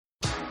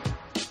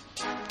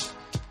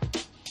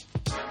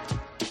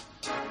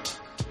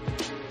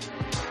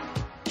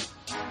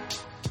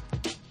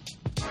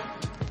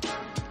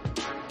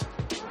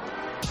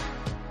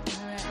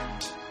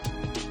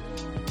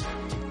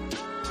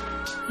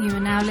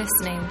now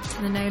listening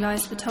to the No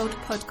Lies Were Told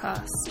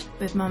podcast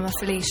with Mama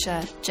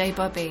Felicia, J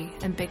Bobby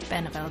and Big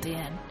Ben of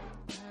LDN.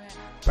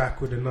 Back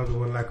with another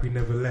one like we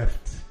never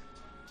left.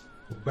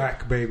 We're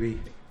back, baby.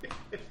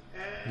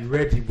 You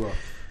ready, bro?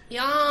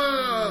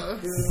 Yeah.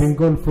 We've been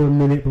gone for a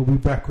minute, but we're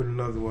back with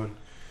another one.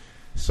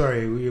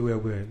 Sorry,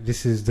 we're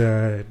this is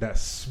that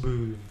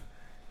smooth.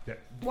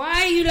 Why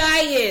are you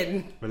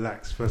lying?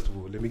 Relax. First of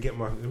all, let me get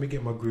my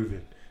groove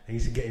in. I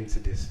need to get into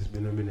this. It's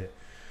been a minute.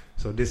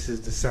 So this is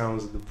the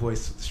sounds of the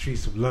voice of the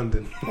streets of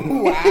London.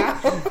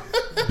 Wow.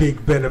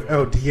 Big Ben of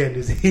LDN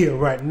is here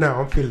right now.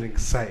 I'm feeling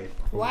excited.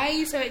 Why are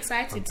you so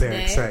excited I'm today?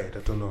 very excited. I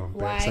don't know. I'm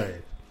very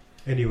excited.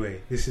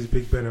 Anyway, this is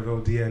Big Ben of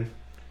LDN.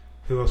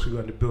 Who else we got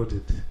in the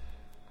building?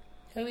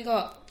 Who we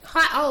got?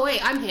 Hi. Oh wait,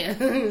 I'm here.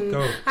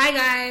 Go. Hi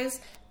guys.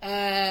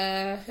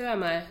 Who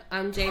am I?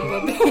 I'm J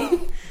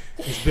Bobby.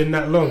 It's been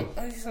that long.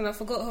 And I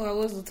forgot who I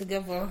was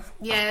altogether.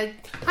 Yeah.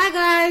 Hi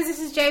guys, this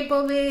is J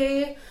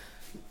Bobby.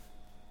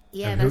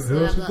 Yeah, and that's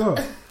who else we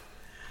got?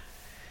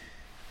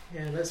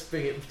 Yeah, let's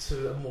bring it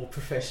to a more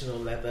professional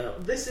level.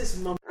 This is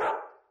Mum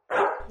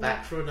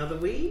back for another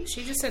week.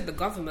 She just said the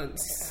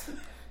government's.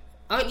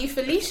 Aren't you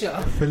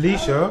Felicia?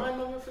 Felicia? Oh, my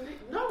Mama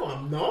Felicia? No,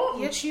 I'm not.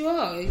 Yes, you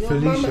are. You're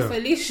Felicia. Mama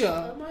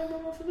Felicia. Oh, my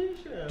Mama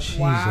Felicia. Jeez,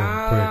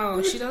 Wow,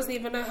 she doesn't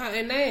even know her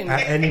own name.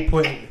 at any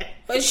point.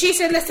 But she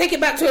said, let's take it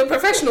back to a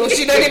professional.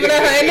 She don't even know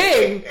her own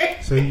name.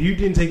 So you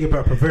didn't take it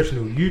back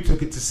professional. You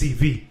took it to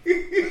CV.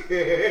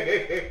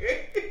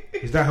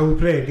 Is that how we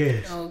play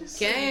games?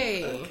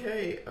 Okay.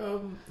 Okay,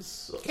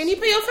 Can you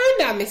put your phone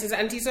down, Mrs.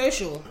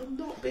 Antisocial? I'm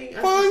not being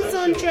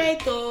antisocial.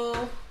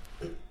 Concentrato.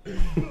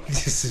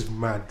 This is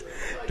mad.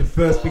 The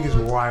first thing is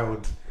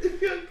wild.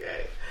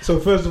 Okay. So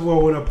first of all,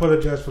 I want to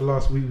apologise for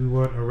last week. We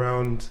weren't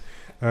around.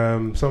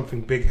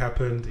 Something big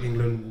happened.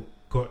 England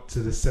got to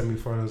the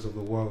semi-finals of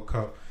the World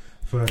Cup.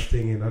 First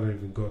thing in, I don't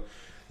even go.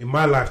 In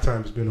my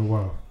lifetime, it's been a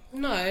while.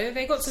 No,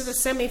 they got to the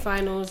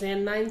semi-finals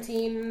in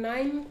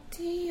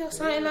 1990 or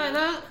something like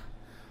that.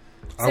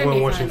 I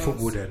wasn't watching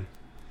football then.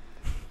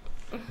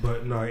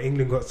 But no,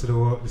 England got to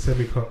the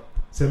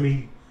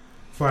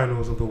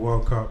semi-finals of the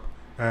World Cup,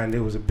 and it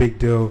was a big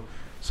deal.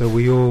 So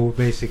we all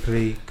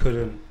basically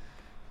couldn't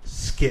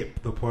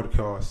skip the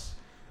podcast.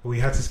 We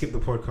had to skip the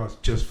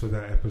podcast just for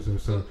that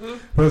episode. So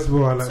first of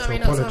all, I'd like to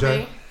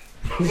apologise.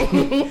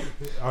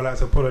 I'd like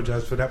to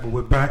apologise for that, but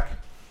we're back.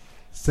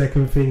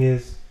 Second thing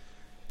is,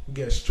 we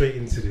get straight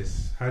into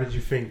this. How did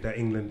you think that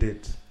England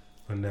did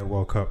on their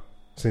World Cup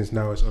since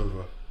now it's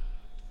over?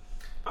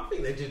 I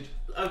think they did.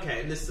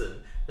 Okay, listen.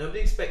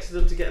 Nobody expected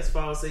them to get as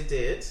far as they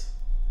did.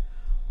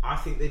 I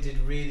think they did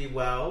really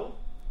well.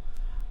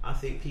 I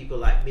think people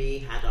like me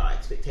had our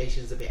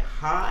expectations a bit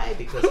high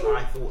because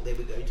I thought they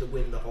were going to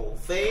win the whole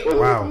thing.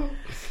 Wow.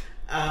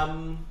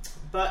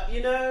 But,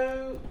 you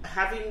know,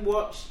 having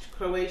watched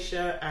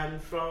Croatia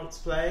and France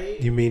play...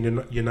 You mean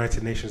the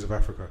United Nations of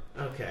Africa?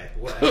 Okay,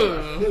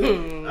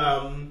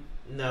 whatever.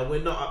 No,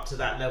 we're not up to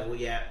that level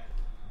yet.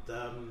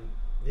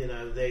 You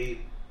know,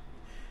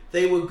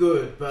 they were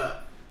good,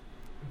 but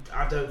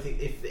I don't think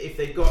if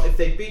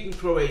they'd beaten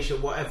Croatia,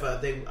 whatever,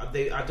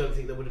 I don't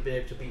think they would have been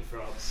able to beat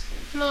France.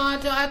 No,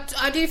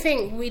 I do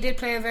think we did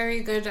play a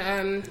very good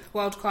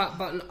World Cup,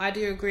 but I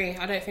do agree.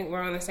 I don't think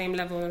we're on the same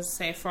level as,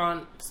 say,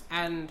 France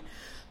and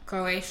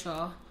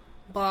Croatia.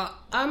 But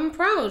I'm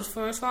proud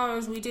for as far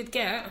as we did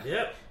get.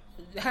 Yep.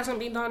 It hasn't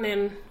been done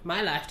in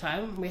my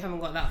lifetime. We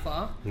haven't got that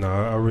far. No,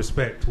 I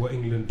respect what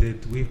England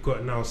did. We've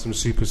got now some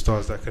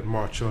superstars that can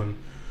march on.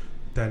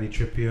 Danny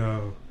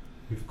Trippier.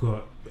 We've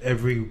got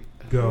every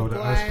girl that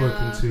I've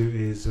spoken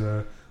to is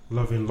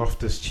loving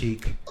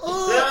Loftus-Cheek.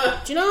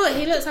 Oh, do you know what?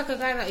 He looks like a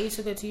guy that I used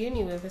to go to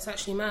uni with. It's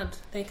actually mad.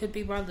 They could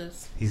be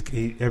brothers.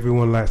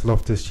 Everyone likes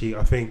Loftus-Cheek.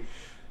 I think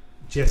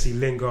Jesse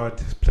Lingard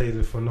has played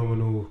a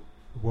phenomenal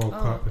World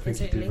Cup. I think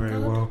he did very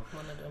well.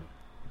 One of them.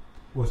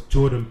 Was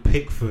Jordan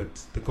Pickford,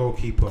 the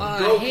goalkeeper.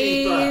 Oh,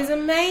 he's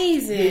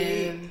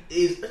amazing.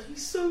 He's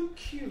so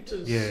cute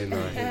and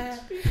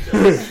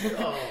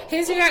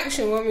His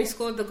reaction when we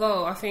scored the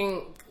goal,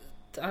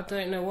 I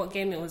don't know what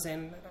game it was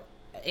in.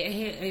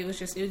 It was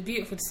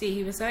beautiful to see.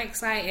 He was so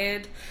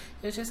excited.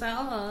 It was just like,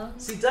 oh.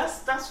 See,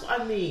 that's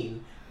what I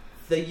mean.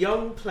 The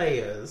young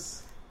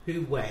players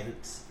who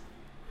went,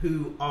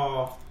 who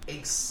are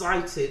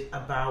excited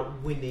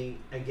about winning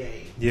a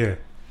game. Yeah.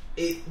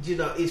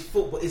 It's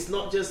football. It's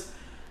not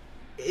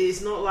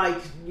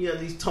like,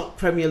 these top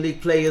Premier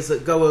League players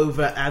that go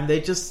over and they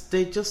just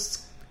I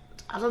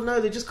don't know,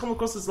 they just come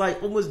across as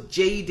like almost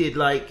jaded,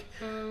 like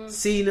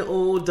seen it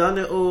all, done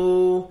it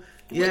all.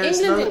 Yeah,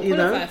 England didn't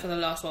qualify for the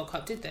last World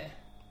Cup, did they?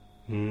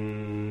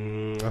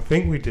 I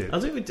think we did. I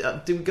think we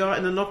did. Did we go out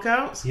in the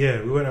knockouts?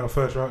 Yeah, we went out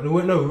first round.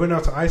 We went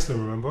out to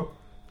Iceland, remember?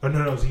 Oh no,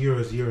 that was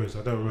Euros.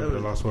 I don't remember the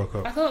last World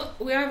Cup. I thought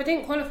we either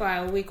didn't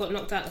qualify or we got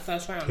knocked out the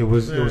first round. It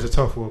was a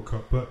tough World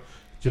Cup, but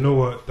do you know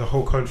what? The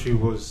whole country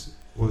was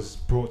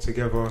brought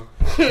together.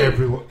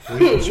 Everyone,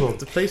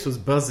 the place was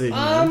buzzing.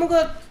 Oh my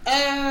god,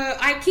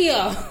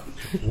 IKEA!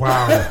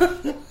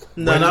 Wow.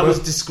 No, that was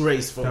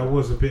disgraceful. That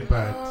was a bit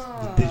bad.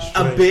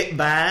 A bit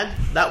bad?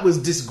 That was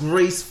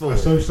disgraceful. I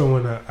saw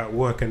someone at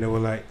work and they were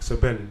like, "So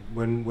Ben,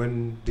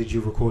 when did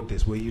you record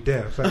this? Were you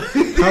there?" I was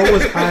like, "How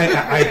was I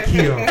at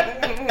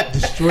IKEA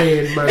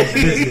destroying man's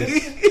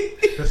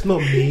business? That's not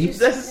me."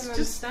 That's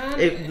just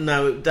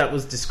that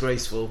was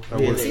disgraceful.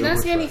 Really. See,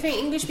 that's the only thing.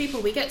 English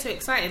people, we get too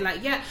excited.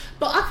 Like, yeah,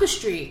 but Upper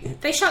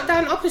Street, they shut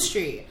down Upper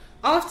Street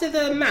after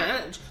the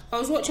match. I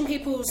was watching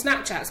people's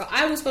Snapchats. So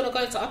I was gonna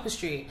go to Upper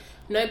Street.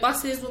 No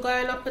buses were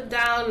going up and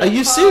down. No Are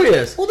you cars.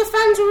 serious? All the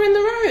fans were in the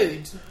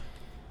road.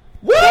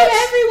 What? They were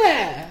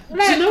everywhere.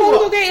 Like, Do you know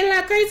congregating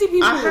like crazy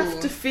people. I have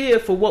to fear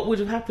for what would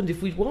have happened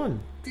if we'd won.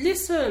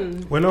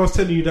 Listen. When I was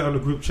telling you that on the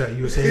group chat,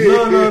 you were saying,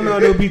 "No,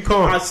 they'll be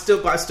calm." I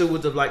still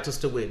would have liked us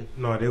to win.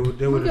 No, they would have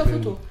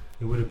been.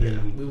 It would have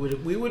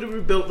been. We would have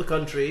rebuilt the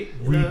country.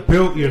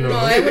 Rebuilt, you know.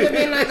 No, it would have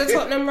been like the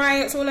Tottenham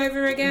riots all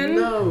over again. It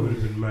No. would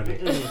have been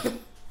manic.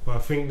 But I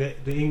think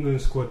that the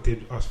England squad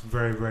did us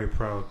very, very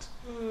proud.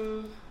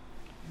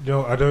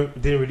 No, I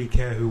didn't really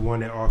care who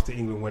won it after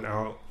England went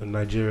out and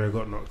Nigeria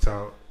got knocked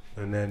out.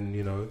 And then,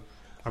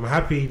 I'm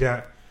happy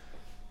that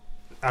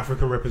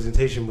African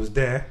representation was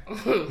there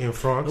in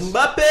France.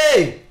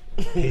 Mbappe!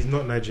 He's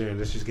not Nigerian.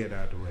 Let's just get that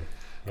out of the way.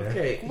 Yeah?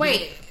 Okay.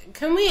 Wait,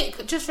 can we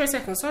just for a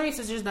second? Sorry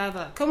to just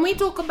divert. Can we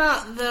talk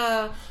about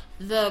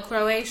the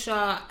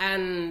Croatia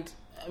and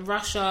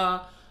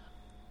Russia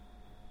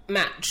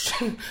match?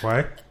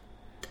 Why?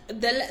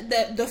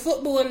 The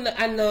football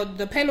and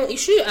the penalty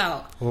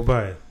shootout. What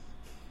about it?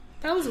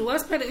 That was the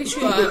worst penalty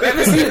shootout I've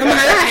ever seen in my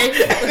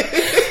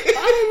life.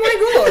 Oh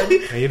my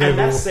god! And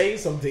that's saying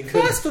something.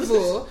 First of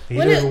all, you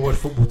never watch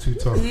football too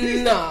tough.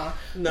 Nah.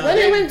 No, when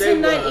it went to they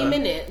 90 were.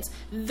 minutes,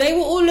 they were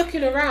all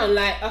looking around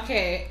like,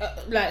 okay,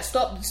 like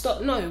stop.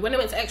 No, when it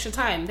went to extra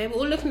time, they were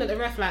all looking at the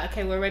ref like,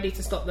 okay, we're ready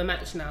to stop the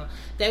match now.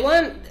 They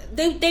weren't.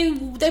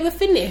 They were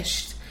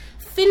finished,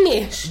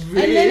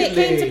 Really? and then it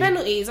came to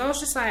penalties. I was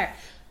just like,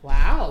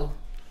 wow,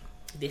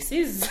 this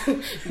is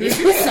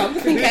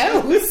something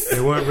else.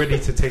 They weren't ready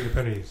to take the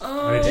penalties.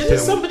 And they just Didn't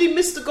didn't- somebody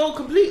miss the goal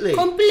completely?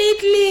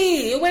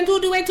 Completely, it went all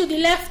the way to the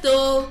left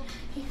though.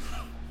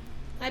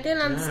 I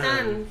didn't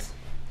understand.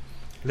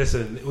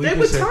 Listen, They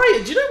were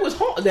tired. You know it was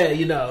hot there,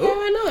 Yeah,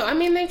 I know. I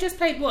mean, they just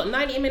played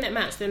 90-minute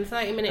match, then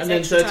 30 minutes and then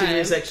extra 30 time.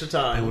 minutes extra They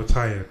time. were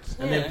tired.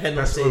 And Yeah. then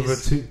penalties.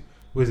 That's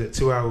over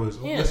 2 hours.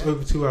 Yeah. That's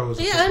over 2 hours.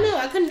 of Yeah, I football. know.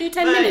 I couldn't do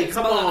 10 Hey, minutes.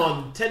 come but-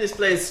 on. Tennis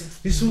players,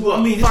 This is what, what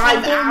I mean. 5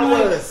 I don't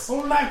hours? Like,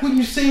 I don't like when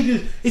you say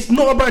this. It's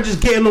not about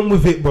just getting on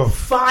with it, bro.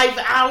 5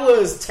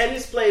 hours.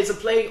 Tennis players are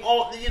playing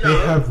all, They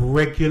have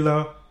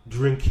regular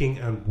drinking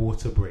and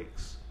water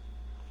breaks.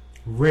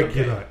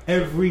 Regular.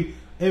 Every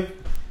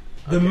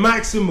the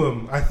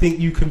maximum I think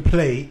you can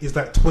play is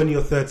like 20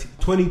 or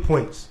 20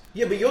 points.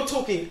 Yeah, but you're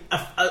talking a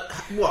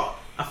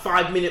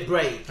 5-minute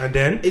break. And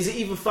then Is it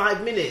even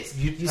 5 minutes?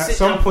 you, at sit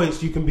some down-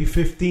 points you can be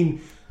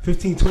 15,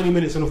 20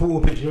 minutes on a football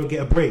pitch, you don't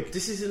get a break.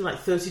 This is in like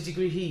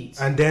 30-degree heat.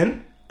 And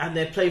then And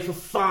they're playing for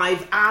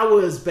 5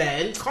 hours,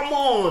 Ben. Come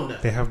on.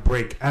 they have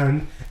break,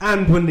 and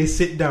when they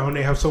sit down,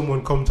 they have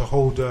someone come to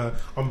hold the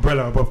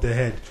umbrella above their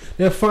head.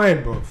 They're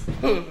fine, bro.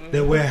 They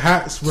wear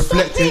hats Stop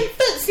reflecting. playing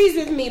footsies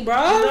with me, bro.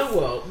 You know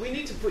what? We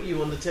need to put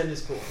you on the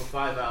tennis court for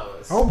 5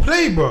 hours. I'll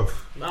play, bro.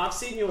 Now, I've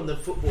seen you on the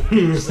football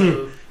pitch,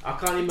 so I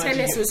can't imagine.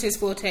 Tennis was his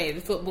forte.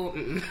 The football,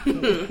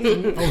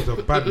 I was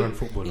a bad man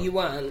footballer. you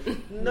weren't.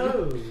 No.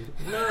 What do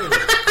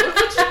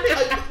you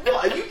mean?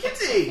 What? Are you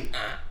kidding?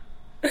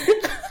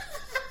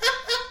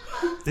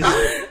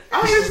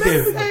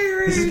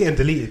 This is getting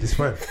deleted. It's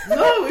fine.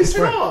 No, it's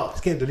Fine. not.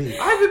 It's getting deleted.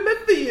 I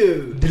remember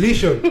you.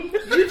 Deletion.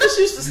 You just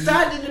used to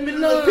stand in the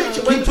middle of the pitch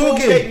and when Keep the ball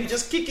talking. came, you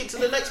just kick it to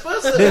the next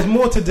person. There's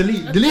more to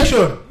delete.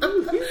 Deletion.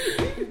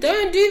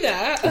 Don't do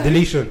that.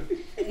 Deletion.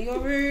 You're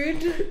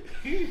rude.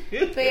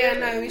 But yeah,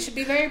 no, we should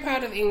be very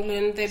proud of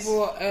England. They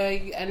brought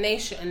a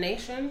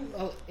nation.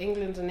 Oh,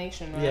 England's a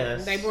nation, right?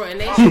 Yes. They brought a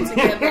nation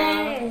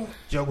together.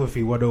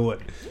 Geography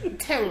 101.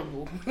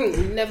 Terrible.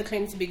 Never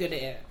claimed to be good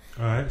at it.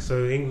 All right.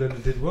 So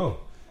England did well.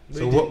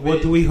 So We what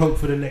did- do we hope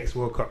for the next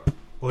World Cup?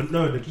 Or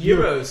no, the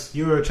Euros.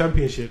 Euro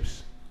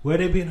Championships. Where are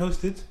they being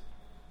hosted?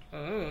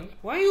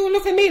 Why you all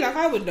look at me like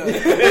I would know?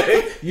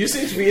 You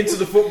seem to be into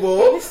the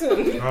football.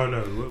 Listen, Oh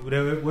no,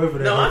 wherever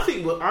they No, I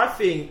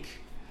think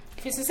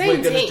if it's the we're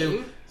same going to team,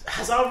 do.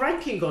 Has our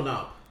ranking gone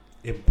up?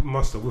 it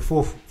must have. We're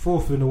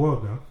fourth in the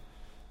world now.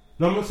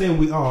 No, I'm not saying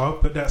we are,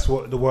 but that's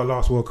what the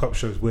last World Cup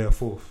shows. We're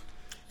fourth.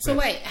 So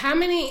wait, how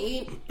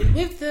many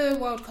with the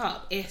World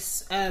Cup?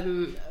 It's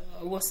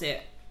what's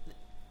it?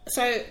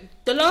 So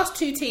the last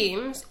 2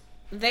 teams,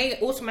 they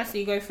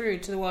automatically go through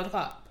to the World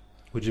Cup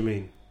What do you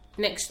mean?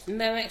 the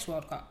next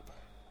World Cup.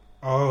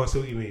 Oh, I see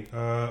what you mean.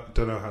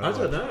 Don't know how. I That don't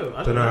works. know.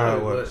 I Don't know how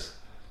it works.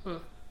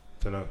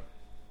 Don't know.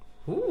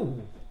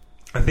 Ooh.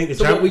 I think the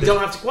So what, we don't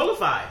have to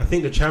qualify. I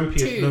think the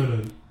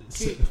champion.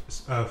 Two.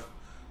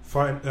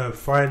 Fine.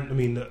 I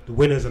mean, the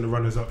winners and the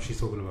runners-up. She's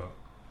talking about.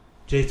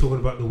 Jay's talking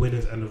about the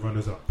winners and the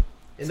runners-up.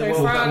 In So the if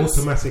World France- Cup.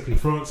 Automatically,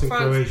 France and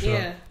Croatia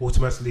yeah.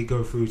 automatically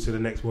go through to the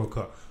next World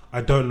Cup.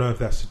 I don't know if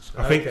that's.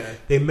 I think Okay.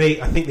 they may.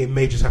 I think they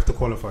may just have to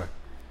qualify.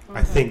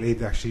 I think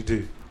they actually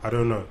do. I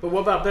don't know. But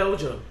what about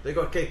Belgium? They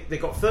got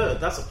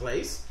third. That's a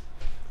place.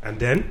 And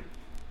then,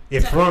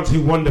 if France,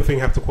 who won the thing,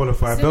 have to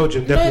qualify,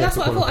 Belgium definitely have to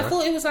qualify. No, that's what I thought. I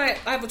thought it was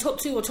like either top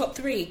 2 or top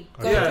 3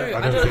 going through.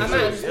 I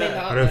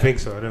don't think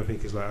so. I don't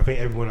think it's like. I think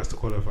everyone has to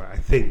qualify. I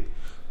think.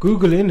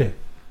 Google in it.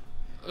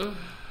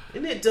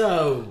 In it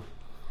though.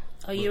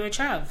 Are you a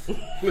chav?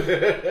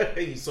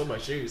 You saw my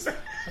shoes.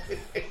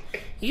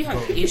 You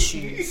have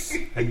issues.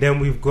 And then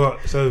we've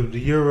got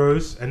the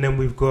Euros, and then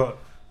we've got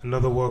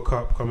another World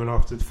Cup coming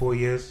after 4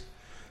 years.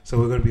 So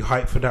we're going to be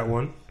hyped for that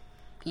one.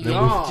 Do you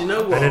know what?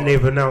 And then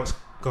they've announced.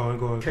 Go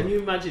on. Can you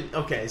imagine?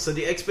 Okay, so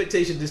the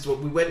expectation this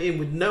one, we went in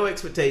with no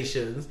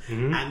expectations,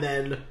 and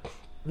then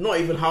not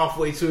even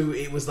halfway through,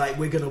 it was like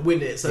we're going to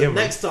win it. So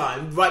next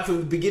time, right from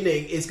the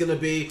beginning, it's going to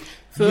be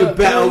you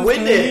better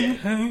win it.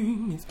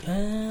 Home is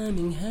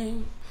coming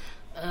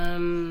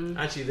home.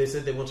 Actually, they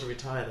said they want to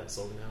retire that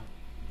song now.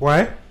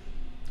 Why?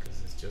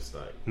 Because it's just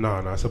like no,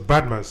 it's a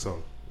bad man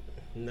song.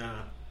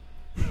 Nah.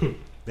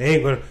 They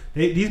ain't gonna.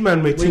 These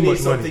men made too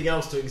much money.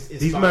 Else to inspire.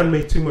 These men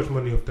made too much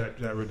money off that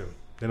rhythm.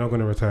 They're not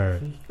gonna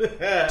retire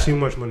it. Too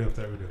much money off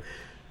that rhythm.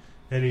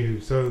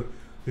 Anywho, so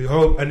we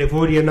hope, and they've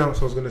already announced.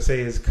 What I was gonna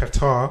say is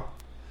Qatar.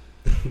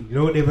 You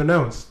know what they've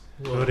announced?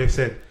 What? You know what they've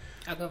said?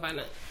 I'll go find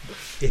it.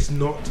 It's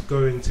not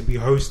going to be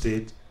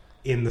hosted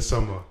in the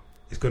summer.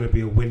 It's going to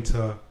be a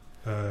winter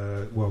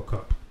World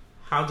Cup.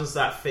 How does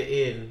that fit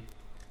in?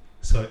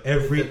 So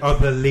every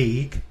other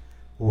league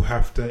will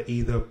have to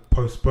either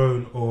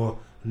postpone or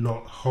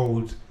not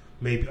hold.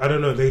 Maybe I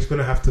don't know. They're going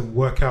to have to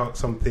work out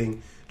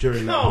something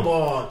during that. Come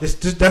on,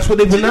 that's what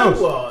they've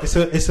announced. You know what?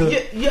 It's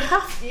a. You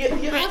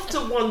have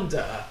to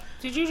wonder.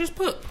 Did you just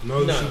put?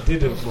 No, she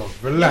didn't. Bro.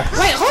 Relax.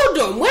 Wait, hold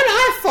on. When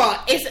I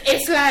thought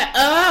it's like,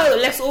 oh,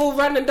 let's all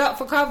run and duck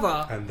for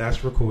cover. And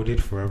that's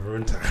recorded forever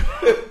in time.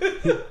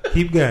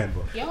 Keep going,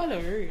 bro. Y'all are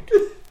rude.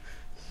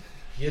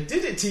 You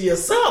did it to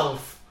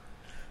yourself.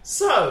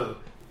 So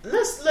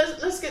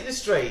let's get this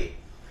straight.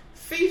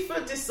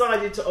 FIFA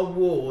decided to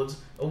award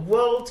a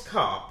World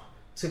Cup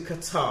to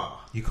Qatar.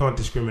 You can't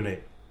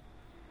discriminate.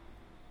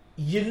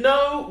 You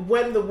know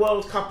when the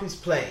World Cup is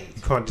played?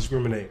 You can't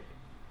discriminate.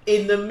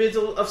 In the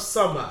middle of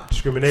summer.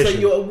 Discrimination. So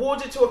you're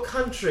awarded to a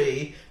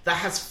country that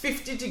has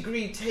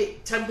 50-degree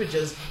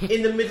temperatures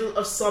in the middle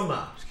of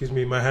summer. Excuse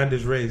me, my hand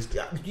is raised.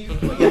 Yeah, you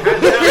put your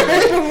hand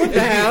down. What the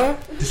hell?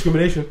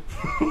 Discrimination.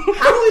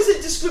 How is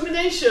it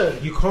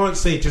discrimination? You can't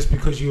say just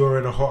because you are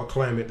in a hot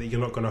climate that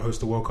you're not going to host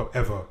the World Cup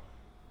ever.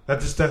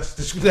 That is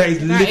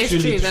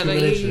literally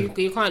discrimination.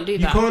 You can't do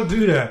that. You can't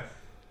do that.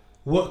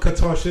 What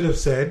Qatar should have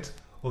said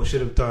or should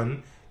have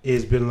done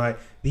is been like,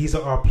 these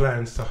are our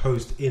plans to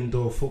host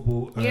indoor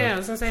football. I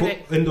was gonna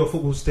say indoor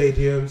football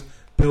stadiums.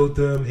 Build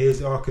them. Here's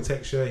the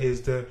architecture.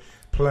 Here's the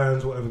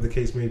plans. Whatever the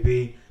case may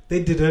be.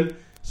 They didn't.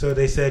 So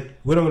they said,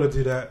 we're not going to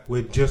do that.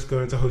 We're just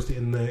going to host it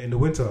in the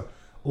winter.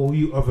 All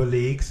you other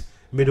leagues,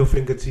 middle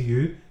finger to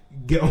you.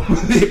 Get on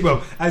with it,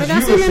 bro. But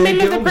that's in the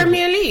middle of the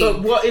Premier League.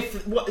 But what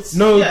if? Do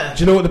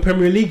you know what the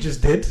Premier League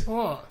just did?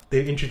 What?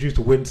 They've introduced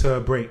a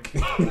winter break.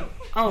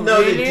 Oh, no,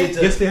 really? they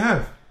didn't. Yes, they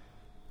have.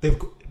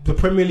 The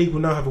Premier League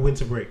will now have a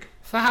winter break.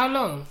 For how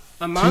long?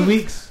 A month? 2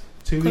 weeks.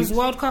 2 weeks. Because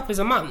World Cup is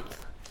a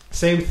month.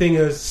 Same thing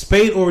as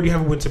Spain already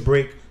have a winter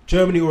break.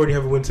 Germany already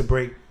have a winter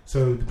break.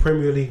 So the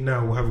Premier League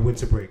now will have a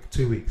winter break.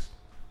 2 weeks.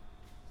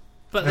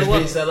 But which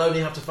means they'll only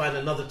have to find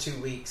another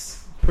 2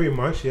 weeks. Pretty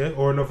much, yeah.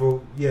 Or another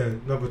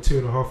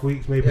 2.5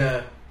 weeks, maybe.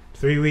 Yeah.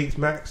 3 weeks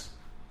max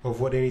of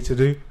what they need to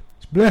do.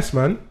 It's blessed,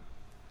 man.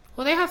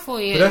 Well, they have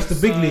 4 years. But that's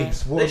the big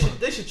leagues.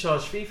 They should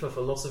charge FIFA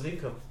for loss of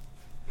income.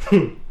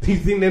 Do you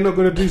think they're not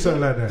going to do something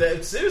like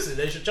that? Seriously,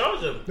 they should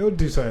charge them. They'll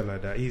do something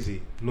like that.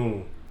 Easy.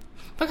 Normal.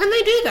 But can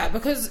they do that?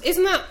 Because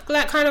isn't that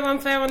like kind of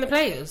unfair on the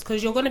players?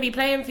 Because you're going to be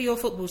playing for your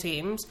football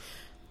teams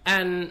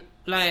and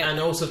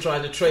also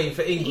trying to train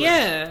for England.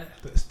 Yeah.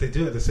 But they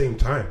do it at the same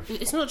time.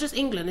 It's not just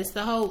England. It's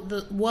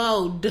the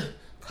World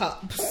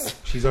Cups.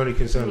 She's only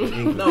concerned with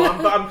England. No,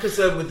 I'm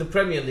concerned with the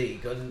Premier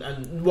League. And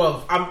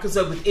I'm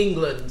concerned with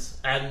England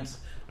and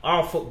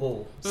our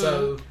football.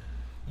 So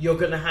you're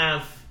going to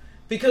have...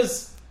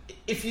 Because...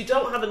 if you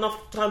don't have enough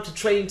time to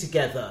train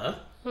together,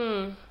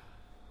 you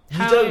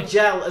don't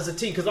gel as a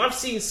team. Because I've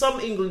seen some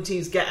England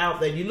teams get out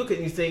there and you look at it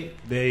and you think...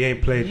 they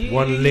ain't played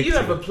one lick. You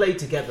haven't played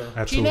together.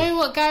 Do you know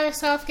what Gareth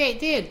Southgate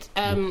did?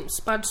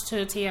 Spuds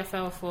to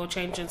TFL for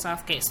changing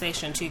Southgate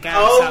Station to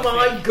Gareth Southgate. Oh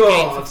my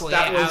God, for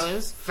that was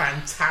hours.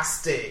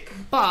 Fantastic.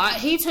 But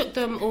he took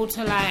them all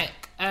to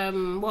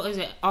what is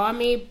it?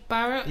 Army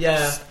barracks?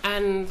 Yeah.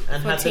 And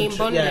for team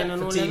bonding and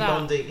all of that.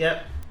 Bonding,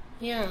 yep.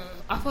 Yeah,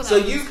 I thought so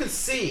you could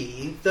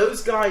see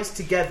those guys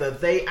together.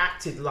 They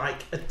acted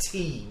like a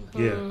team.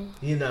 Yeah,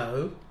 you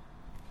know.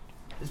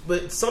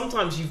 But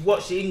sometimes you've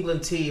watched the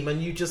England team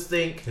and you just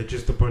think they're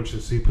just a bunch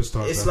of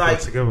superstars. It's like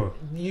together.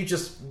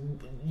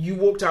 You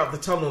walked out of the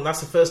tunnel and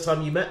that's the first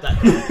time you met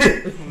that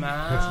guy.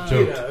 That's a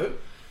joke. You know.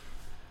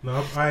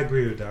 No, I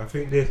agree with that. I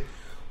think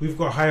we've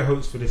got high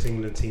hopes for this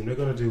England team. They're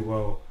going to do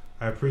well.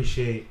 I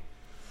appreciate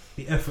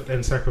the effort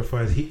and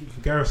sacrifice.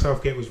 Gareth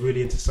Southgate was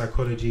really into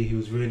psychology. He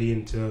was really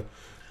into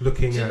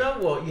looking Do you at. know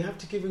what? You have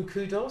to give him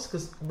kudos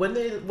because when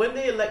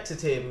they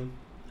elected him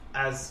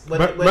as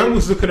Man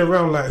was looking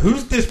around like,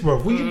 who's this, bro?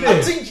 What you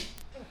doing?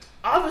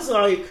 I was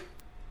like,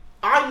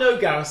 I know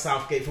Gareth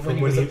Southgate from when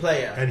he was a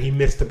player, and he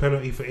missed the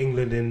penalty for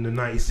England in the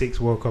 '96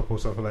 World Cup or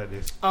something like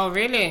this. Oh,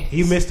 really?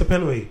 He missed the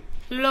penalty.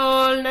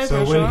 Lol, no So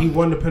pressure. when he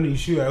won the penalty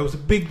shootout, it was a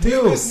big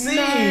deal. you can see,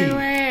 No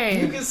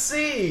way. you can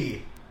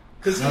see,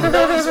 because he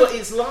knows what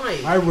it's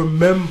like, I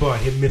remember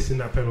him missing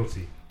that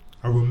penalty.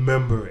 I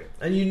remember it.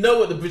 and you know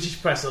what the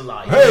British press are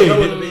like. Hey! You know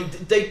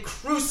what they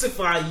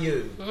crucify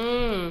you.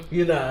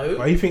 You know.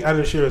 Why do you think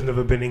Alan Shearer's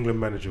never been England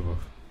manager, bro?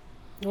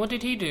 What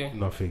did he do?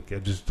 Nothing. I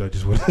just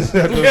want to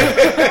say.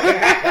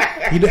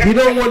 He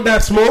don't want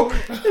that smoke.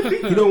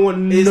 He don't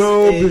want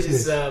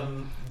business.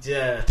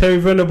 Yeah. Terry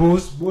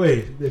Venables,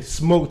 boy, they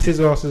smoked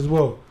his ass as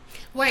well.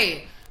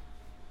 Wait,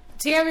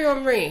 Thierry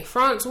Henry,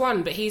 France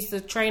won, but he's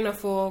the trainer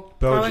for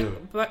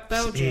Belgium.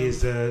 Belgium. He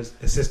is the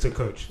assistant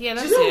coach. Yeah, Do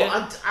that's you know it.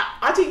 what?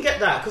 I didn't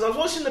get that because I was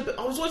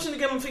watching the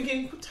game. I'm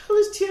thinking, what the hell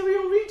is Thierry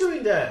Henry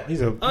doing there?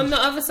 He's a On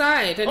the other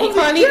side, and Oh, he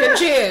can't yeah. even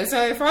cheer.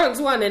 So France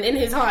won, and in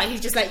his heart,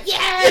 he's just like,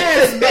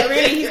 yes! But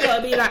really, he's got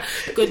to be like,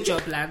 good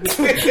job, lads.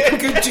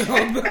 Good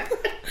job.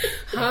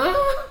 Huh?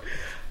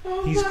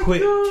 Oh he's my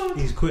quit. God.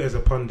 He's quit as a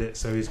pundit,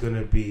 so he's going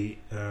to be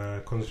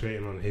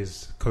concentrating on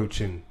his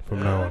coaching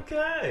from now on.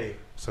 Okay.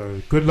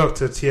 So good luck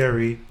to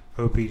Thierry.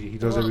 Hope he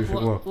does everything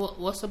well.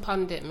 What's a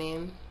pundit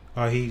mean?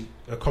 He's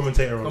a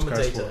commentator on Sky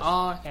Commentator. Sports.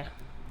 Oh, okay.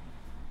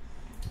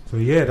 So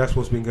yeah, that's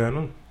what's been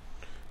going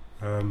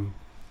on.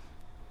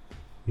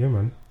 Yeah,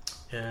 man.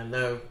 Yeah,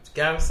 no.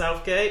 Gareth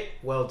Southgate,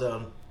 well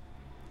done.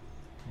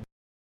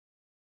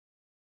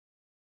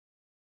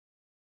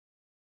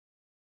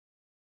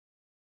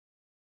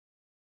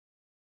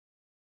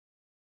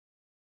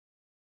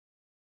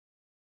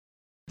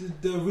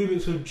 The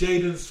remix with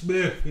Jaden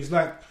Smith. He's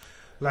like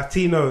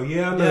Latino.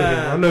 Yeah, I know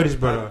him. I know this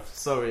brother.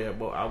 Sorry, I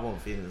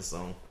won't feeling the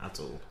song at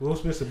all. Will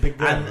Smith's a big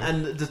guy.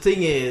 man. And the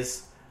thing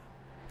is,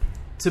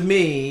 to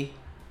me,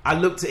 I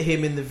looked at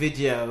him in the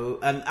video,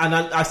 and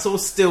I saw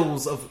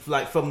stills of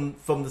like from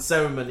the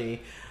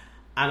ceremony,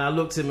 and I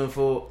looked at him and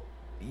thought,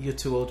 "You're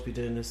too old to be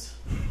doing this."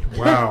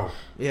 Wow.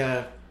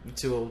 Yeah, you're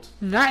too old.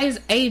 That is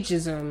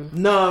ageism.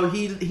 No,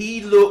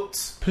 he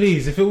looked.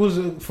 Please, if it was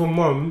for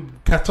Mum,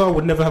 Qatar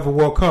would never have a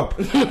World Cup.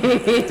 Agent,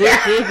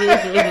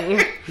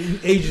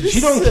 she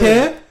don't Listen.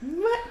 care.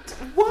 What?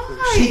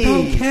 Why? She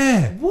don't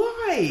care.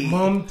 Why?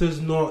 Mum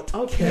does not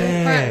Quite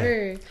care.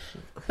 rude.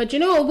 But you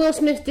know what Will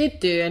Smith did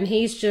do, and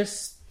he's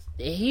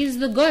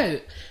the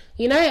GOAT.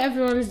 You know,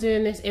 everyone's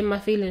doing this In My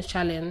Feelings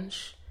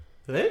challenge.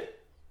 Really?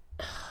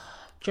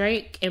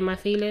 Drake, In My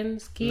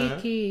Feelings. No.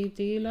 Kiki,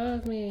 do you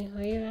love me?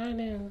 Are you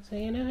riding? So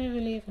you never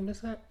believe in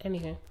the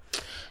Anywho,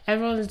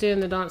 everyone's doing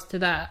the dance to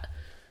that.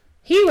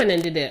 He went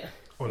and did it.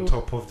 On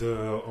top of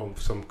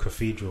some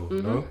cathedral,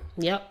 no?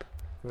 Yep.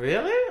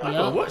 Really? I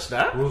Yep. gotta watch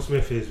that. Will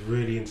Smith is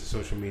really into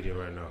social media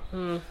right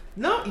now.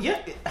 No,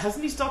 yeah,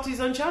 hasn't he started his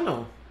own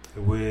channel?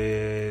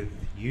 With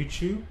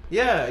YouTube,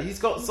 Yeah, he's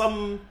got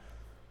some.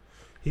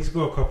 he's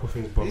got a couple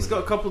things bubbling. He's got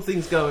a couple of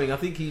things going. I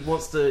think he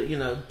wants to,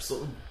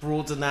 sort of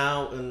broaden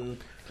out and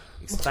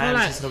expand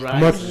Well, his like-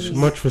 horizons.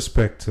 much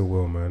respect to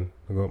Will, man.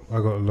 I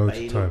got loads But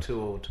he of time. looked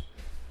too old.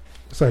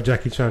 It's like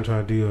Jackie Chan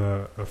trying to do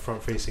a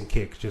front-facing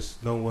kick,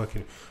 just not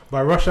working.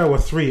 By Rush Hour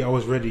 3, I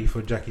was ready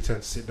for Jackie Chan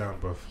to sit down,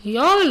 bruv.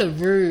 Y'all are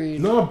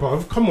rude. No,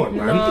 bruv, come on,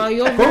 man. No,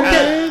 you're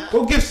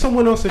Go give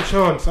someone else a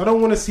chance. I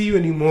don't want to see you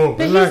anymore.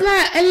 But Like, he's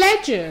like a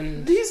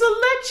legend. He's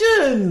a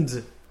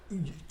legend.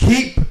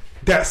 keep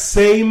that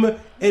same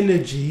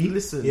energy.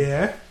 Listen.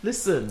 Yeah.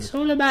 Listen, It's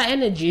all about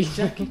energy.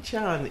 Jackie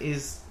Chan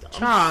is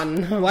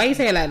Chan. Why you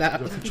say it like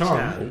that?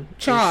 Chan.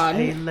 Chan.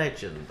 is a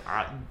legend.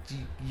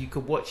 You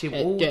could watch him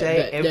all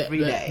day, every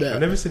day. I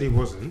never said he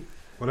wasn't.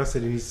 When I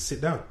said he needs to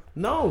sit down.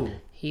 No.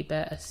 He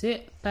better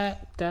sit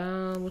back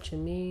down. What you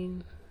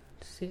mean?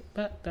 Sit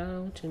back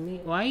down. What you mean?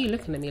 Why are you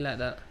looking at me like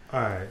that?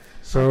 Alright.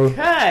 So,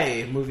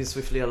 Okay, moving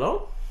swiftly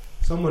along.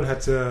 someone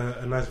had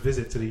a nice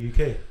visit to the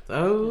UK.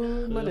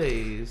 Oh my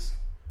days.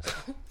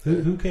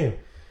 Who came?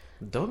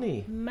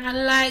 Donny.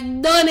 Man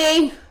like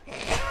Donny.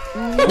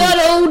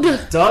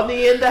 Donald.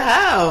 Donny in the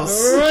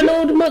house.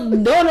 Ronald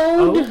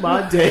McDonald. Oh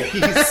my days.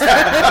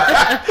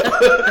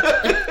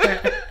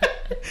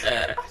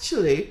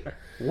 Actually,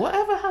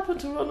 whatever happened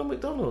to Ronald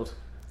McDonald?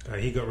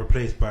 He got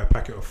replaced by a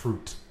packet of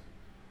fruit.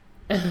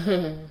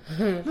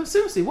 No,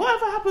 seriously,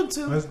 whatever happened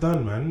to... That's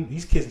done, man.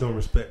 These kids don't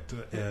respect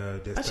their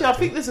Actually, stature. I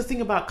think there's a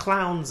thing about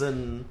clowns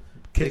and...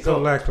 kids they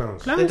don't got- like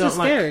clowns. Clowns They are don't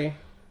like- scary.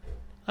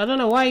 I don't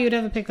know why you'd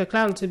ever pick a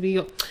clown to be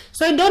your...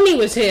 So Donny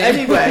was here.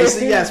 Anyway,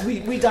 so yes,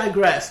 we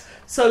digress.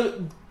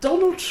 So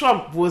Donald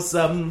Trump was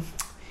in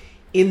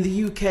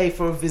the UK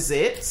for a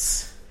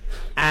visit,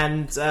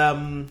 and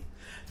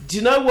do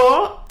you know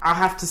what? I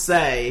have to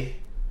say,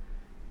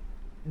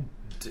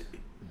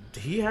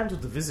 he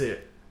handled the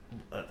visit.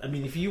 I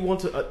mean, if you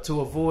want to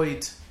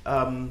avoid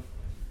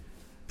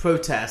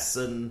protests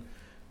and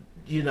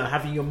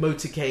having your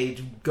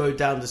motorcade go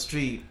down the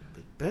street,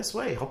 best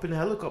way. Hop in a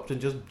helicopter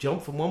and just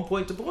jump from one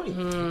point to point.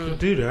 You can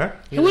do that.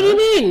 What do you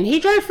mean? He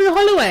drove through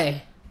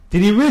Holloway.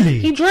 Did he really?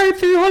 He drove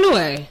through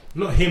Holloway.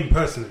 Not him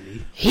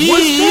personally. He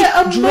Was there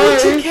a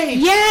motorcade?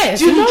 Yes,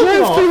 Do you know he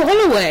drove what? through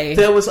Holloway.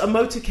 There was a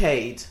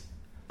motorcade.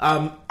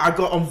 I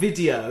got on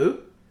video.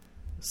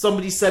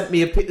 Somebody sent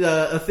me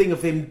a thing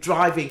of him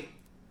driving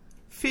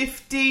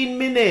 15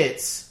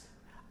 minutes.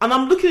 And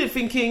I'm looking at it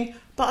thinking,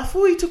 but I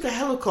thought he took a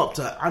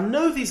helicopter. I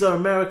know these are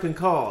American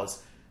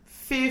cars.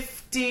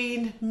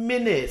 15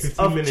 minutes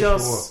 15 of minutes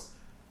just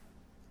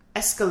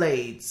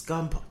escalades.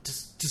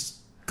 Just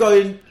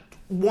going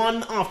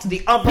one after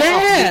the other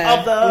after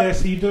the other. Yeah,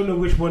 so you don't know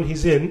which one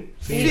he's in.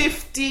 So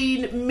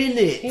 15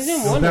 minutes. He's in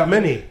there's one. that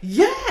many.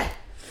 Yeah.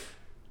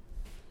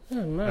 Oh,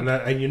 man.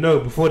 And you know,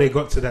 before they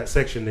got to that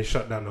section, they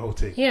shut down the whole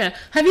thing. Yeah.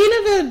 Have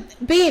you never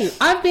been?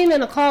 I've been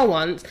in a car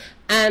once,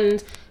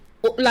 and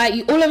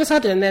like all of a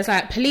sudden, there's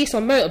like police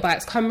on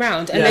motorbikes come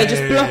round, and Yeah, they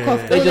just block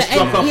off. They all just the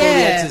block off all the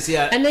exits,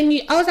 yeah. And then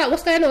I was like,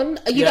 "What's going on?"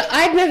 You know,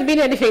 I'd never been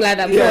anything like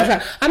that before. Yeah. I was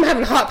like, I'm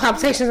having heart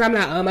palpitations. I'm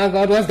like, "Oh my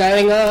god, what's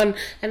going on?"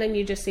 And then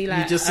you just see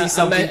like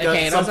something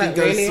motorcade. I was like,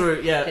 goes really?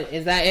 through. Yeah.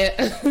 Is that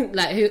it?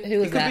 Like who was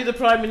It could that? be the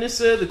Prime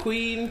Minister, the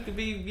Queen, could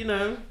be,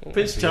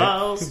 Prince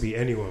Charles. Could be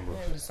anyone, bro.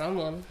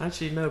 Someone.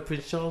 Actually, no,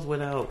 Prince Charles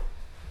went out.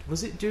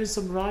 Was it during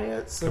some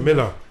riots?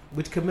 Camilla.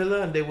 With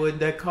Camilla, and they were in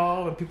their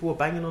car, and people were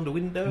banging on the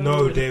window.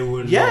 No, they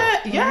were Yeah,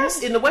 not.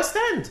 yes, in the West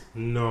End.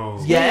 No.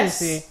 Yes.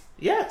 Seriously?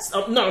 Yes.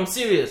 No, I'm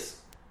serious.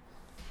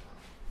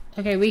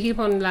 Okay, we keep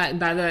on like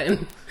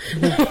diverting.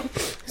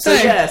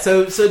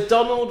 So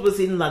Donald was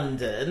in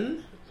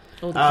London,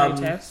 all the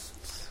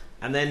protests.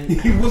 and then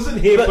He wasn't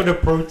here for the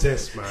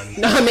protest, man.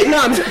 No,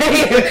 I'm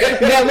saying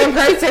there were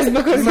protests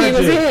because he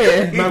was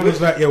here. Man was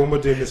like, yeah, what am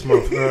I doing this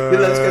month?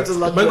 Let's go to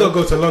London. Man gotta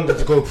go to London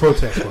to go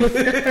protest,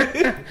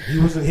 man. He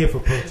wasn't here for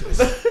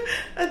protest.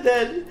 And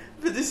then,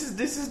 but this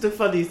is the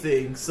funny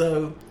thing.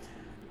 So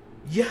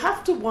you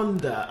have to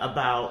wonder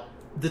about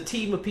the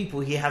team of people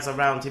he has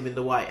around him in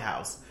the White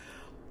House,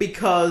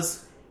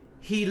 because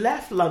he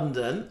left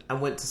London and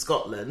went to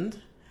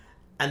Scotland,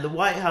 and the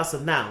White House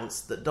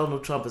announced that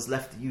Donald Trump has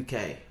left the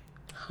UK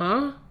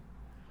Huh?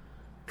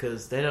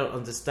 because they don't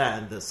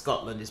understand that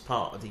Scotland is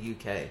part of the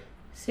UK.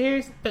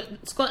 Serious?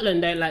 But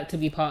Scotland don't like to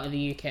be part of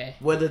the UK.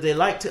 Whether they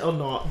liked it or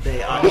not,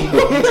 they are in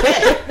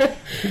the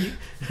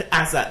UK.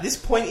 As at this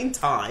point in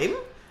time,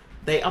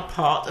 they are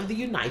part of the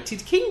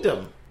United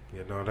Kingdom.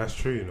 Yeah, no, that's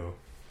true, you know.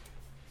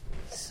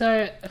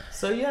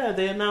 So yeah,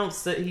 they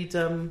announced that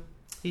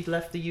he'd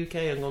left the UK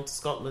and gone to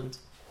Scotland.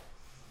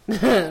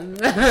 Which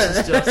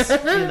is just,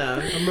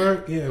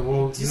 America, yeah,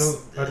 well,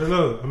 I don't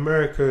know.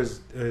 America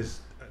is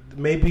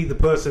maybe the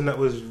person that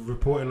was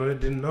reporting on it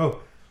didn't know.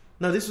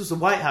 No, this was the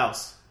White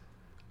House.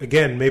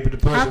 Again, maybe the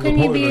person how can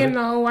you reporting be on in it,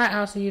 the whole White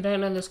House and you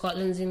don't know that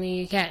Scotland's in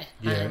the UK?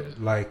 yeah,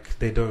 like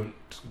they didn't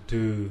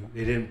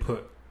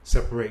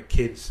separate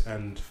kids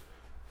and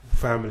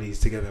families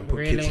together and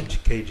put kids Really? in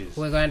cages.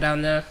 We're going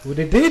down there. Well,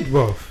 they did,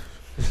 bro.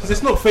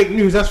 It's not fake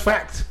news. That's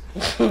fact.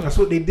 That's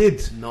what they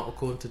did. Not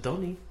according to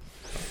Donny.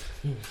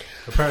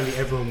 Apparently,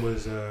 everyone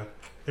was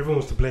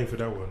to blame for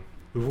that one.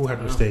 We've all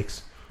had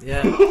mistakes.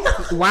 Yeah.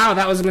 Wow,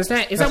 that was a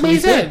mistake. Is That's that what he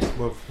said?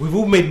 Well, we've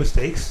all made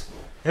mistakes.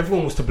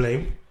 Everyone was to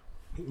blame.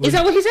 Is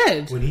that what he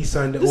said? When he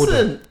signed the order?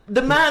 Listen,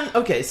 the man.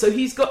 Okay, so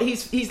he's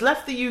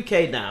left the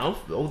UK now.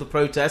 All the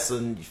protests,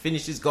 and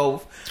finished his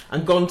golf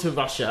and gone to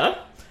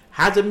Russia.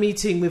 Had a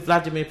meeting with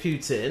Vladimir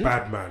Putin.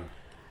 Bad man.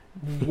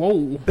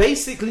 Whoa.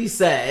 Basically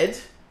said,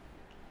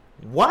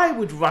 why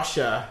would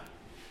Russia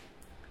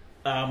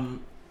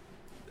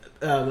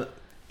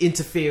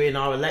interfere in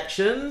our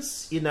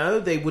elections?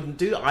 They wouldn't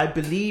do. I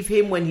believe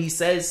him when he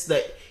says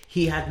that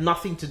he had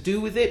nothing to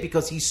do with it,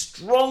 because he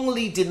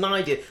strongly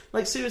denied it.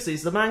 Like, seriously,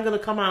 is the man going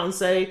to come out and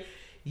say,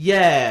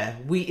 yeah,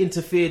 we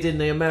interfered in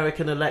the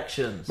American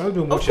elections? Man's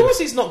been Of watching- course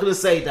he's not going to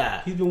say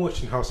that. He's been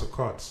watching House of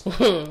Cards. That's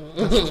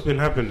what's been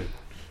happening.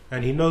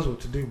 And he knows what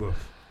to do, bro.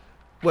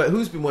 Wait,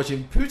 who's been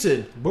watching?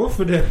 Putin? Both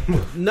of them.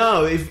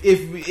 No,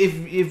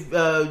 if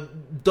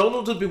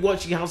Donald had been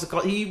watching House of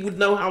Cards, he would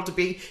know how to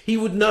be. He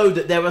would know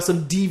that there are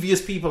some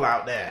devious people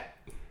out there.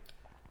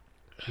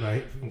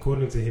 Right?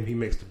 According to him, he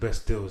makes the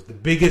best deals. The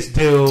biggest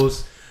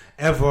deals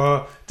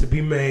ever to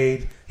be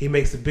made. He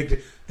makes the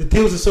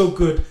deals are so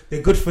good,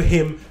 they're good for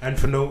him and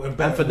for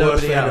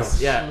nobody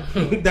else. Yeah.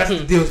 That's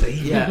the deals that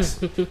he Yeah. makes.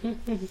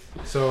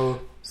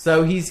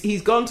 So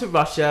he's gone to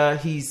Russia.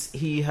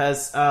 He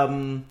has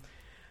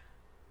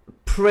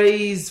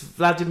praised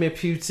Vladimir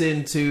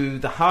Putin to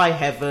the high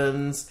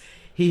heavens.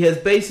 He has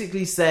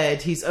basically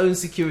said his own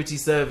security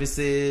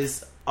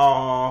services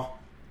are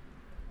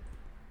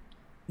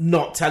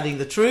not telling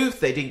the truth.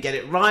 They didn't get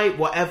it right.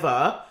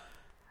 Whatever.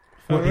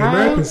 What, the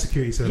American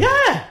security service?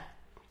 Yeah.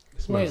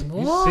 This Wait, man's-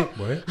 what? He's sick,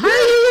 boy. How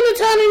are you going to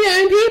turn on your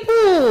own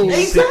people?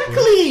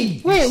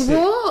 Exactly. Wait, He's sick.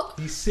 what?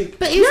 He's sick.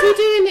 But is he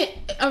doing it?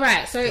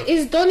 Alright, so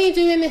is Donny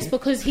doing this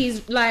because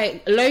he's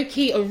like low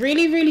key a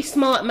really, really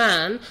smart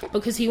man,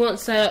 because he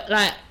wants to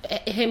like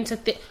him to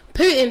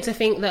Putin to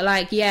think that,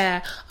 like,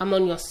 yeah, I'm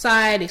on your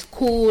side, it's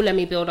cool, let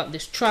me build up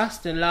this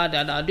trust and la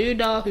da da do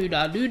da, who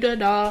da do da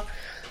da?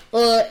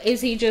 Or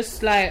is he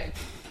just, like,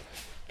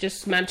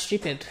 just mad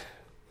stupid?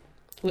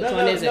 Which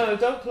one is it? No,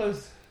 don't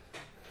close.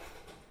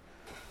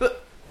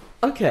 But,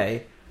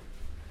 okay.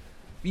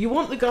 You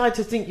want the guy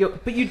to think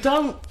but you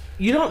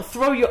don't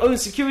throw your own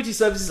security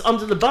services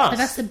under the bus. But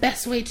that's the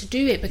best way to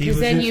do it, because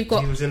then you've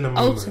got he was in the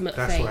moment. ultimate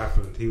That's faith. what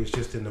happened. He was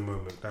just in the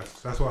moment.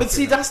 That's what. But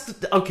see,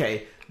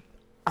 okay.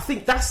 I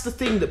think that's the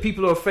thing that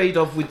people are afraid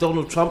of with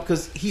Donald Trump,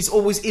 because he's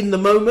always in the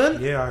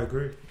moment. Yeah, I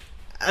agree.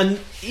 And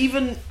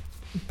even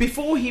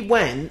before he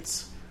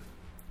went,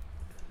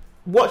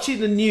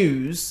 watching the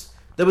news,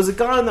 there was a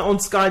guy on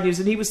Sky News,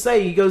 and he was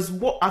saying, he goes,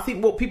 I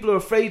think what people are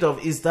afraid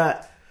of is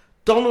that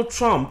Donald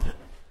Trump,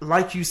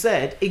 like you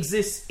said,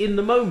 exists in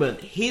the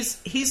moment.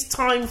 His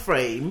time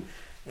frame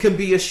can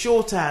be as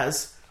short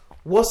as,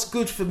 what's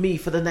good for me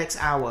for the next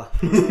hour.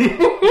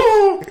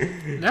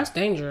 That's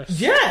dangerous.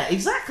 Yeah,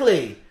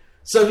 exactly.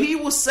 So he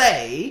will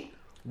say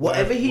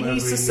whatever he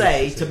needs to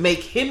say to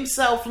make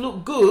himself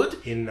look good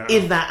in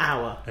that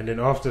hour. And then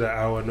after that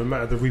hour, no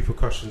matter the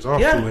repercussions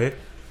after it,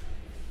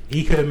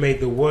 he could have made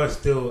the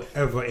worst deal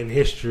ever in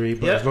history,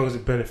 but as long as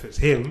it benefits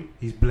him,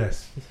 he's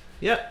blessed.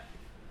 Yep.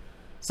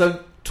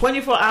 So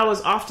 24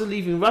 hours after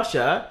leaving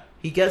Russia,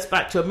 he gets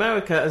back to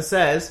America and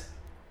says,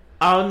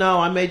 oh no,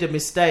 I made a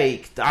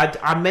mistake.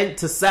 I meant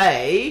to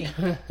say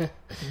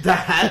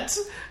that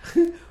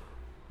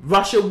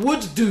Russia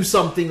would do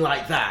something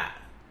like that.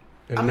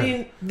 And I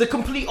mean, the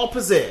complete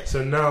opposite.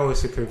 So now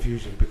it's a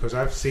confusion, because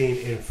I've seen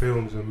in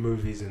films and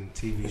movies and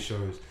TV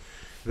shows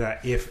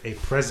that if a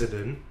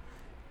president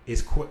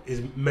his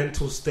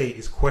mental state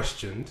is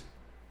questioned,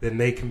 then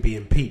they can be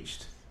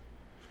impeached.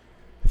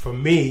 For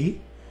me,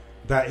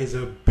 that is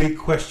a big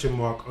question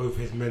mark over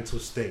his mental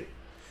state.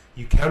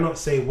 You cannot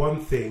say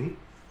one thing,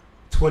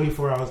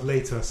 24 hours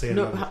later say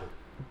another thing.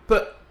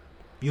 But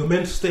your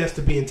mental state has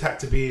to be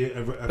intact to be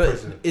a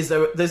president.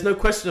 There's no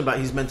question about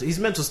his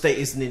mental state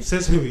isn't in.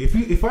 Says who?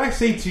 If I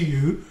say to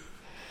you,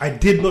 I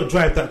did not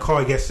drive that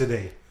car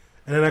yesterday,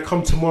 and then I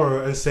come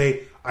tomorrow and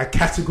say I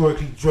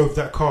categorically drove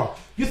that car,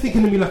 you're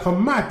thinking of me like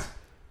I'm mad.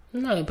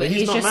 No, but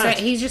he's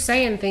just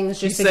saying things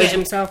just to get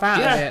himself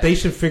out of it. They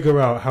should figure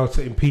out how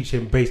to impeach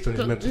him based on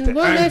his mental state.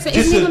 Well, isn't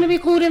he going to be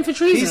called in for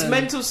treason?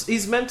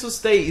 His mental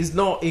state is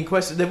not in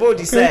question. They've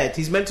already said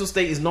his mental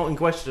state is not in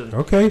question.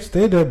 Okay,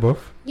 stay there,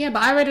 buff. Yeah,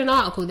 but I read an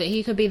article that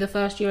he could be the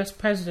first US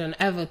president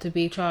ever to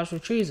be charged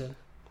with treason.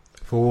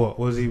 For what?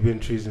 What has he been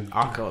treason?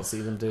 I can't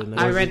see them doing that.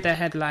 I read the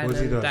headline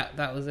and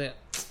that was it.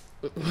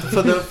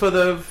 for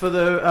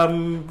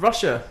the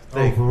Russia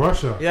thing. Oh, for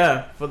Russia?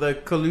 Yeah, for the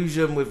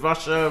collusion with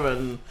Russia,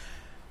 and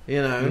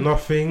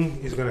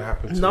nothing is going to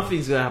happen.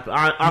 Nothing's going to happen.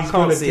 I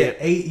can't see it.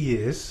 8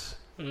 years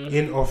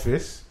in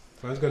office.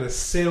 So he's going to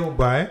sail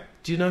by.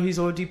 Do you know he's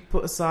already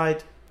put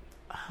aside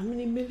how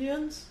many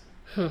millions?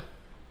 I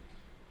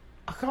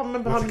can't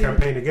remember how many.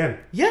 Campaign again?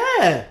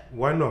 Yeah.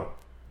 Why not?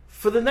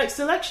 For the next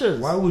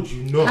elections. Why would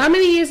you not? How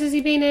many years has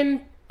he been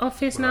in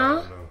office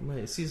now?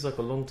 Mate, it seems like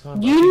a long time.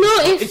 I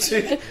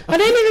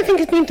don't even think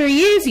it's been 3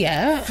 years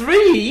yet.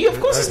 3? Of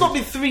course it's not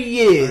been 3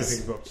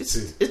 years. I don't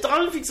think I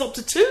don't think it's up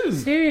to 2.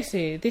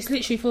 Seriously, this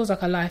literally feels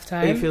like a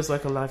lifetime. It feels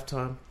like a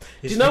lifetime.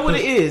 Do you know what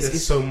it is?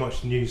 There's so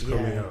much news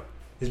coming out.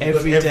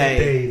 Every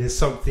day there's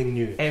something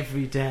new.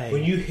 Every day.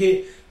 When you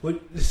hit,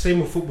 the same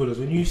with footballers.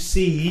 When you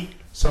see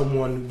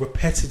someone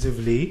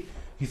repetitively,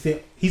 you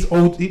think he's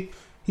old.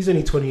 He's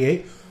only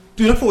 28.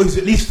 Dude, I thought he was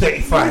at least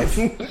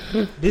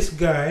 35. This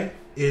guy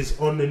is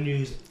on the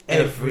news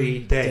every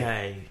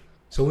day.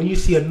 So when you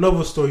see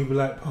another story, you be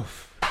like, "Oh,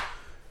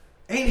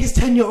 ain't his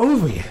tenure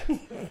over yet?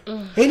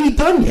 Ain't he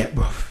done yet,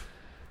 bro?"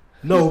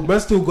 No, man,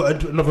 still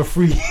got another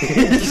 3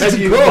 years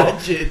to go.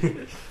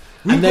 Imagine.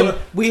 And then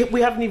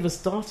we haven't even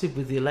started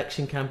with the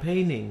election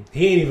campaigning.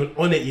 He ain't even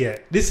on it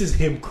yet. This is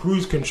him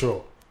cruise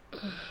control.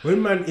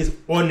 When man is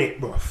on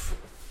it, bro.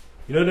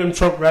 You know them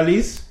Trump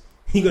rallies?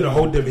 He gonna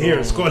hold them here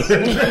in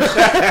Scotland.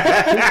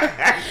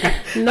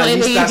 Not in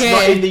the UK. That's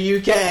not in the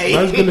UK.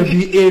 Man's gonna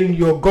be in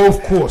your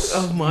golf course.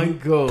 Oh my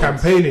god!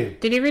 Campaigning.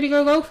 Did he really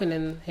go golfing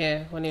in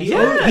here when he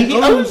was? He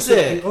owns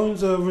it.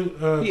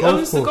 He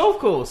owns the golf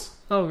course.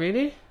 Oh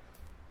really?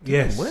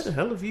 Yes. Where the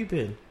hell have you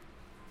been?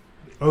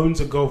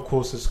 Owns a golf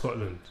course in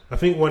Scotland. I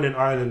think one in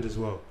Ireland as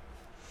well.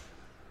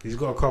 He's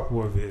got a couple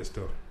over here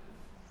still.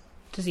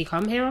 Does he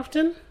come here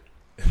often?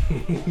 I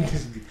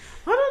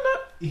don't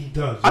know. He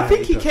does. I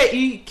think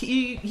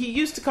he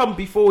used to come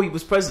before he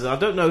was president. I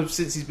don't know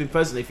since he's been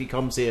president if he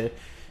comes here.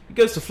 He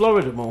goes to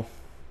Florida more.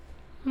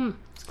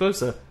 It's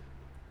closer.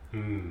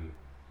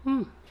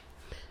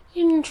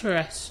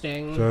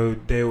 Interesting. So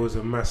there was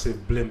a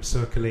massive blimp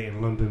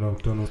circulating London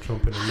of Donald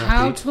Trump in a nappy.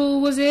 How tall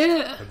was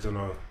it? I don't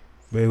know.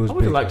 But it was I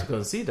would like to go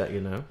and see that,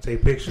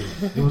 Take pictures.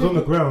 It was on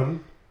the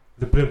ground.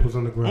 The blimp was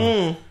on the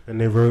ground.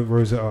 And they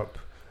rose it up.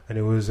 And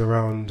it was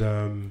around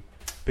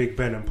Big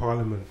Ben and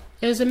Parliament.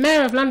 It was the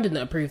Mayor of London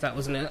that approved that,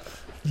 wasn't it?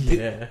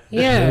 Yeah.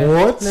 Yeah.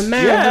 What? The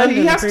Mayor of London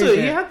he approved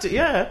it. had to.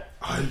 Yeah.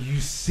 Are you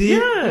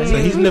serious? Yeah. So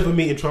he's never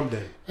meeting Trump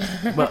then?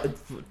 But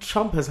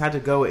Trump has had to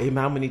go at him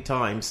how many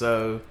times?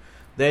 So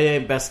they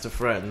ain't best of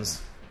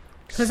friends.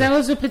 Because there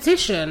was a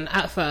petition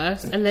at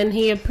first, and then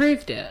he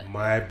approved it.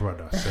 My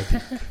brother,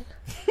 Sadiq.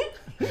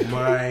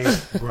 My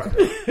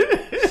brother,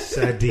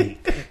 Sadiq.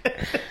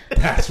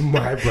 That's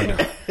my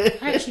brother.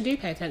 I actually do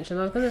pay attention.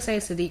 I was going to say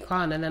Sadiq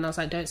Khan, and then I was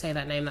like, don't say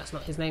that name. That's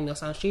not his name. You'll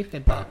sound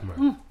stupid. But Bad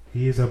man.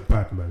 He is a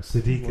bad man.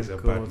 Sadiq is a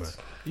bad man.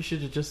 You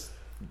should have just...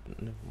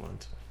 Never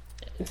mind.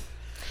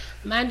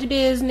 mind your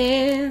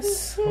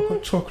business. I've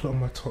got chocolate on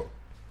my top.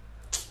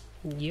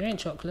 You ain't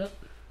chocolate.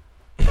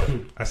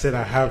 I said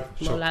I have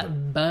More chocolate.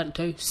 like burnt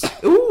toast.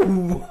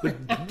 Ooh!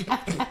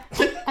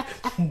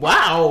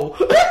 Wow!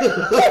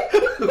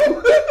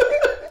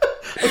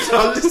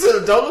 So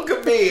listen, don't look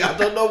at me. I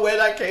don't know where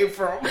that came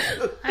from.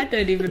 I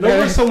don't even No, know.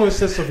 when someone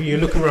says something, you're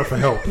looking around for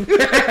help. And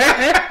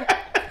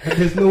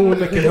there's no one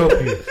that can help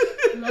you.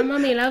 My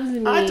mummy loves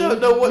me. I don't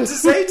know what to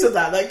say to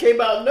that. That came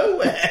out of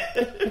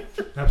nowhere.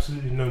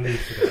 Absolutely no need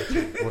for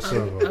that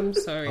whatsoever. I'm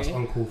sorry. That's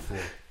uncalled for.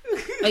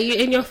 Are you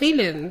in your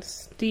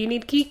feelings? Do you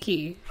need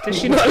Kiki? Does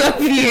she not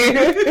love you?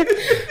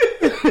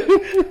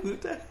 Who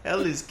the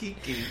hell is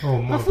Kiki?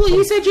 Oh my I thought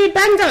you said you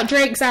banged out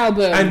Drake's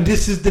album. And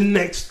this is the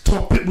next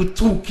topic we're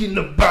talking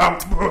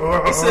about.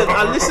 Listen,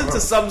 I listen to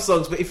some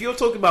songs, but if you're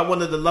talking about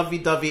one of the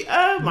lovey-dovey,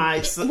 what?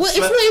 It's not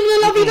even a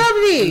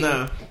lovey-dovey.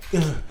 No.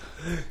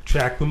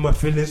 Tracking my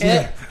feelings,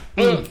 yeah.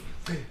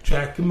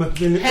 Tracking my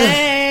feelings.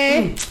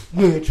 Hey.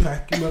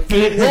 Tracking my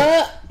feelings.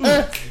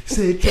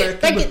 Say tracking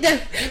Break my it down.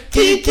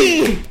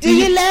 Kiki, do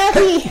you love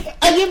me?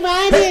 Are you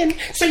riding?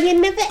 So you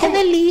never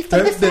ever leave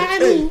from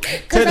beside me.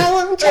 Cause I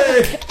want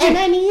you and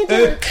I need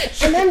you.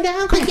 And I'm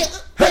down for you.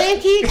 Hey,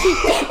 Kiki,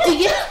 do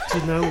you? Do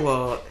you know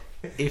what?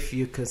 If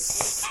you could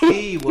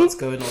see what's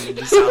going on in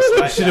this house I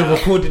right should have now,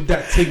 recorded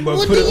that thing, but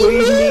What put do it. you we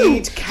mean?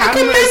 need How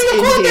can cameras men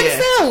record in here.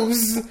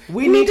 themselves?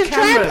 We need a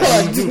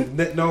cameras.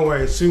 tripod. No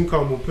worry, soon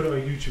come. We'll put it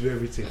on YouTube.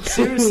 Everything.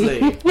 Seriously.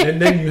 And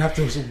then you have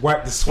to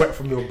wipe the sweat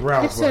from your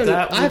brow. Listen,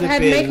 That would I've have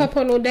had been makeup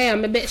on all day.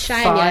 I'm a bit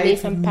shiny. I need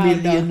 5 some powder.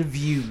 million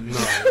views.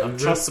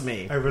 Trust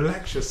me. Hey,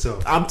 relax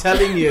yourself. I'm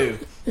telling you.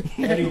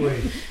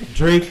 Anyway,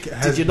 Drake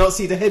has. Did you not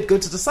see the head go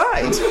to the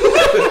side? Whose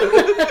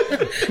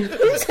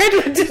head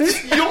went to the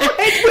Your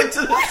head went to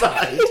the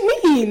side.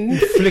 What do you mean?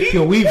 flick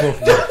your weave off?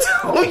 Man.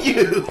 Oh,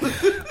 you.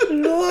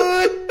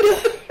 Lord.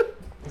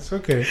 It's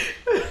okay.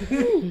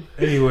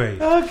 Anyway,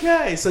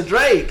 Okay, so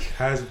Drake.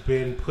 has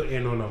been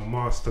putting on a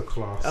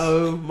masterclass.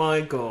 Oh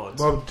my god.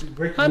 Well,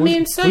 Drake, I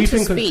mean, so to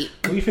speak.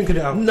 What do you think of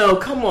the album? No,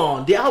 come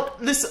on.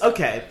 Listen,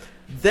 okay.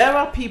 There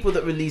are people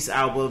that release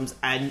albums,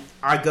 and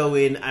I go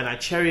in and I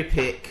cherry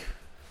pick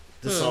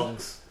the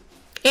songs.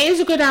 It is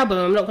a good album.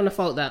 I'm not going to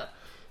fault that.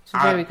 It's a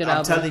very good I'm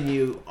album. telling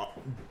you,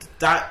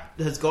 that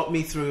has got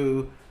me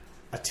through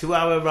a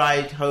 2-hour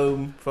ride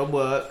home from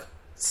work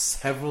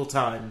several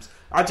times.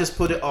 I just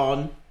put it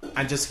on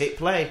and just hit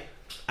play,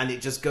 and it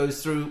just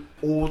goes through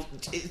all.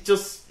 It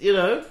just,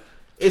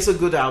 it's a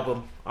good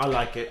album. I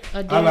like it. I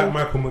I like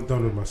Michael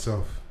McDonald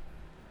myself.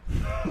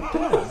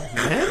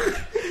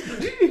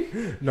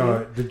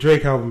 No, the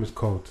Drake album is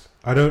cold.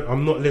 I'm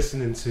definitely not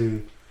listening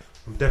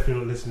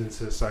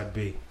to side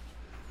B.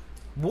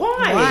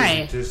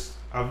 Why?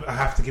 I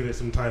have to give it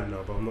some time now,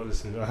 but I'm not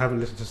listening. I haven't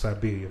listened to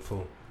side B in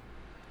full.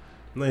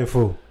 Not in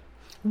full.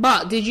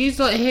 But did you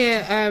not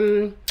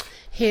hear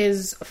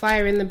his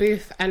Fire in the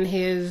Booth and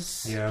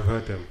his... Yeah, I've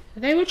heard them.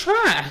 They were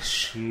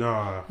trash.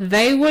 Nah.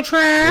 They were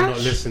trash. You're not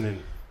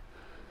listening.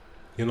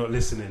 You're not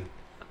listening.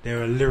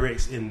 There are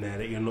lyrics in there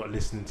that you're not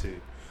listening to.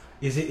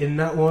 Is it in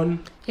that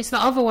one? It's the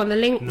other one. The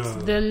link. No.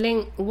 The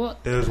link.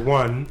 What? There's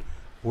one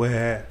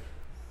where...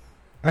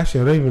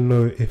 Actually, I don't even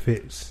know if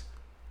it's...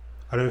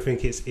 I don't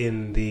think it's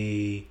in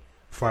the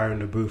Fire in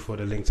the Booth or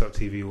the Linked Up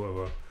TV or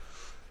whatever.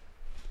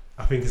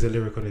 I think it's a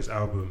lyric on his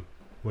album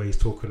where he's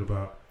talking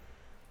about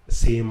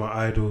seeing my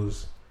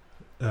idols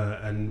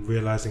and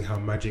realizing how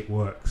magic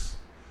works.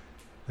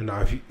 And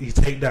now if you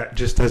take that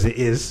just as it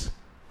is,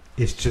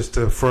 it's just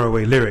a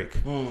throwaway lyric.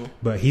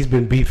 But he's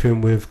been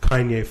beefing with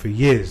Kanye for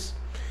years,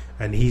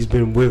 and he's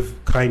been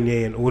with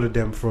Kanye and all of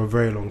them for a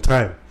very long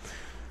time.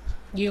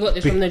 You got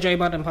this from the Joe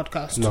Budden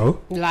podcast.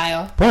 No.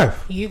 Liar. Bruv.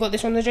 You got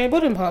this from the Joe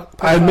Budden podcast.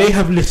 I may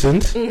have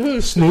listened,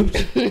 snooped,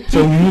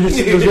 so you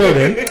listened as well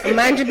then.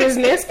 Mind your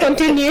business.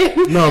 Continue.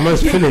 No,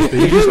 man's finished.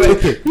 You just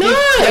took it. No.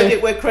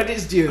 Credit where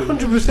credit's due.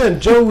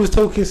 100%. Joe was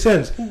talking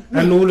sense.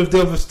 And all of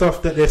the other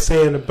stuff that they're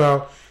saying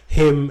about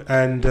him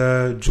and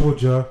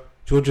Georgia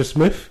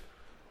Smith.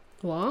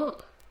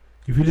 What?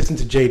 If you listen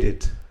to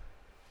Jaded,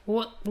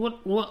 What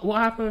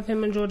happened with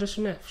him and Georgia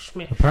Smith?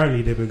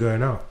 apparently they've been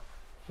going out.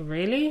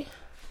 Really?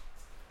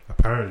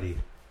 Apparently.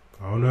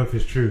 I don't know if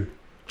it's true.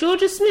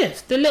 Georgia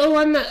Smith, the little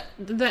one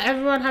that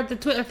everyone had the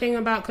Twitter thing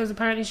about because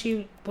apparently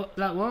she what?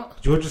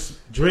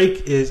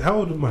 Drake is, how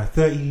old am I?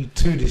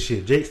 32 this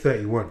year. Jake's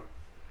 31.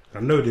 I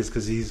know this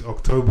because he's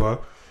October.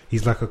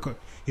 He's like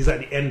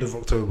the end of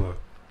October.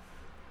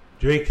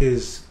 Drake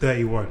is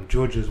 31.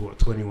 Georgia's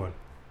 21.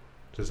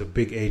 So it's a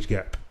big age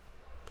gap.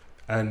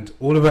 And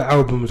all of her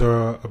albums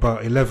are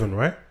about 11,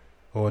 right?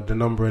 or the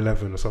number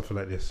 11 or something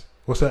like this.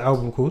 What's that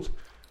album called?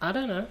 I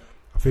don't know.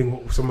 I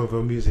think some of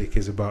her music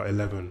is about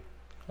 11.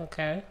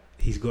 Okay.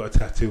 He's got a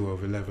tattoo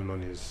of 11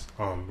 on his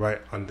arm,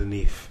 right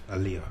underneath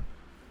Aaliyah.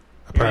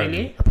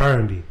 Really?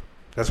 Apparently.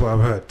 That's what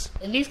I've heard.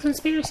 Are these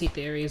conspiracy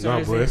theories? Nah,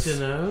 or is boy. this... You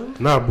know?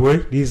 Nah, boy.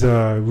 These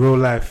are real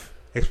life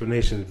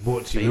explanations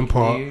brought to you in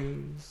part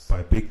news.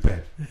 by Big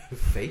Ben.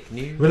 Fake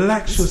news.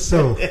 Relax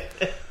yourself.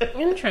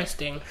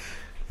 Interesting.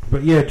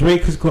 But yeah,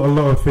 Drake has got a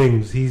lot of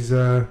things. He's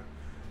a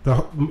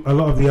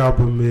lot of the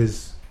album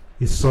is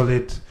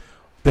solid.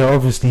 There are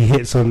obviously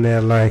hits on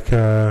there like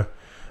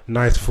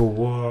Nice for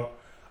What.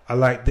 I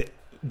like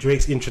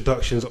Drake's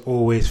introductions are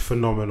always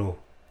phenomenal.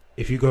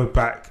 If you go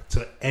back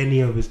to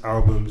any of his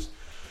albums,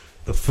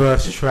 the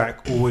first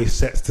track always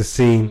sets the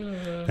scene,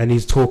 and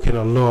he's talking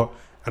a lot.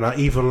 And I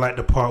even like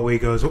the part where he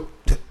goes, "Oh,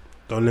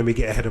 don't let me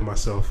get ahead of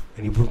myself,"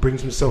 and he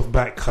brings himself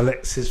back,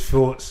 collects his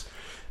thoughts,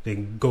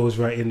 then goes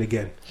right in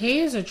again. He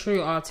is a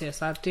true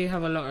artist. I do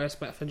have a lot of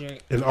respect for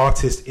Drake. An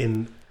artist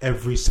in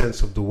every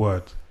sense of the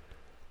word.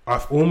 I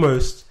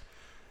almost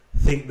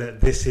think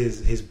that this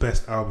is his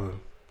best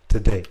album to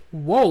date.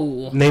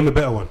 Whoa. Name a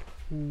better one.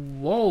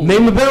 Whoa.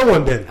 Name a better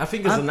one then. I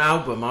think it's an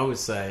album, I would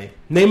say.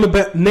 Name a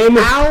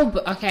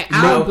album. Okay,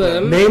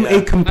 album. Name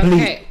a complete.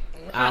 Okay.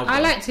 I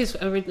liked his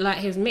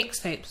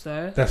mixtapes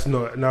though. That's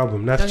not an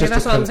album. That's okay, just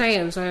that's what I'm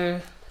saying.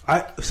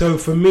 So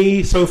for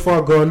me, So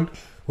Far Gone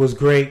was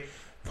great.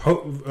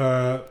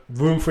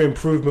 Room for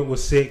Improvement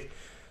was sick.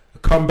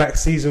 Comeback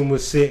Season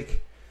was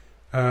sick.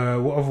 What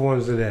other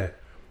ones are there?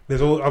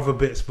 There's all other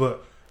bits,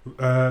 but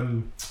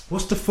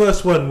what's the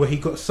first one where he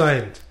got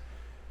signed?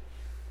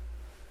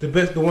 The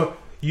one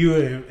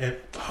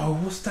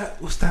what's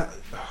that?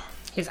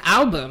 His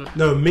album?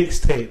 No,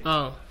 mixtape.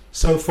 Oh.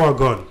 So Far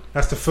Gone.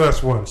 That's the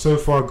first one. So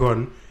Far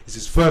Gone is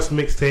his first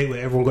mixtape where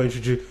everyone got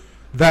introduced.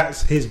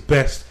 That's his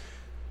best,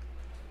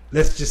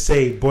 let's just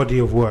say, body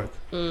of work.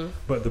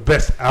 But the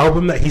best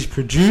album that he's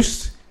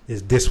produced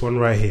is this one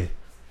right here.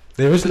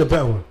 There isn't a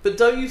better one. But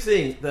don't you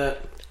think that...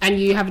 And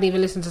you haven't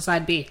even listened to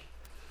Side B.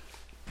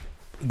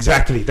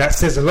 Exactly. That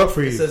says a lot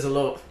for you. It says a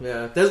lot,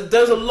 yeah.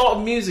 There's a lot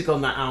of music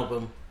on that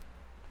album.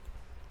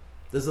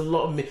 There's a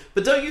lot of...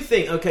 But don't you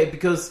think, okay,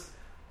 because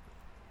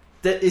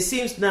it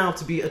seems now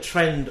to be a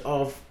trend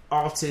of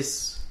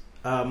artists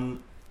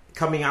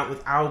coming out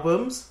with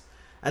albums,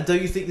 and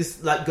don't you think this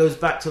goes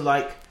back to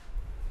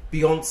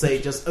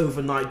Beyonce just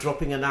overnight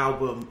dropping an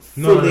album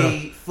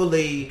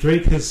fully...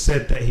 Drake has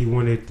said that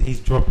he's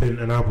dropping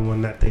an album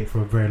on that date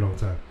for a very long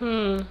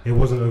time. It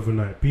wasn't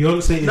overnight.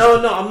 Beyonce is...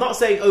 No, I'm not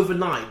saying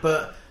overnight,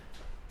 but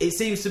it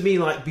seems to me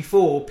like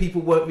before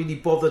people weren't really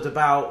bothered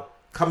about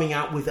coming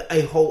out with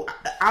a whole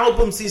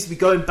album. Seems to be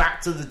going back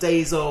to the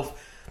days of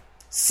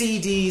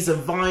CDs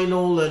and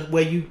vinyl, and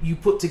where you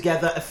put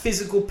together a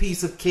physical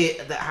piece of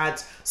kit that had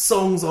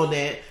songs on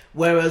it.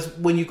 Whereas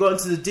when you got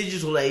into the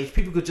digital age,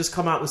 people could just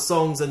come out with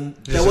songs and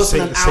there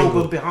wasn't an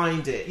album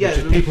behind it. Yeah,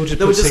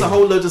 there was just a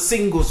whole load of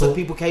singles that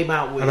people came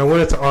out with. And I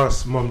wanted to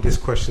ask Mum this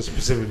question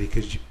specifically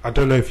because I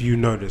don't know if you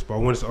know this, but I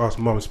wanted to ask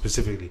Mum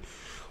specifically.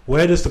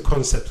 Where does the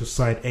concept of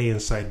side A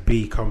and side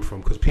B come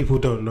from? Because people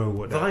don't know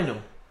what that... Vinyl.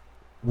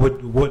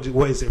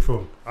 What is it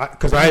from?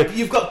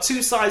 You've got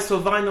two sides to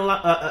a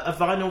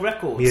vinyl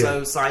record. Yeah.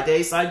 So side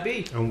A, side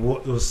B. And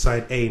what was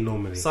side A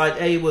normally? Side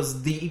A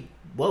was the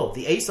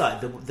A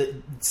side. The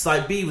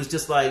side B was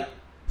just like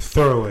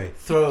throwaway.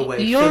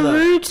 You're filler.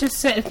 rude to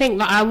think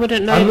that I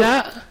wouldn't know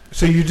that.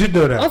 So you did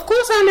know that? Of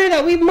course I know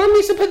that. Mum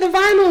used to put the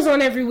vinyls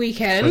on every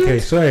weekend. Okay,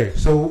 sorry.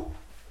 So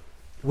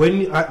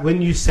when I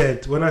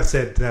said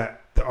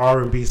that the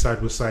R&B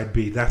side was side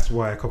B, that's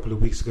why a couple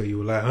of weeks ago you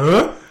were like,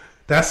 huh?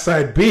 That's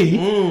side B?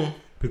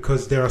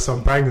 Because there are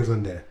some bangers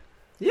on there.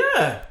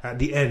 Yeah. At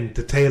the end,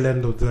 the tail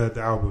end of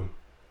the album.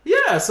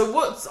 Yeah, so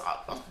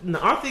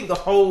I think the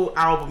whole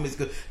album is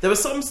good. There were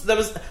songs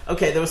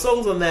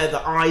on there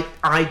that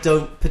I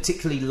don't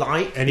particularly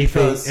like.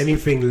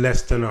 Anything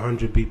less than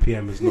 100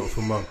 BPM is not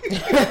for Mum.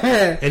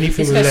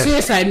 Anything it's less.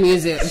 Suicide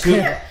music.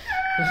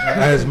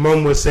 As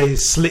Mum would say,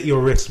 slit your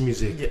wrist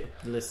music. Yeah,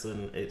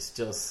 listen, it's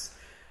just...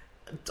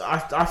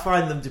 I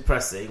find them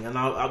depressing, and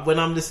when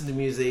I'm listening to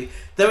music,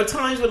 there are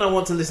times when I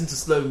want to listen to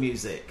slow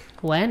music.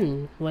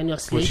 When you're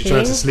sleeping? When she's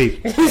trying to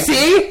sleep.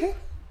 See?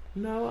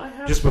 No, I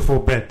have... Just before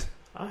bed.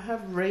 I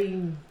have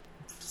rain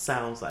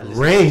sounds that I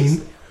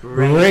listen to.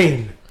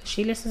 Rain?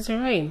 She listens to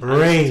rain? I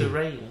listen to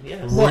rain,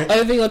 yes. What,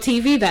 over your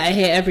TV that I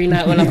hear every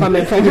night when I come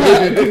in from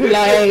work?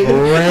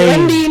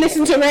 When do you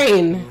listen to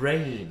rain?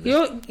 Rain.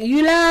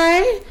 You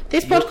lie?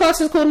 This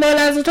podcast is called No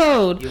Lies Are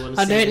Told.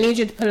 I don't need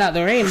you to pull out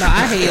the rain, but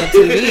I hear your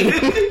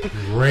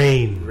TV.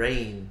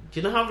 Rain. Do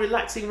you know how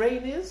relaxing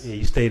rain is? Yeah,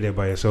 you stay there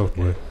by yourself,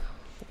 boy.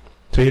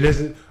 So you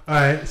listen...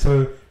 Alright,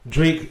 so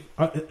Drake...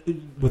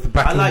 with the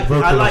backing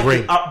vocal of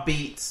Rain. The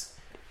upbeats.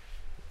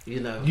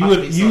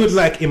 You would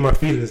like In My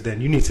Feelings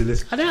then. You need to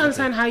listen. I don't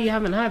understand how you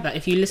haven't heard that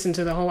if you listen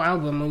to the whole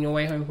album on your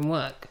way home from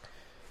work.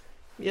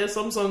 Yeah,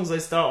 some songs they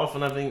start off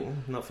and I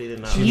think not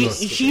feeling that.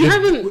 You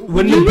haven't.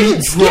 When you the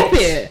beat skip drops,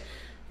 it.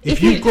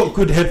 if you've got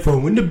good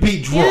headphone, when the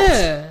beat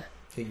drops,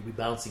 You'll be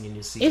bouncing in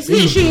your seat. It's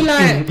literally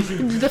like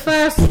the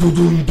first.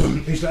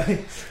 He's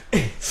like,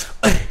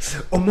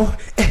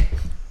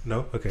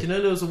 no, okay. Do you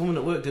know there was a woman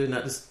at work doing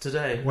that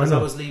today Why as not?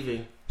 I was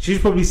leaving? She's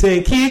probably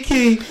saying,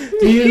 Kiki,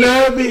 do you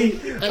love me?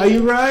 Are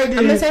you riding?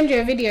 I'm gonna send you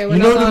a video when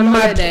You know I go the on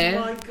mad- holiday.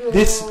 Oh my God.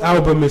 This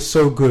album is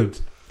so good.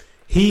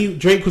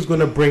 Drake was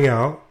gonna bring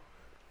out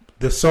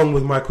the song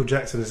with Michael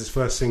Jackson as his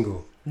first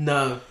single.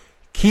 No.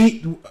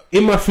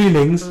 In My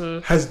Feelings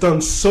has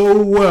done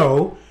so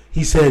well.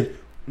 He said,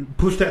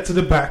 push that to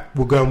the back.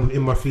 We'll go with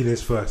In My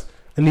Feelings first.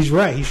 And he's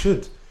right. He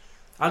should.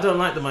 I don't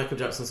like the Michael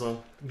Jackson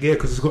song. Yeah,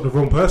 because it's got the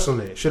wrong person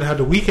on it. Should have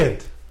had The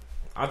Weeknd.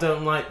 I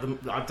don't like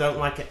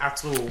it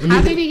at all.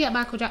 How did he get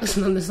Michael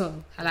Jackson on the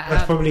song?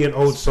 That's probably an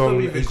old song.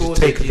 Probably He's just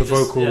recorded, taken you the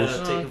just- vocals. Yeah,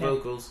 take okay. the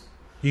vocals.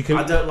 You can.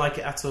 I don't like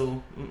it at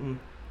all. Mm-mm.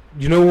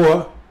 You know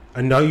what?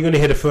 And now you're gonna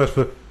hear the first.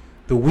 But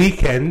The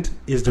Weeknd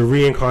is the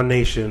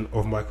reincarnation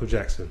of Michael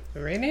Jackson.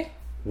 Really?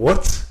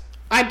 What?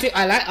 I do.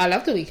 I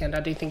love The Weeknd. I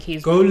do think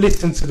he's. Go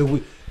listen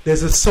to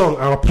There's a song.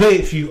 I'll play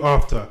it for you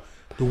after.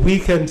 The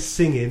Weeknd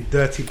singing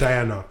 "Dirty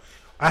Diana."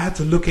 I had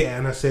to look at it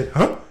and I said,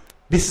 "Huh?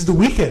 This is The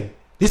Weeknd.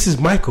 This is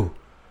Michael."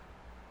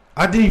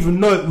 I didn't even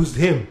know it was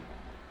him.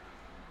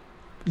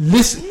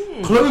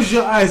 Listen, close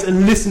your eyes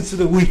and listen to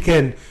The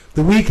Weeknd.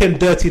 The Weeknd,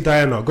 "Dirty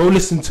Diana." Go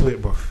listen to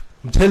it, bruv.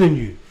 I'm telling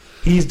you,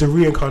 he's the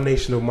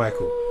reincarnation of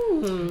Michael.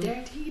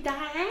 Dirty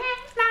Diana.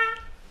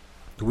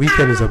 The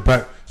Weeknd is a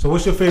back. So,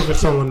 what's your favorite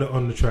song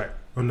on the track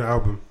on the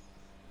album?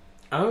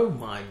 Oh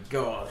my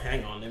God!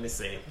 Hang on, let me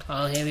see.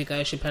 Oh, here we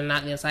go. She pulling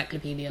out the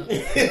encyclopedia.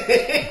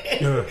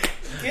 Yeah.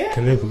 Get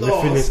Can I put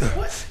my feelings?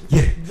 What?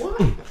 Yeah.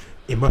 What?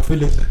 In my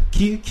feelings.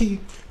 Key.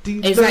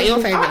 Is that your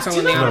favourite song Do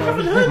on you the know, I album?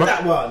 haven't heard My-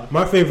 that one.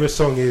 My favorite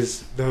song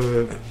is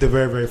the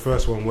very, very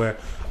first one where,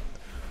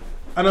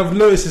 and I've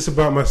noticed this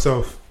about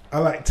myself. I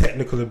like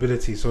technical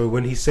ability, so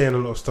when he's saying a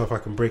lot of stuff, I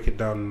can break it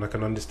down and I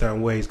can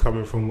understand where he's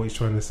coming from, what he's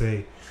trying to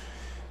say.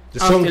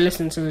 The After song.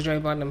 listening to the Joe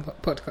Biden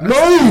podcast.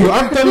 No,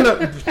 I've done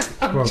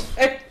that. Bro,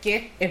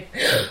 Joking.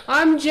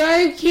 I'm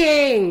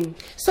joking.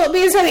 Stop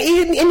being so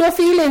in your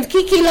feelings.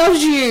 Kiki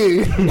loves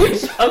you.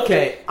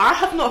 Okay, I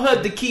have not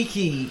heard the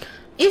Kiki.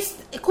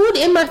 It's called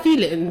In My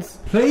Feelings.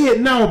 play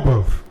it now,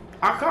 bruv.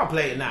 I can't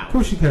play it now. Of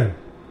course you can.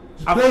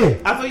 Just play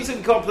it. I thought you said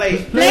we can't play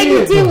it. Play Play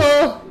the it, thing, bro.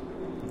 or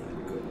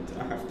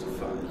I have to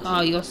find.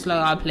 oh, you're slow.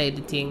 I'll play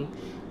the thing.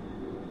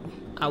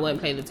 I won't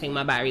play the thing.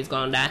 My battery's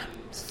gone there.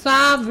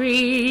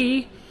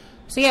 Sorry.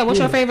 So yeah, what's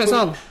your favorite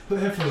song? Put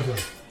headphones on.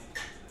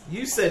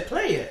 You said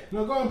play it.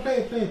 No, go on,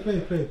 play.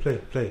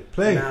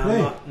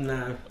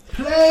 No.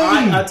 Play.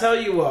 I tell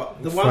you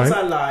what, the It's ones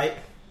fine.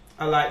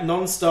 I like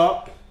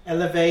Non-Stop,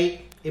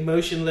 Elevate,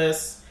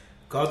 Emotionless,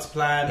 God's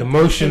Plan.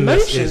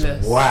 Emotionless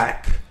Emotionless. is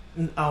whack.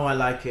 Oh, I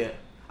like it.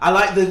 I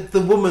like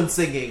the woman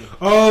singing.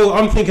 Oh,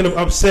 I'm thinking of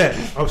Upset.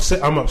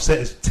 I'm upset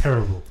is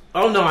terrible.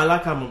 Oh no, I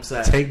like I'm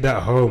Upset. Take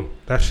that home.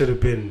 That should have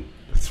been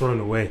thrown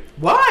away.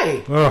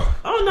 Why? Oh,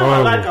 Oh no, I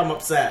horrible. like I'm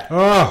Upset.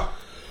 Oh,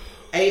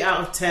 8 out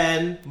of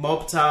 10,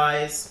 Mob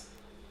Ties.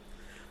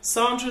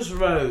 Sandra's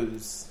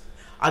Rose.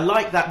 I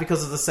like that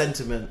because of the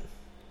sentiment.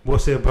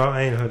 what's it about?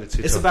 I ain't heard it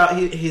too. It's tough. about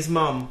his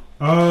mum.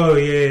 Oh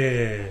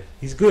yeah,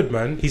 he's good,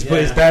 man. He's put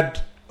his Yeah.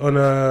 dad on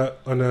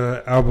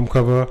a album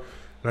cover.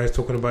 Now he's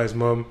talking about his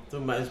mum.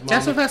 Talking about his mum.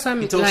 That's the first time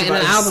He like, talks in an about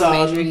his album son.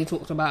 where he's really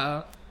talked about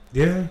her.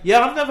 Yeah,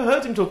 Yeah, I've never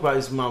heard him talk about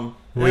his mum.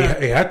 well, Yeah.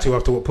 he had to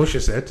after what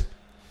Pusha said.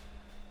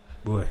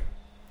 Boy,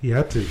 he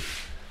had to.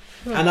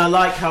 And I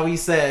like how he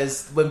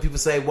says when people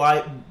say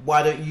why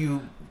don't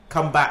you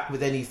come back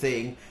with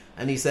anything,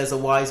 and he says a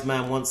wise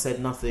man once said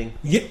nothing.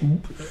 Yeah,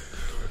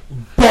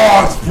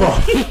 bars,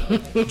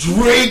 bro.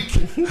 Drake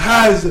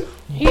has.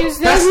 There's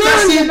That's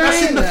in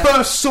denying the that.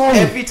 first song.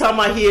 Every time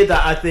I hear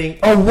that, I think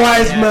A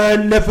wise Yeah.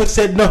 man never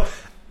said no.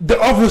 The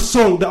other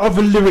song, the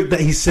other lyric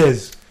that he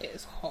says,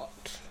 It's hot.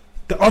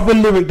 the other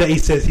lyric that he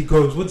says, he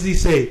goes, what does he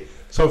say?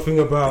 Something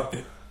about,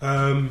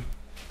 I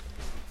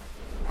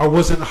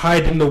wasn't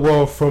hiding the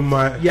world from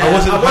my. yeah, I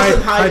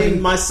wasn't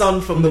hiding my son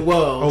from the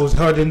world. I was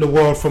hiding the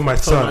world from my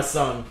from son. my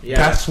son.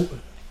 Yeah,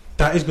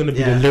 That is going to be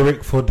Yeah. the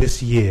lyric for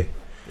this year.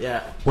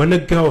 yeah. When a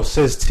girl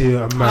says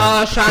to a man,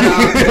 Oh, shut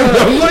up.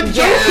 I'm not Get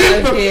joking, out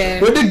of bro.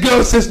 here. When the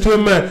girl says to a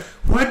man,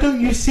 why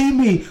don't you see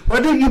me? Why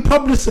don't you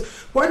publicize?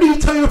 Why do you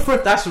tell your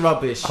friend? That's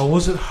rubbish. I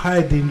wasn't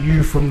hiding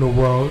you from the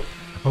world.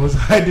 I was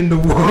hiding the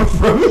world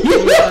from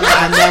you.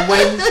 And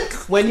then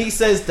when he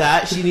says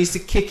that, she needs to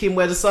kick him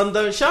where the sun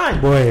don't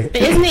shine. Boy,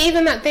 But isn't it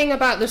even that thing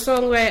about the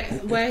song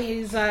where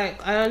he's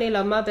like, I only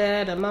love my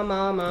dad and my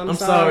mom. I'm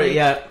sorry.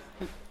 Yeah,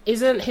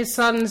 Isn't his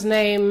son's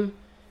name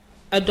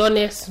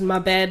Adonis, my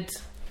bed?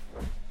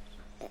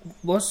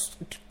 What's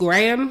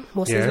Graham?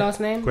 What's his Yeah. last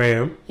name?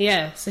 Graham.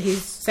 Yeah, so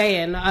he's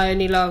saying, I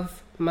only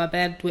love my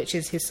bed, which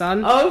is his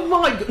son. Oh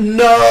my god!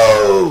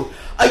 No,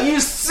 are you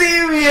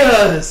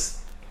serious?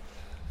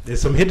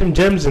 There's some hidden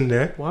gems in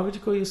there. Why would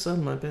you call your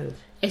son my bed?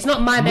 It's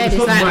not my bed, It's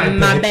it's not like my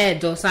my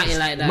bed. bed or something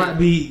like It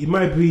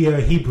might that.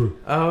 be Hebrew.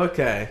 Oh,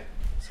 okay.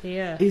 So,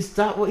 yeah. Is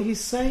that what he's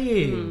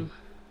saying?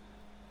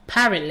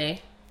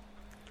 Apparently.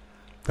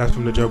 That's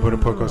from the Joe Budden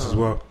podcast as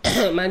well.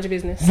 Mind your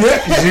business.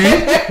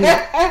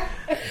 Yeah,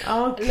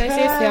 Okay. No,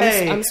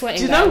 seriously, I'm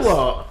sweating. Do you know guys.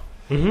 what?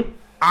 mm-hmm.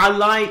 I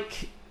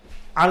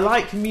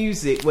like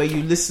music where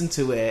you listen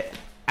to it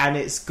and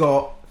it's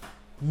got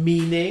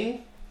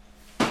meaning,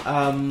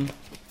 and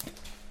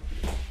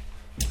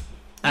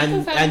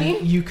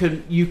you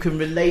can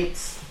relate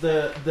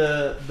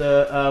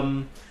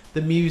the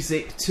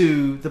music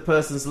to the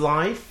person's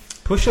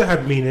life. Pusha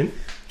had meaning.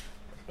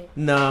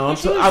 No,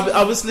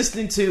 I was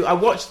listening to. I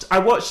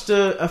watched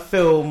a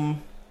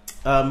film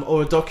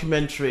or a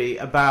documentary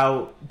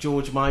about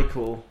George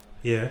Michael.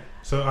 Yeah,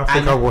 so I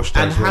think I watched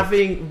that. And as well.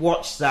 having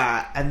watched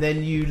that, and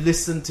then you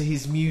listen to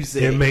his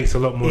music, It makes a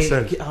lot more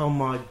sense. Oh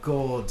my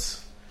god!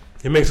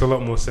 It makes a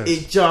lot more sense.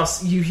 It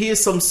just, you hear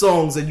some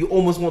songs and you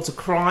almost want to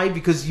cry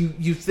because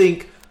you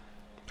think,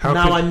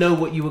 I know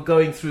what you were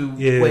going through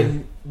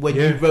when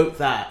you wrote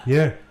that.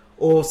 Yeah.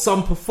 Or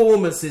some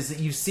performances that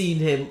you've seen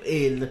him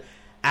in,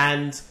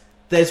 and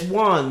there's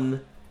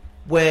one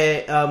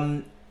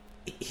where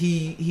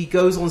he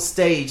goes on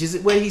stage. Is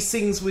it where he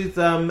sings with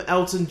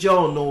Elton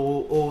John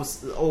or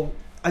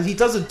he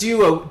does a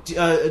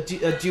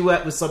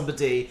duet with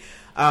somebody,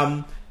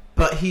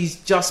 but he's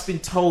just been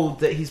told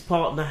that his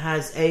partner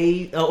has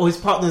his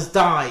partner's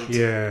died.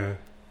 Yeah.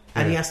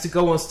 And he has to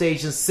go on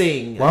stage and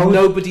sing. Why And would-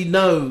 nobody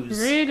knows.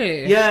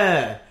 Really?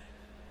 Yeah.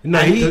 No,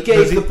 And he does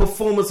gave he- the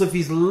performance of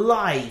his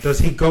life. Does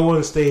he go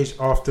on stage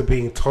after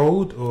being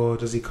told, or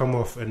does he come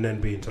off and then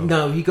being told?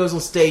 No, he goes on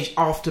stage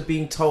after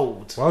being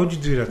told. Why would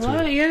you do that to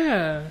Well, him?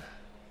 yeah.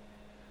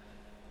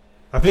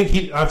 I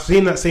think I've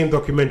seen that same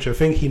documentary. I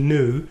think he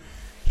knew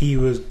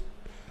his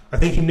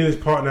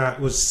partner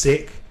was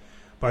sick,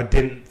 but I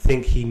didn't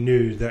think he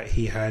knew that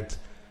he had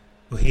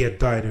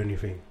died or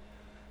anything.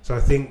 So I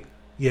think,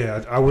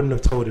 I wouldn't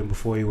have told him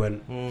before he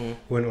went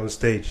on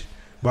stage.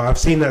 But I've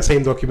seen that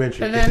same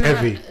documentary. But It's then,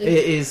 heavy.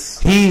 It is.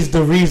 He's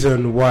the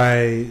reason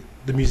why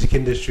the music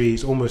industry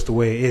is almost the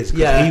way it is. 'Cause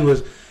Yeah.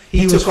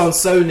 he took on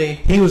Sony.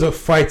 He was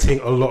fighting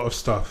a lot of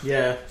stuff.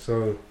 Yeah.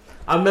 So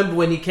I remember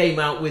when he came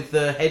out with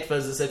the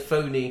headphones that said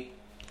phony.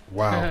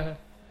 wow.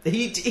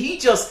 He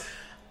just,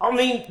 I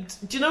mean,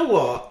 do you know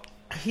what?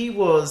 He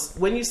was,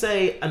 when you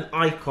say an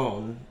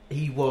icon,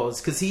 he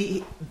was. Because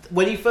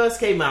when he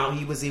first came out,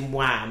 he was in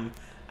Wham!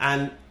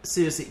 And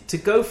seriously, to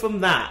go from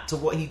that to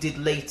what he did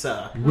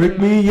later. Wake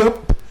me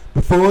up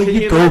before Can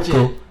you you go.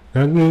 imagine?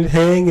 I'm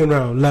hanging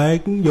around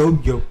like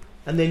yo-yo.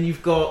 And then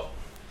you've got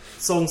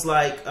songs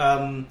like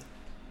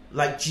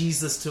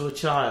Jesus to a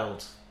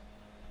Child.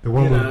 The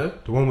one You with know?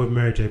 the one with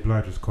Mary J.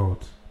 Blige was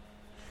called.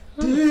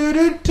 Oh,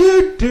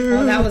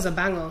 that was a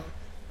banger.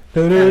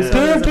 That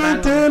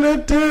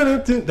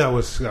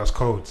was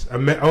cold.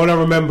 All I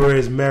remember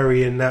is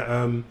Mary in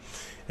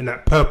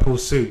that purple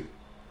suit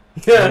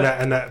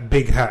and that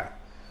big hat.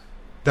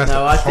 That's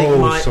I think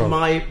cold song.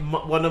 my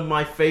one of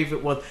my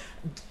favourite ones.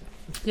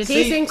 Did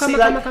he sing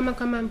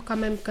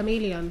see,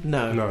 Chameleon?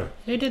 No.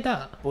 Who did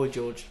that? Boy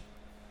George.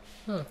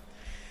 Huh.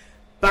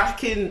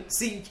 Back in,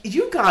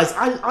 you guys,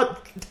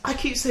 I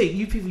keep saying,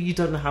 you people, you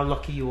don't know how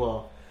lucky you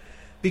are,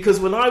 because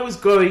when I was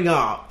growing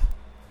up,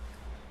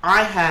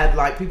 I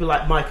had people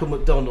like Michael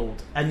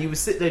McDonald, and you would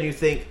sit there and you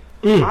think,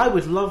 I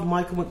would love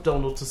Michael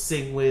McDonald to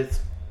sing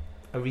with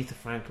Aretha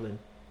Franklin,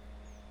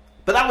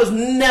 but that was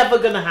never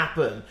going to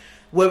happen.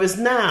 Whereas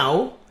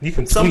now, You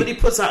can somebody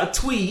tweet. puts out a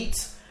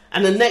tweet,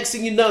 and the next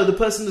thing you know, the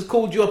person has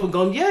called you up and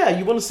gone, yeah,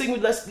 you want to sing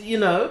with us,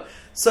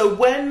 So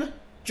when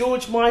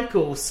George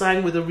Michael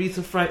sang with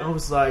Aretha Franklin, I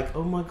was like,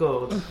 oh my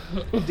God,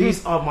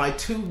 these are my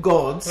two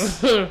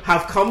gods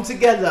have come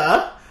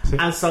together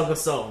and sung a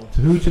song.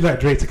 So who would you like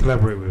Drake to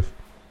collaborate with?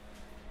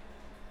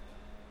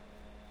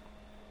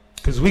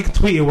 Because we can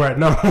tweet him right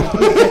now.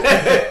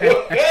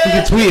 We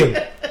can tweet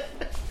him.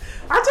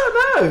 I don't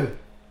know.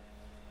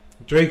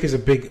 Drake is a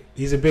big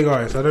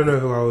artist. I don't know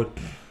who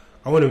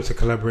I want him to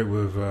collaborate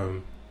with.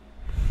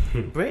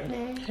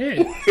 Britney.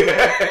 Who?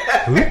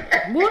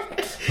 What?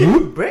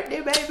 Who?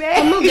 Britney, baby.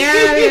 I'm not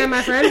getting out of here,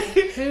 my friend.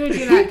 Who would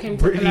you like him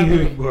to Britney.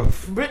 collaborate? Well,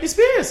 Britney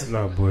Spears.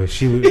 no, boy,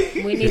 she would.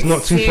 We need It's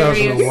not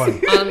 2001.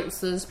 serious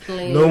answers,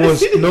 please.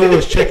 No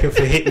one's checking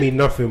for Hit Me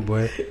Nothing,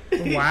 boy.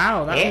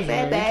 Wow, that was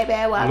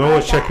rude. No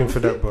one's checking for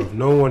that, bro.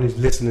 No one is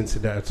listening to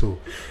that at all.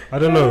 I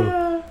don't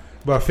know,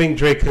 but I think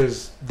Drake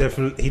has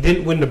definitely. He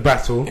didn't win the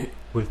battle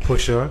with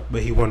Pusha,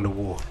 but he won the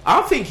war.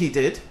 I think he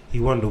did. He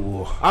won the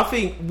war. I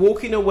think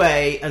Walking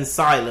Away and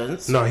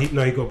Silence. No, he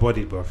got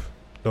bodied, bruv.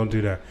 Don't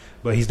do that.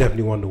 But he's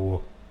definitely won the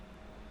war.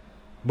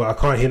 But I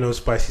can't hear no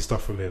spicy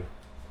stuff from him.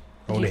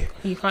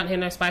 You can't hear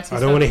no spicy I stuff.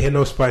 don't want to hear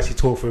no spicy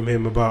talk from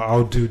him about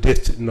I'll do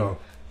this. No.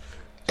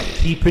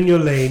 Keep in your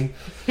lane.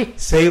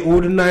 Say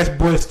all the nice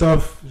boy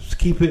stuff. Just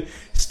keep it.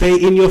 Stay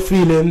in your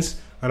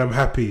feelings, and I'm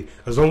happy.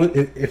 As long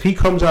as if he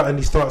comes out and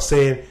he starts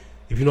saying,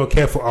 "If you're not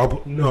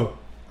careful, no."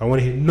 I want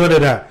to hear none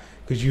of that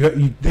because you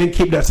didn't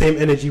keep that same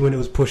energy when it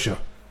was Pusha.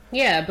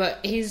 Yeah, but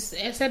it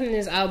said in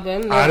his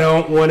album. I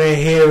don't want to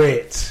hear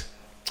it.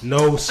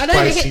 No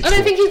spicy. I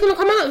don't think he's going to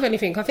come out with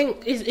anything. I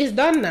think it's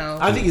done now.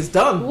 I think it's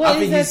done. What I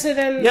think is there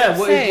to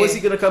then what's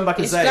he going to come back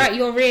and it's say? like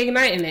you're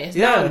reigniting it. It's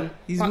done.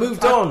 He's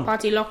moved on.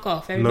 Party lock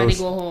off. Everybody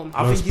go home.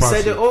 I think he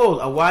said it all.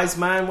 A wise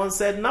man once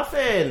said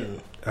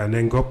nothing. And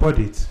then got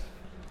bodied.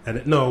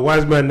 And no, a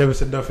wise man never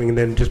said nothing and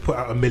then just put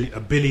out a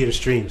billion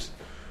streams.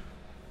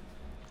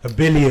 1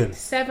 billion.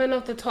 7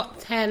 of the top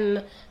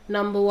 10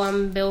 7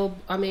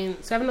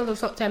 of the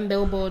top 10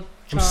 Billboard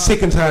I'm charts.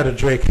 sick and tired of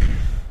Drake.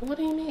 What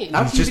do you mean?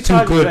 How He's can you just be too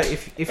tired of good.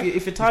 Drake?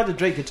 If you're tired of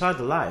Drake, you're tired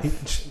of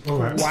life.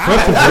 Alright. Wow.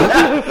 First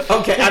of all,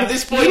 Okay, at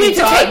this point You need in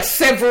to time, take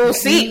several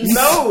seats.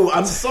 no,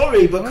 I'm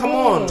sorry, but come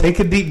on. take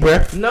a deep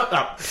breath. No,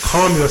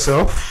 Calm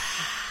yourself.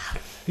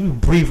 You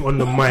breathe on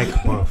the mic,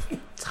 bruv.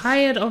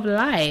 Tired of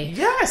life.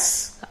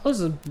 yes. That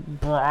was a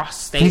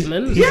brass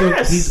statement.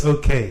 Yes. He's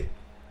okay.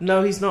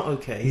 No, he's not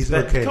okay. He's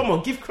okay. Come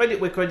on, give credit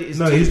where credit is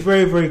No, due. he's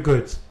very, very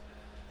good.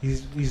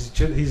 He's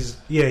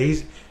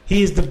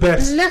the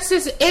best. Let's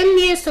just, in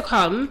years to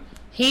come,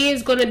 he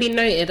is going to be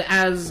noted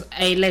as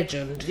a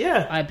legend.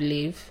 Yeah. I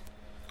believe.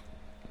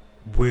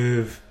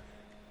 With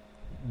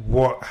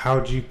what? How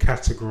do you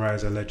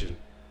categorize a legend?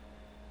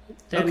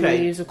 Their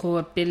Okay. musical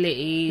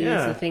abilities,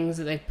 Yeah. the things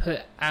that they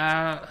put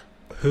out.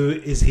 Who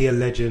is he a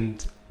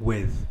legend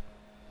with?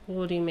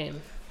 What do you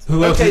mean?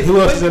 Who else? Okay,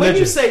 Who else is a when legend?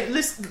 you say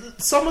listen,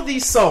 some of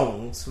these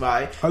songs,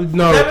 right?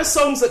 No, There are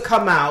songs that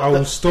come out. I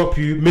will stop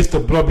you.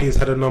 Mr. Blobby has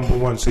had a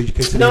 #1, so you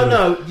can.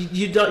 No,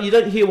 you don't. You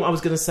don't hear what I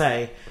was going to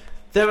say.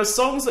 There are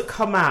songs that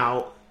come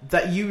out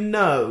that in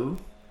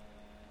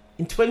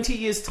 20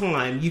 years'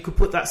 time, you could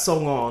put that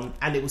song on,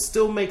 and it will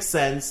still make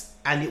sense,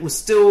 and you will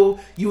still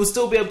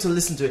be able to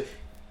listen to it.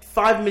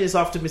 5 minutes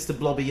after Mr.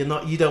 Blobby, you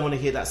don't want to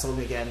hear that song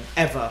again,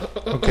 ever,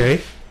 Okay.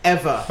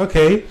 ever.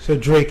 Okay. So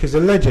Drake is a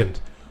legend.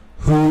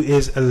 Who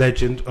is a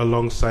legend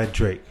alongside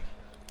Drake?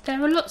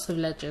 There are lots of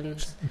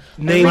legends.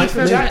 Name.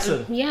 Michael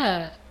Jackson.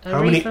 Yeah.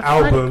 How many Aretha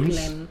albums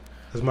Franklin.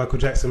 has Michael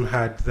Jackson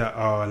had that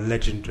are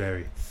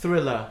legendary?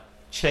 Thriller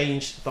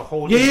changed the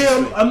whole. Yeah,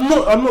 industry.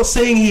 I'm not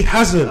saying he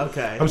hasn't.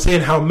 Okay. I'm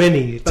saying how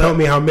many. Tell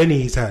me how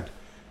many he's had.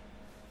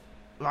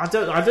 I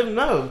don't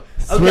know.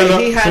 Thriller,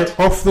 Okay, he had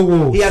so Off the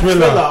Wall. he had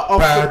Thriller, Thriller, Off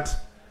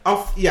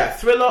Bad,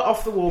 Thriller,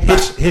 Off the Wall, Bad.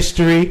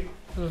 History.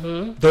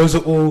 Those are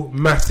all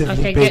massively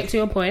Okay, big. get to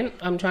your point.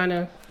 I'm trying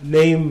to.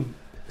 Name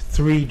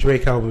 3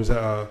 Drake albums that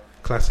are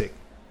classic.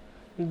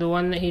 The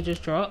one that he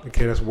just dropped.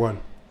 Okay, that's 1.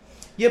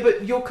 Yeah,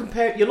 but you're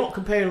not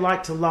comparing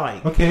like to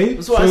like. Okay,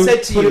 That's what I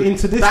said to put you. it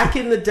into this. Back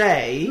in the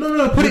day,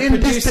 No, put it in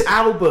produced this.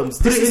 albums.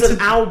 put This it is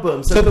into- an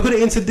album. So put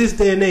it into this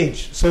day and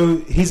age. So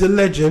he's a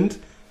legend.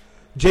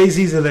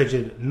 Jay-Z's a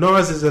legend.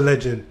 Nas is a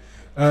legend.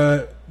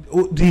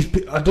 All these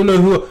I don't know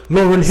who.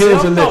 Lauryn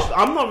Hill's a legend.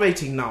 I'm not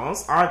rating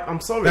Nas. I'm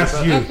sorry. That's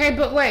but you. Okay,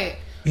 but wait.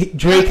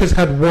 Drake has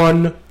had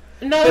 1.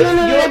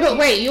 No, but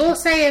wait. You're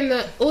saying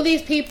that all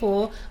these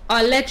people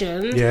are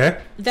legends. Yeah.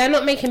 They're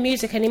not making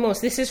music anymore.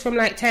 So this is from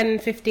like 10,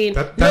 15.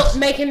 That's- Not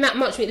making that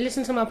much.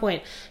 Listen to my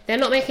point. They're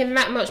not making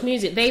that much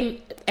music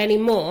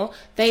anymore.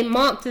 They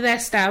marked their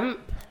stamp.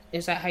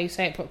 Is that how you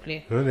say it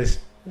properly? No,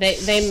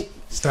 They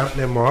stamp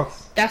their mark.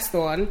 that's the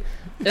one.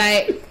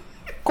 Like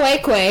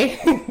Quay.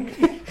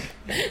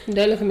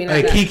 Don't look at me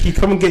Hey like that. Kiki,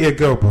 come and get your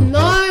girl, bro.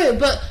 No,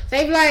 but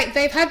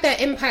they've had their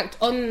impact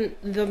on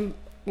the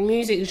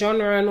music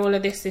genre and all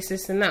of this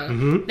and that.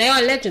 Mm-hmm. They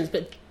are legends,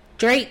 but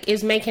Drake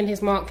is making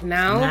his mark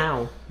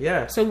now.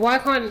 Yeah. So why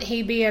can't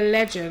he be a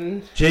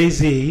legend?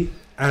 Jay-Z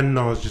and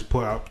Nas just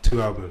put out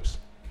 2 albums.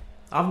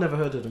 I've never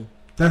heard of them.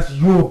 That's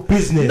your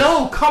business.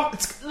 No,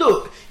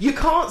 look. You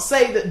can't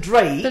say that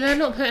Drake. But they're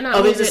not putting out I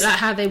mean, music this- like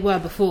how they were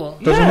before.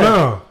 Doesn't Yeah.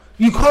 matter.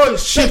 You can't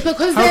shift.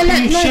 because How they're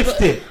can you no, shift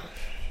but- it?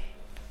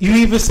 You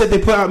either said they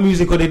put out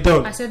music or they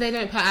don't. I said they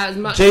don't put out as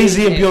much.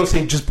 Jay-Z and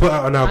music. Beyonce just put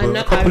out an album.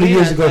 know- A couple I of years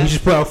realised ago, he that.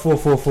 just put out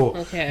 444.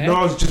 Okay.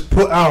 Nas just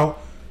put out,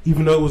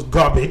 even though it was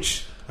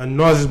garbage, and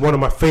Nas is one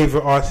of my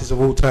favourite artists of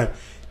all time,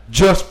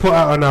 just put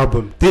out an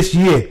album this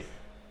year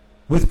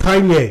with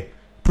Kanye.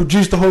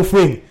 Produced the whole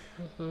thing.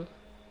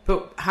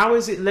 But how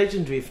is it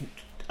legendary?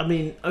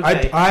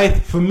 Okay. I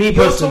for me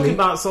You're personally, talking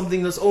about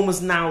something that's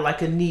almost now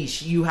like a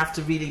niche. You have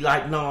to really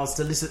like Nas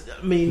to listen.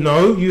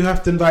 no, you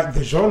have to like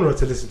the genre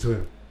to listen to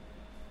him.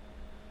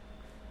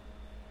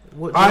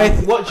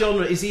 What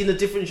genre is he in? A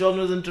different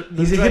genre than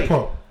He's a Drake? hip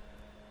hop.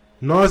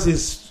 Nas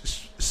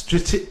is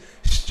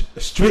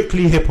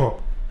strictly hip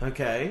hop.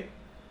 Okay.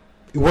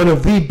 One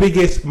of the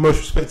biggest, most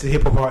respected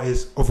hip hop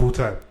artists of all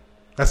time.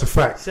 That's a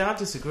fact. See, I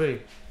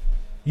disagree.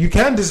 You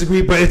can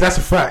disagree, but that's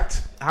a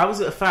fact. How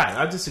is it a fact?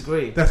 I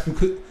disagree. That's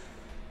because.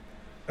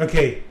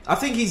 Okay. I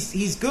think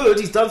he's good.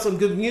 He's done some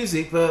good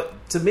music, but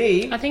to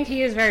me, I think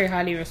he is very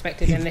highly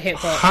respected in the hip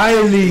hop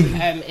Highly,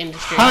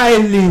 industry.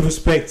 highly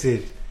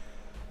respected.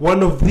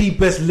 One of the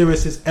best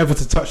lyricists ever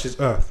to touch this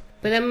earth.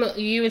 But then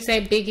you would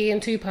say Biggie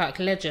and Tupac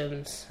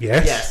legends.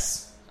 Yes.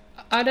 yes.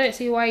 I don't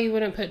see why you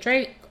wouldn't put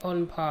Drake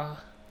on par.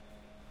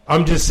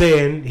 I'm just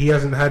saying he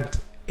hasn't had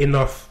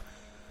enough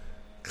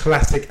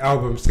classic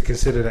albums to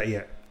consider that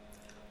yet.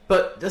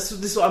 But this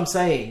is what I'm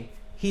saying.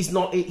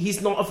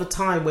 he's not of a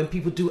time when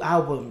people do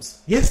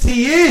albums. Yes,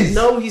 he is.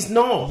 No, he's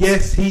not.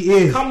 Yes, he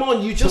is. Come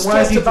on, you just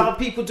why is talked he about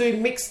people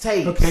doing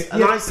mixtapes. Okay,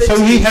 and yeah. I said So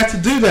to he you, had to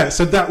do that.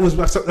 So that's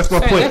my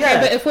point. Okay,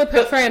 Yeah. but if we're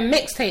throwing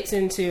mixtapes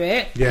into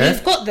it, Yeah. he's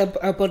got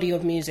a body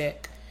of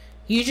music.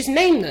 You just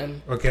name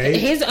them. Okay.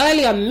 His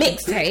earlier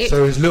mixtape,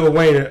 So is Lil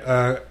Wayne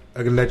a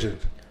legend?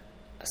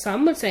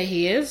 some would say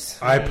he is.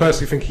 I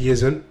personally think he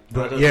isn't,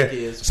 but don't yeah, think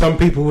he is. some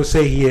people will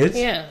say he is.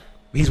 Yeah,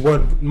 He's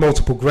won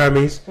multiple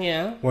Grammys,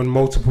 yeah. won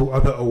multiple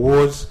other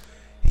awards.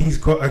 He's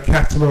got a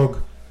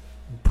catalogue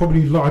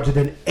probably larger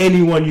than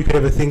anyone you could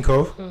ever think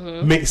of.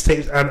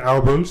 Mixtapes and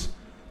albums,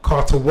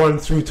 Carter 1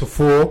 through to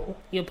 4.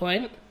 Your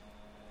point.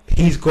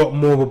 He's got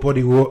more of a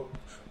body work,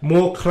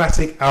 more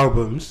classic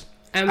albums.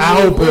 And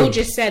we all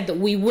just said that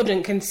we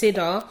wouldn't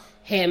consider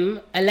him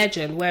a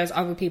legend, whereas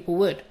other people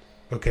would.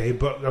 Okay,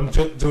 but I'm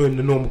doing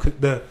the normal,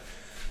 the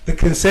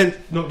consent,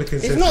 not the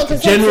consensus, It's not a the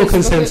consensus. general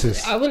because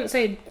consensus. I wouldn't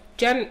say.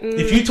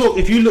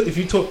 If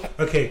you talk,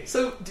 okay.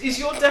 So is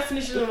your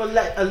definition of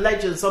a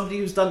legend somebody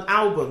who's done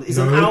album? Is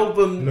No, an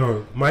album?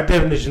 No, my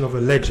definition of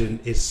a legend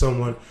is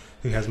someone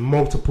who has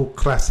multiple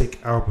classic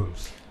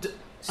albums.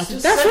 I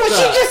just That's said what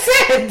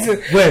that. she just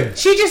said. When?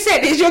 She just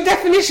said, "Is your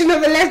definition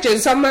of a legend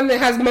someone that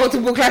has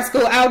multiple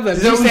classical albums?"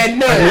 Is that You what said you-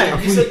 no. Yeah,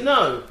 I you said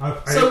no.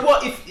 So I-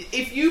 what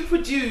if you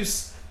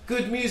produce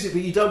good music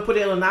but you don't put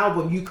it on an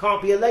album? You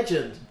can't be a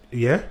legend.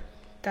 Yeah.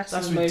 That's the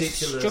most ridiculous.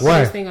 stupidest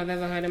Why? thing I've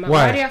ever heard in my life.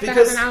 Why? Why do you have to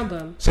Because- have an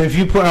album? So if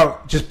you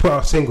just put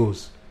out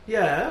singles, Yeah.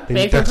 then But if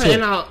you're that's putting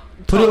it. out,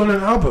 Put it on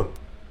an album.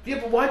 Yeah,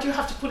 but why do you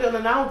have to put it on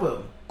an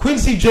album?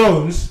 Quincy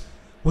Jones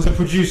was a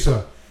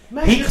producer.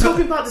 Man, He you're could-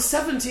 talking about the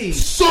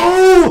 70s.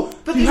 So,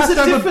 But you it was have a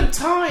to have different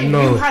time.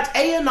 No. You had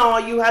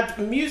A&R, you had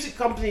music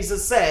companies that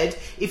said,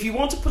 if you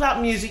want to put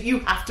out music,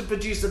 you have to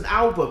produce an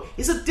album.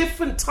 It's a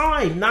different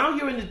time. Now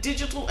you're in a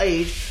digital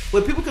age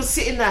where people can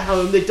sit in their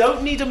home. They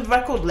don't need a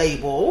record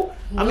label.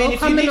 I mean, You're if you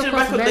coming needed a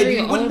across record very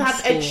label, you wouldn't old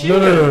have Ed school.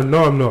 Sheeran.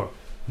 No, I'm not.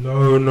 No,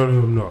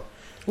 I'm not.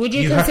 would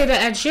you You have- consider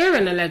Ed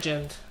Sheeran a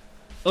legend,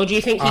 or do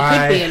you think he could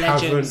I be a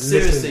legend? haven't-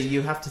 Seriously, Listen.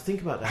 you have to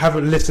think about I that.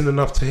 haven't listened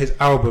enough to his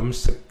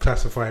albums to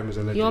classify him as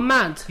a legend. You're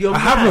mad. You're I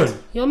mad. haven't.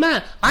 You're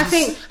mad. I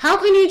think. How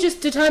can you just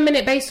determine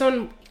it based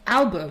on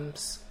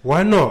albums?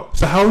 Why not?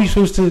 So how are you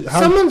supposed to?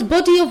 Someone's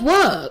body of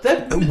work.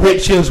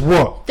 Which is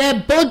what?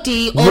 Their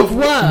body of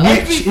work.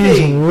 Which is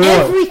Everything. what?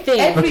 Everything. Okay,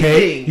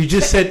 Everything. you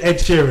just said Ed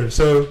Sheeran.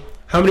 So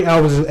how many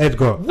albums has Ed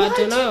got? I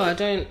don't know. I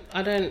don't.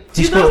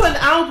 Do you He's know got- an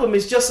album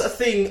is just a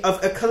thing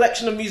of a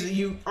collection of music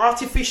you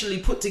artificially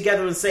put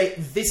together and say,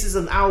 this is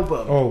an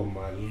album? Oh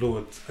my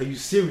lord, are you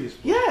serious?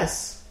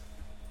 Yes.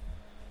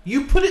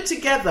 You put it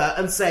together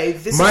and say,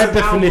 this My is an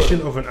definition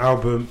album. of an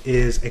album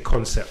is a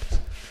concept.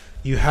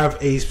 You have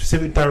a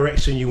specific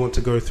direction you want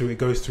to go through. It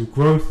goes through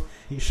growth.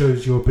 It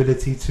shows your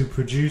ability to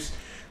produce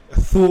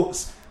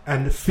thoughts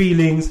and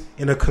feelings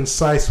in a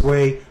concise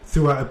way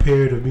throughout a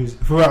period of music,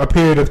 throughout a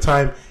period of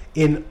time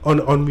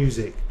on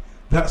music.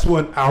 That's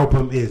what an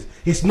album is.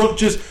 It's not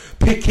just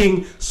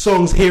picking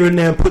songs here and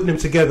there and putting them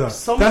together.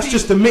 Some That's people-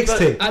 just a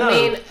mixtape. I No.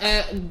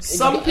 mean,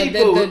 Some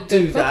people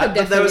do proper that,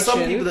 but there are some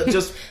definition people that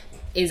just...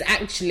 is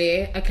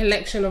actually a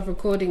collection of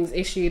recordings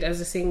issued as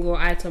a single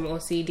item or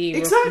CD,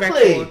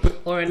 Exactly. record,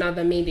 or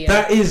another medium.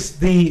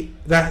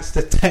 That's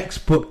the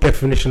textbook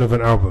definition of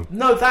an album.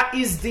 No, that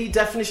is the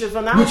definition of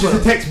an album. Which is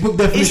the textbook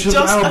It's definition of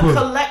just an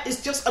album.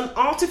 It's just an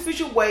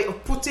artificial way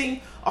of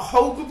putting a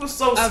whole group of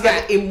songs Okay.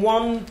 together in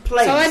one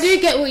place. So I do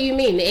get what you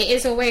mean. It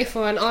is a way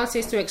for an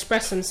artist to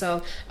express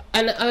themselves.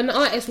 An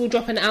artist will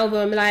drop an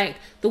album like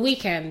The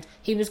Weeknd.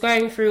 He was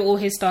going through all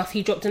his stuff.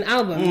 He dropped an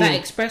album that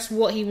expressed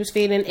what he was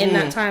feeling in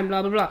that time,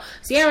 blah, blah, blah.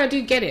 So yeah, I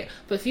do get it.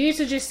 But for you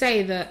to just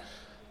say that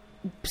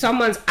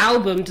someone's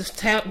album just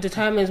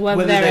determines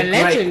whether they're a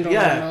they're legend great, or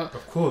yeah. not.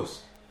 Of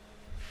course.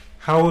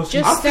 How was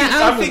Just I that think-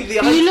 I album. think the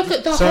You look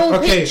at the whole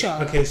picture.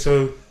 Okay,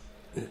 so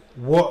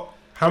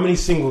how many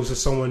singles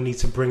does someone need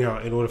to bring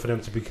out in order for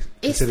them to be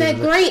It's considered their a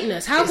legend?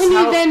 greatness. How It's can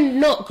how- you then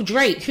knock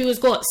Drake, who has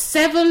got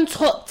 7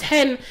 top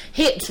 10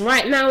 hits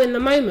right now in the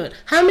moment?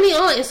 How many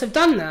artists have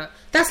done that?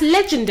 That's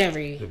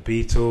legendary. The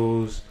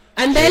Beatles,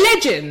 And they're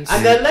legends.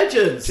 And they're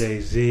legends.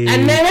 Jay-Z,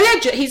 And they're a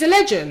legend. He's a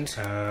legend.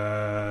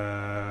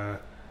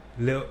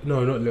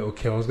 not Little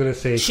Kim. I was gonna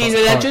say She's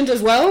a legend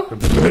as well.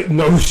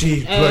 No,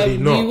 she's bloody You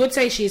not. would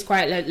say she's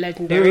quite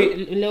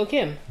legendary. Lil'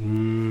 Kim.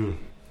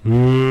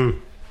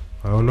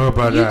 I don't know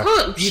about You that.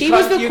 can't. You She can't-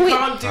 was the you queen.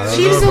 can't do- I don't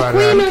She's know the about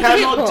queen that. You of hip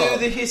cannot do hop.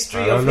 the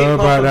history I don't of know hip hop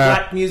about and that.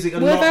 black music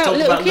and not Without talk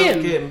Lil' about Lil'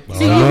 Kim. Kim. So I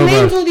don't you've know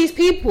named about- all these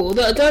people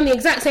that have done the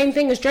exact same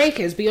thing as Drake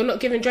is, but you're not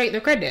giving Drake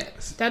the credit.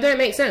 That don't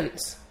make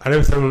sense. I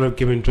never said I'm not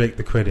giving Drake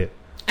the credit.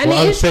 And what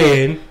it I'm is true.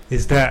 saying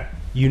is that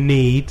you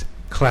need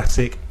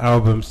classic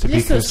albums to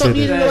Listen, be stop considered.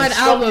 using the Yeah, word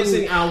stop album.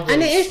 using albums.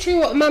 And it is true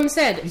what Mum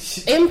said.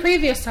 In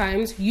previous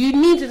times, you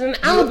needed an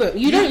album.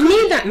 You don't could-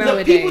 need that no,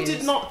 nowadays. people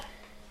did not.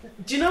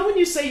 Do you know when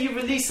you say you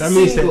release a That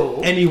means single?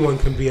 that anyone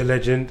can be a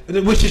legend,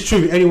 which is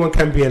true. Anyone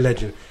can be a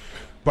legend,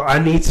 but I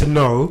need to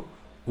know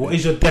what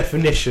is your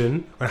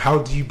definition and how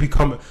do you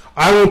become.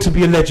 I want to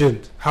be a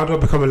legend. How do I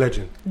become a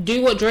legend?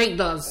 Do what Drake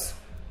does.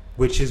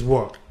 Which is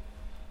what?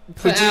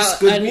 produce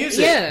good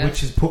music. Yeah.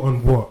 Which is put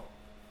on what?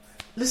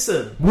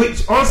 Listen.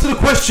 Which answer the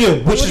question.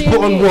 Which What is do you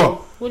put on mean? what?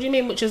 What do you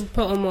mean? Which is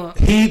put on what?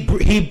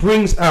 He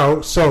brings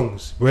out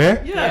songs.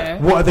 Where? Yeah.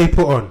 What are they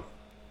put on?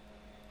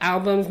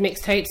 Albums,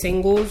 mixtapes,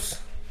 singles.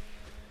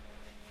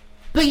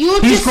 But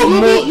you're He's just got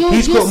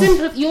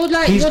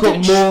more. He's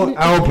got more albums.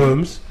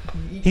 albums.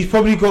 He's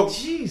probably got.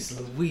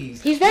 Jeez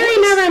Louise. He's very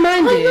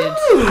narrow-minded.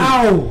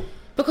 Ow!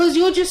 Because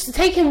you're just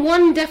taking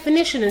one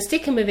definition and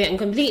sticking with it and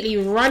completely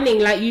running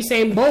like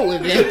Usain Bolt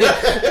with it.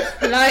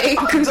 I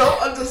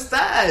don't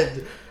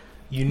understand.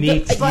 You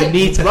need to. It's like, You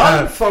need to run,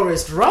 have.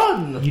 Forrest,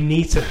 run. You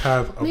need to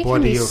have a Making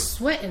body me of.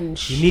 sweat and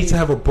shit. You need to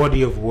have a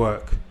body of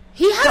work.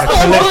 He has I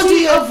a collect-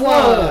 body of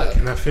work.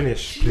 Can I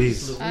finish,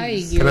 please?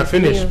 Ay, Can I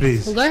finish, Dios mío.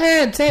 please? Go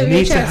ahead, say it You with your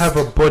need to chest. have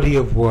a body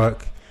of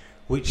work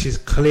which is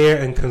clear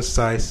and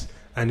concise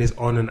and is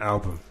on an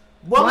album.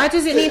 What? Why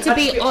does it need to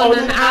be on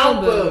an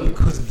album?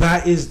 Because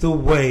that is the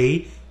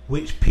way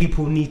which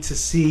people need to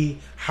see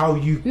how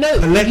you No,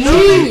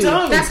 collectively. you.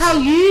 don't. That's how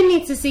you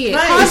need to see it.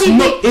 Mate, It's Cardi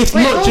not. B- It's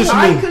wait, not hold just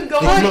on. me. I can go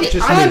It's on not it.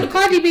 just me.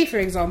 Cardi B, for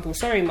example.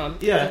 Sorry, mum.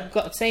 Yeah.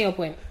 Got to say your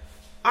point.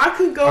 I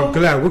could go. I'm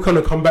glad we're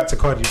gonna come back to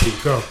Cardi B.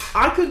 Go.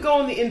 I could go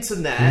on the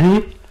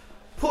internet,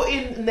 put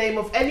in the name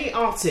of any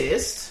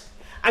artist,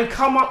 and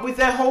come up with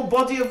their whole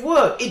body of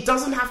work. It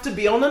doesn't have to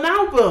be on an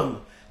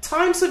album.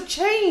 Times have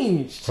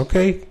changed.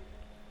 Okay.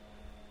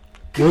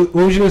 What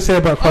was you gonna say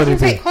about I was Cardi gonna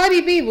say, B?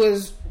 Cardi B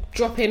was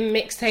dropping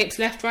mixtapes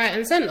left, right,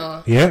 and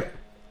centre. Yeah.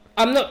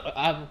 I'm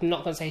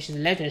not gonna say she's a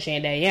legend. She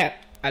ain't there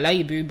yet. I love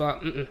you, boo,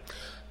 but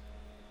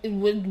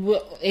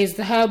is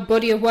her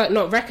body of work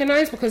not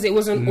recognised because it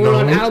wasn't all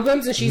on No.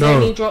 albums and she's No.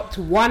 only dropped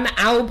one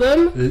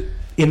album?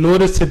 In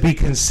order to be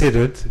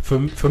considered, for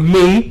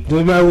me,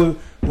 no matter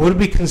what to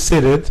be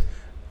considered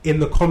in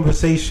the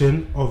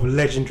conversation of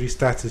legendary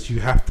status,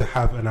 you have to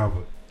have an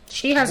album.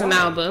 She has an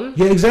album.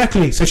 Yeah,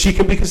 exactly. So she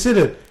can be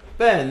considered.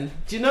 Ben,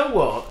 do you know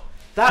what?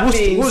 That What's-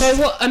 means what's-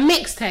 So what? A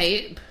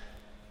mixtape?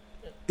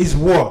 Is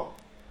what?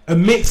 A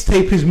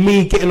mixtape is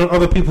me getting on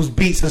other people's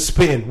beats and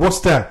spitting. What's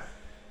that?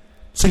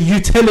 So you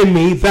telling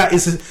me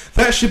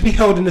that should be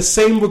held in the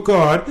same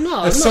regard No,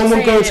 I'm as not someone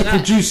saying going it to like-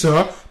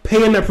 producer,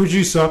 paying that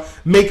producer,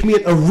 make me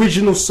an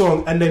original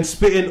song and then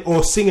spitting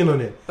or singing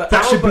on it. But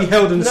That should be album-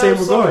 held in the no, same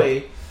regard.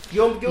 sorry.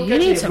 You're You getting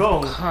need it to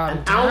wrong. calm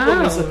An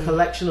album is a down.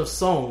 collection of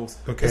songs.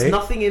 Okay. There's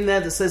nothing in there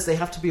that says they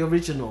have to be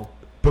original.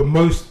 But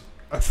most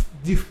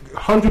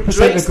 100%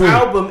 Drake's agree.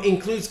 album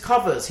includes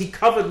covers. He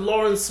covered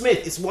Lauren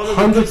Smith. It's one of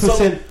the good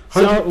 100%.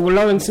 songs.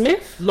 Lauren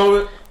Smith?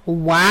 Lauren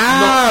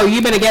Wow,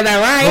 you better get that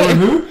right.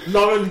 Who?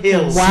 Lauren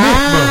Hill.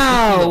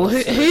 Wow,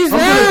 who's I'm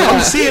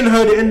that? seeing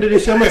her at the end of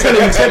this show. I'm gonna tell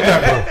her you said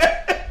that,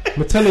 bro. I'm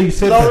gonna tell her you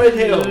said Lauren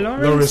that. Hill.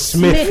 Lauren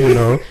Smith, you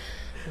know.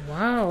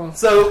 Wow.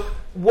 So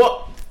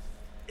what?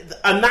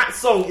 And that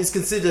song is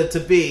considered to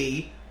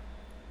be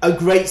a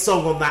great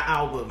song on that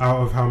album. Out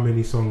of how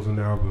many songs on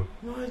the album?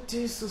 My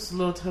Jesus,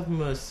 Lord have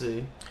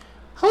mercy.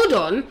 Hold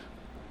on.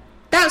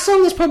 That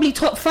song is probably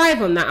top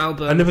 5 on that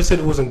album. I never said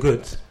it wasn't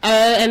good.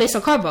 And it's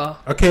a cover.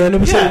 Okay, I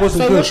never said Yeah, it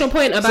wasn't So good. what's your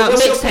point So about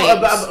what's your point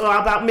mixtapes?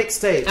 about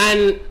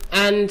mixtapes?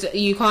 And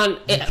you can't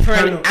for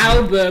an cannot-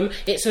 album.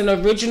 It's an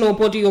original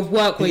body of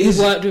work where It you is-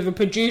 worked with a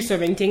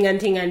producer and ting and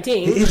ting and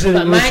ting. It is an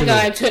But my original.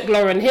 guy took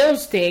Lauren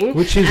Hill's thing,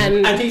 Which is-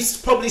 and And he's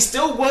probably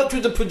still worked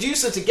with the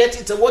producer to get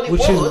it to what it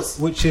was.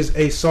 which is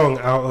a song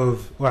out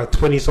of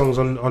 20 songs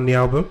on the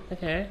album.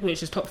 okay,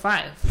 which is top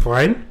 5.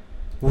 Fine.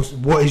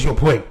 What is your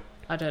point?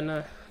 I don't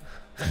know.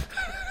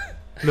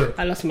 Look,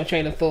 I lost my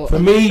train of thought. for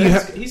me, you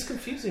have. He's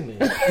confusing me.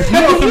 It's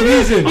not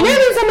confusing. You know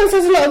when someone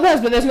says a lot of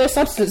words, but there's no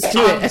substance to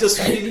I'm it.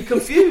 just really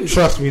confused.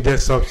 Trust me,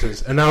 there's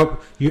substance. An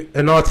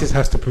artist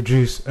has to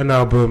produce an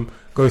album,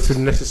 go through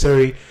the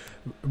necessary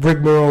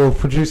rigmarole of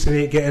producing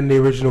it, getting the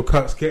original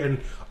cuts, getting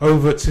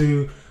over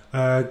to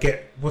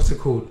get what's it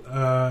called?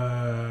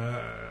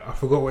 I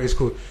forgot what it's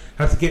called.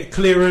 Have to get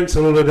clearance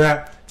and all of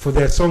that for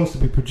their songs to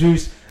be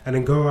produced, and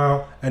then go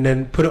out and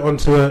then put it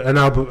onto an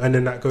album, and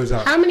then that goes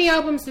out. How many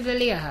albums did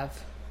Aaliyah have?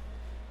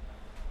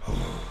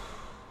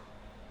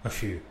 A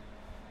few.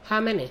 How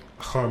many?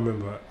 I can't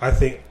remember. I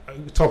think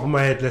top of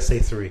my head, let's say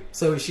 3.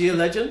 So is she a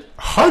legend?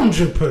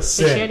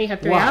 100%. She only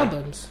had 3 Why?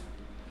 albums.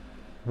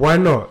 Why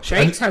not?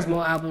 Drake's has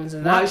more albums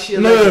than Why that. is she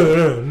a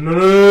legend?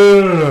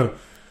 No.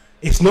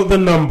 It's not the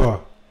number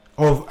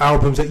of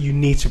albums that you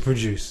need to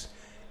produce.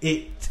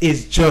 It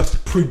is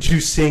just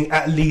producing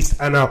at least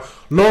an album.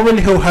 Lauren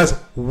Hill has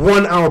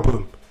 1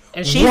 album.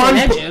 And she's a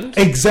legend.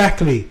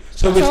 Exactly.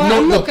 So it's So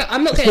not.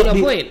 I'm not it's getting your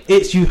the- point.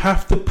 It's you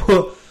have to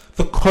put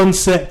the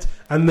concept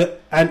and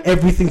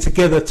everything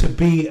together to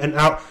be an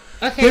out.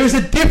 Okay. There is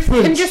a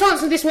difference. Can you just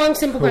answer this one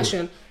simple Cool.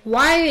 question?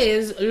 Why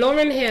is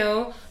Lauren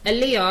Hill,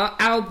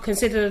 Aaliyah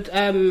considered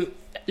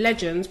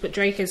legends, but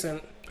Drake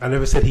isn't? I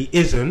never said he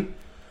isn't.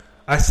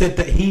 I said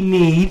that he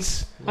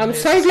needs. I'm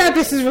so glad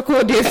this is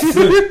recorded.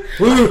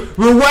 We'll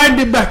rewind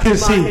it back and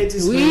My see. head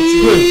is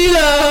We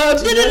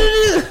love.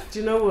 Do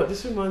you know what?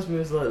 This reminds me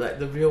of like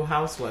the Real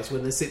Housewives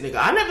when they're sitting there. Go,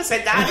 I never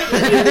said that.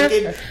 And you're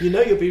thinking, you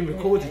know you're being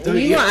recorded, don't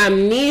You you? got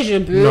amnesia,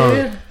 boo.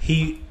 No,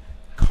 he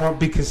can't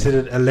be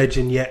considered a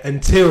legend yet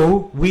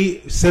until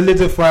we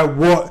solidify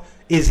what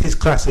is his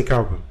classic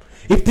album.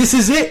 If this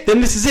is it,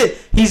 then this is it.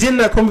 He's in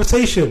that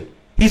conversation.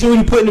 He's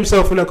already putting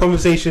himself in that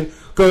conversation,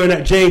 going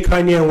at Jay,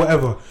 Kanye, and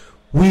whatever.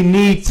 We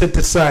need to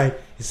decide,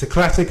 it's a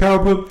classic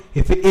album.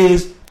 If it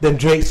is, then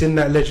Drake's in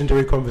that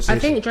legendary conversation. I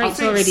think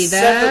Drake's already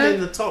 7 there. in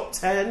the top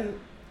 10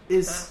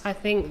 is... I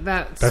think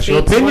that's your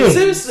opinion.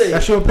 Seriously.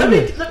 That's your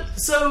opinion.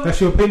 So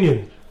that's your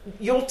opinion.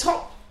 Your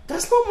top...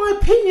 That's not my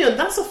opinion.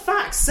 That's a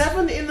fact.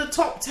 7 in the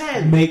top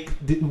 10.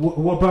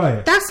 What about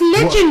it? That's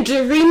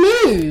legendary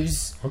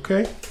news.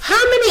 Okay.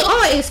 How many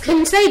artists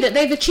can say that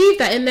they've achieved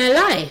that in their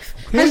life?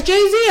 Okay. Has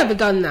Jay-Z ever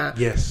done that?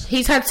 Yes.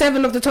 He's had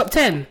 7 of the top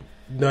 10.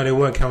 No, they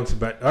weren't counted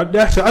back. I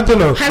don't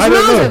know. Has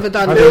Nas ever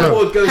done that?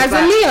 Has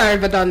Aaliyah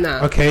ever done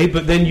that? Okay,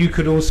 but then you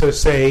could also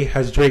say,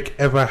 has Drake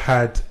ever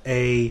had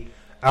a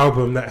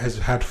album that has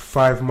had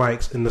 5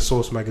 mics in the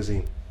Source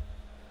magazine?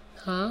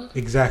 Huh?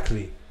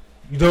 Exactly.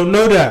 You don't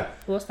know that.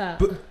 What's that?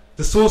 But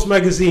the Source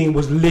magazine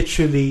was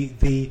literally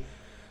the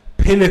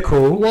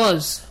pinnacle.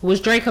 Was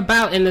Drake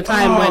about in the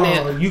time when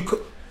it?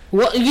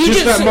 What you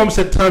just like Mom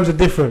said, times are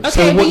different.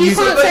 Okay, so but what you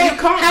can't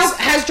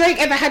say has Drake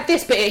ever had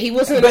this, but he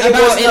wasn't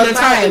about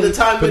in the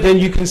time. But then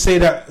you can say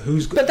that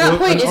But that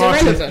point is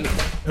irrelevant.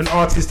 An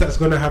artist that's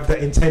going to have that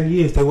in 10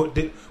 years,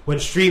 when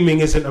streaming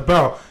isn't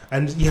about,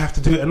 and you have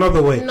to do it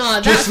another way.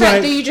 No, that's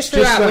like you just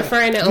threw out. We're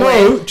throwing it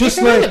away. No,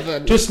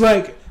 just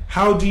like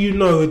how do you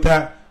know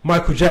that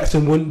Michael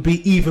Jackson wouldn't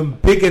be even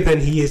bigger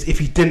than he is if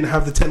he didn't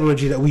have the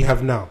technology that we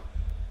have now?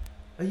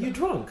 Are you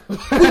drunk?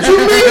 What do you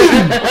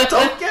mean? I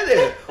don't get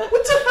it. What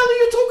the hell are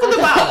you talking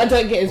about? I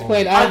don't get his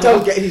point. I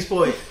don't get his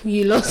point.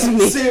 You lost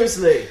me.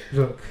 Seriously.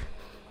 Look,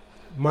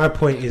 my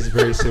point is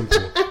very simple.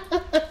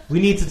 We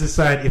need to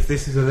decide if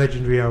this is a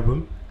legendary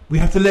album. We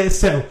have to let it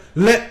settle.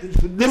 Let me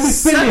finish.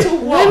 Settle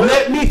what?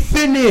 Let me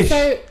finish.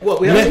 So,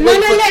 what? Let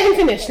him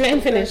finish. Let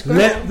him finish.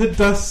 Let the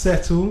dust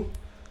settle.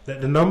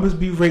 Let the numbers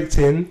be raked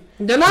in.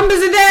 The numbers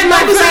are there, my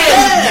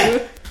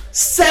friend.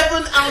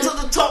 7 out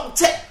of the top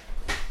 10.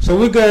 So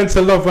we're going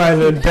to Love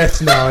Island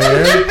Best now,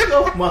 yeah?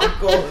 Oh my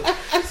god.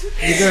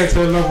 We're going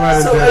to Love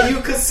Island So Best. are you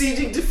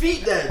conceding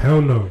defeat then?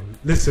 Hell no.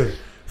 Listen,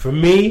 for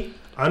me,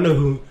 I know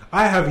who...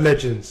 I have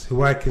legends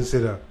who I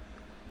consider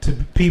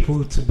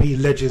people to be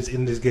legends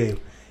in this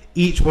game.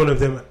 Each one of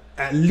them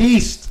at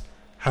least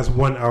has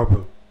 1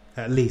 album.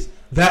 At least.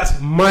 That's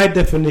my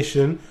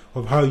definition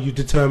of how you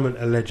determine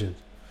a legend.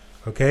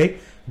 Okay?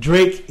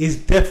 Drake is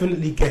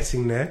definitely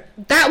getting there.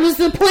 That was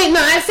the point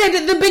that I said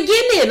at the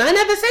beginning. I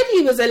never said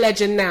he was a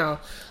legend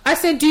now. I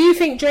said, do you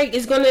think Drake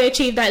is going to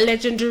achieve that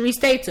legendary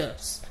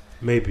status?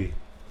 Maybe.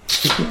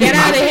 Get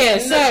out of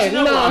here.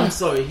 No. I'm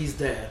sorry, he's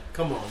there.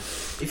 Come on.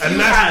 If you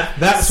have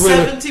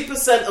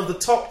 70% of the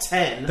top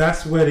 10...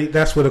 That's where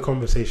the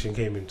conversation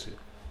came into.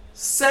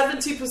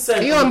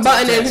 70%. You're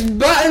unbuttoning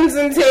buttons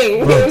and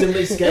things.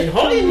 It's getting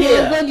hot in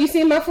here. Oh God, you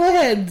see my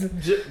forehead?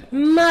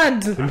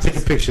 Mad. Let me take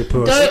a picture.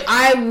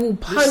 I will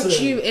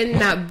punch you in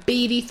that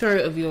beady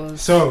throat of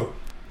yours. So,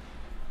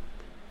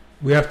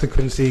 we have to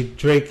concede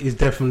Drake is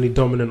definitely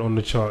dominant on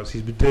the charts.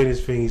 He's been doing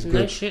his thing. He's good.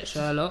 No shit,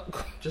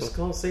 Sherlock. Just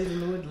can't say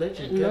the word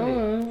legend, can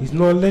No. He's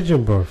not a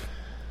legend, bruv.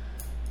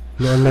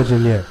 Not a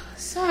legend yet.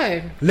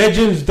 So,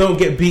 legends don't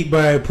get beat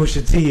by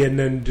Pusha T and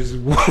then just...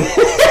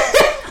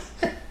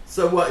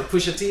 So what,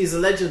 Pusha T is a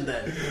legend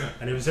then?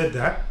 I never said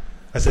that.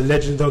 I said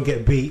legends don't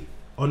get beat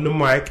on the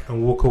mic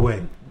and walk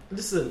away.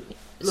 Listen,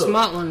 look,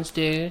 smart ones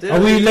do. Are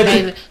we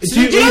legends?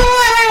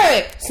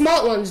 Wait.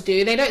 Smart ones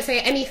do. They don't say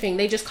anything.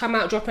 They just come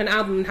out, drop an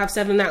album and have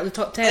 7 out of the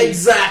top 10.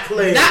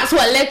 Exactly. That's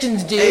what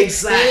legends do.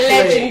 Exactly.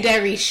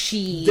 Legendary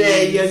shit.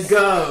 There you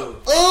go.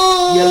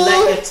 Oh. You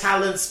let your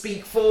talent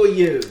speak for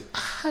you.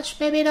 Hush,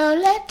 baby,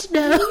 don't let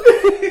know.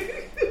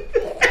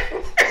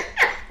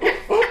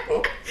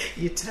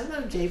 You tell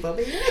them, J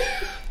Bobby.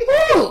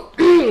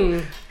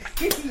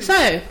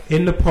 So,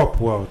 in the pop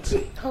world,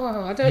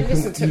 I don't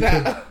listen to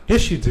that.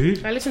 Yes, you do.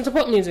 I listen to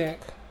pop music.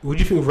 What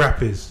do you think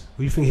rap is? What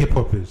do you think hip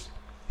hop is?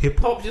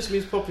 Pop just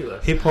means popular.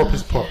 Hip hop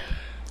is pop.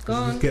 Go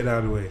on. Let's get that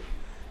out of the way.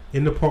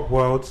 In the pop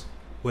world,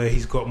 where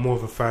he's got more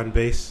of a fan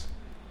base,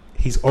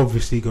 he's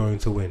obviously going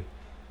to win.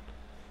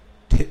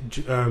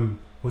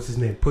 What's his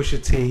name?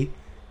 Pusha T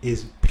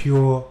is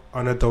pure,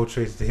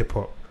 unadulterated hip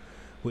hop,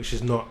 which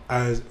is not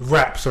as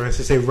rap. Sorry, I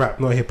should say rap,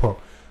 not hip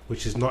hop,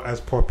 which is not as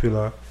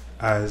popular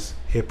as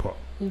hip hop.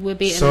 We're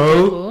beating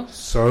the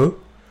So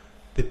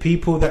the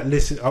people that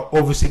listen are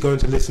obviously going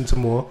to listen to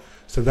more.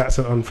 So that's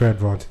an unfair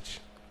advantage.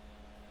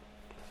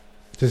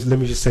 Let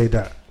me just say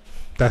that.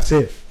 That's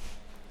it.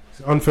 It's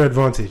an unfair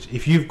advantage.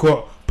 If you've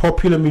got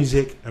popular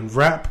music and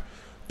rap,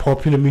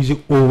 popular music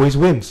always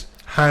wins,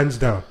 hands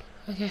down.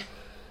 Okay,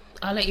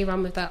 I'll let you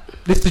run with that.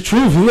 It's the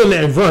truth. You're not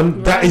letting it run.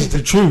 Right. That is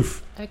the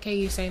truth. Okay,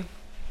 you say.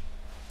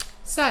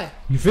 So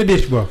you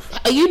finished, bruv?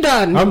 Are you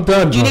done? I'm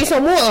done. Do you need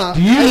some water?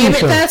 Do you Are you a bit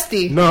some?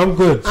 thirsty? No, I'm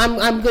good.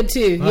 I'm good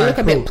too. You look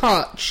a bit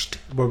parched.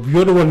 Well,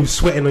 you're the one who's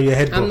sweating on your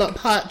head. I'm not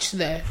parched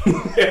though.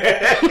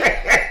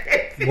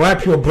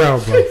 Wipe your brow,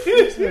 bruv.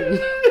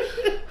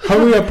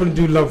 Hurry up and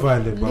do Love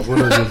Island,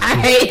 bruv. I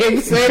hate him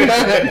so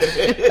much.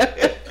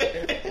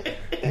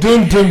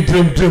 Dum.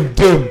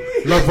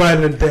 Love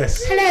Island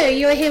desk. Hello,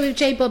 you're here with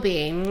J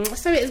Bobby.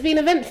 So it's been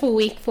an eventful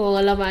week for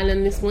Love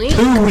Island this week.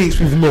 2 weeks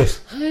we've missed.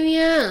 Oh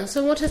yeah,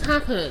 so what has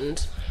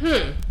happened?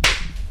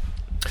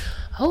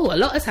 Oh, a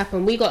lot has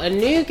happened. We got a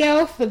new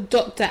girl for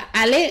Dr.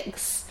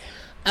 Alex.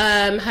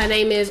 Her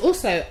name is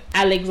also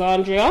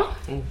Alexandria.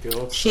 Oh,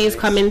 God. She's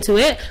come into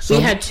it. We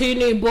had 2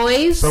 new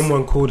boys.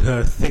 Someone called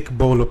her thick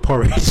bowl of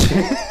porridge.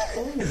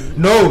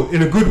 No,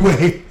 in a good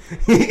way.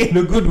 In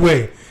a good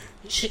way.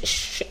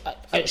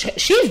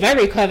 She's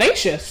very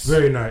curvaceous.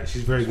 Very nice.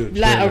 She's very good.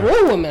 Like very a nice.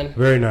 real woman.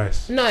 Very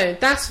nice. No,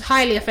 that's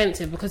highly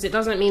offensive because it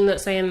doesn't mean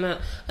that saying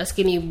that a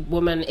skinny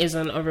woman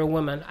isn't a real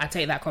woman. I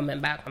take that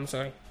comment back. I'm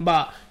sorry.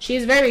 But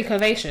she's very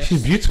curvaceous.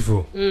 She's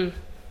beautiful.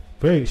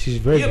 She's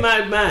very You're a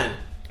mad man.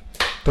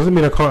 Doesn't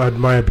mean I can't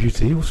admire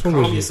beauty. What's wrong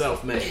with Calm you?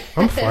 yourself, mate.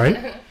 I'm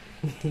fine.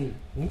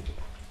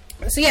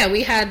 So yeah,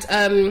 we had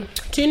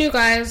 2 new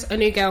guys, a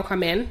new girl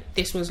come in.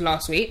 This was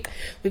last week.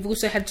 We've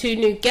also had 2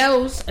 new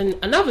girls and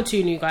another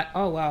 2 new guys.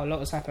 Oh wow, a lot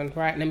has happened.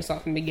 Right, let me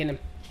start from the beginning.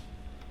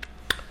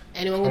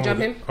 Anyone can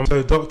jump in?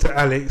 So Dr.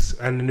 Alex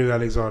and the new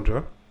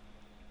Alexandra.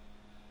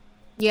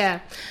 Yeah.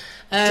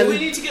 So we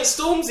need to get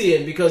Stormzy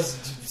in because,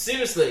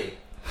 seriously.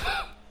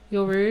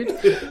 You're rude.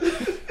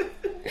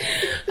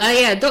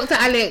 Yeah, Dr.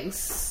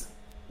 Alex.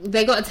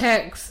 They got a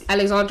text.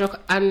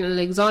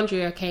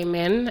 Alexandria came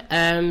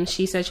in.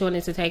 She said she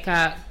wanted to take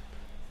out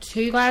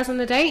 2 guys on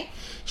the date.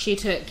 She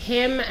took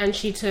him and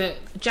she took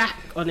Jack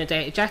on a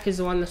date. Jack is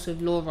the one that's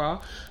with Laura.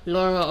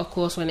 Laura, of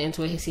course, went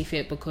into a hissy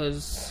fit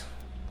because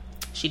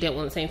she didn't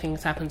want the same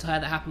things to happen to her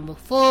that happened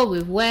before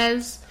with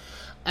Wes.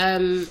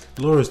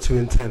 Laura's too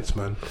intense,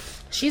 man.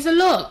 She's a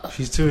lot.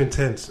 She's too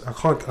intense. I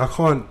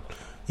can't.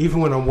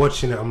 Even when I'm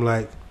watching it, I'm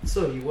like,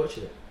 So, you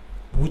watching it?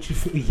 would you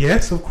feel?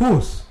 Yes, of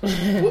course.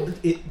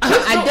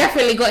 I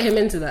definitely got him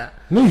into that.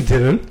 No, you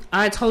didn't.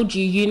 I told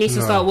you need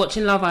to start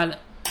watching Love Island.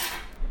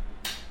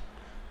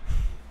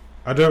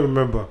 I don't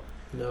remember.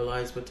 No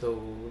lies were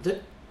told.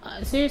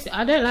 Seriously,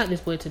 I don't like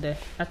this boy today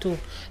at all.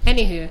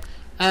 Anywho,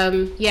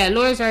 yeah,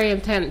 Laura's very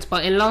intense,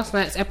 but in last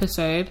night's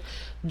episode,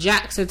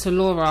 Jack said to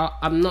Laura,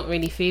 I'm not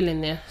really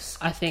feeling this.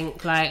 I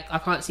think, like, I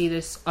can't see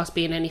this us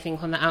being anything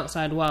on the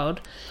outside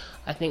world.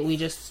 I think we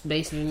just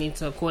basically need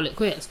to call it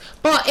quits.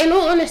 But in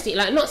all honesty,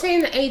 like, not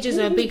saying that age is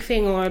a big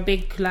thing or a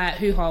big, like,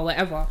 hoo-ha or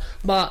whatever,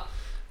 but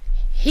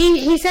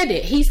he said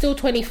it. He's still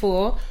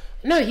 24.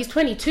 No, he's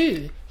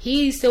 22.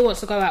 He still wants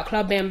to go out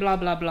clubbing, blah,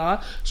 blah,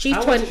 blah. She's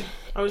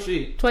How is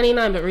she?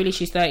 29, but really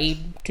she's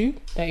 32,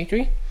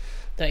 33,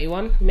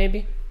 31,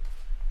 maybe.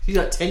 She's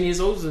like 10 years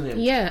older than him.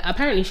 Yeah,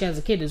 apparently she has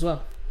a kid as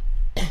well.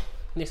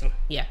 Listen,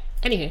 yeah.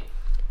 Anywho,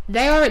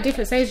 they are at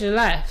different stages of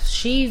life.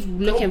 She's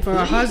looking for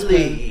a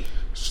husband.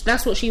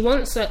 That's what she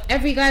wants. So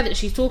every guy that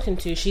she's talking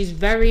to, she's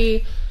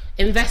very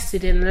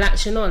invested in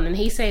latching on. And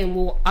he's saying,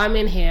 well, I'm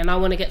in here and I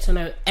want to get to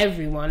know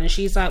everyone. And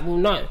she's like, well,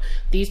 no,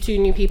 these 2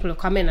 new people have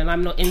come in and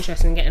I'm not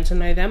interested in getting to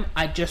know them.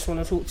 I just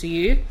want to talk to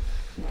you.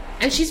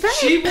 And she's very...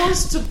 She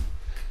wants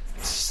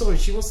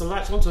to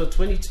latch onto a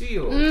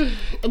 22-year-old.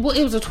 Well,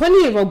 it was a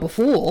 20-year-old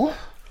before.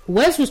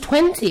 Wes was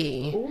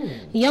 20. Ooh.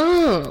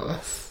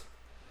 Yes.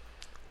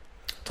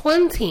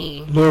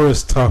 20.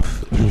 Laura's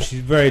tough.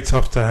 She's very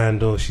tough to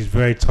handle. She's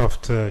very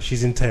tough to...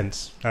 She's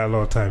intense at a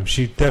lot of times.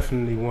 She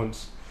definitely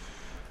wants...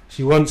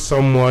 She wants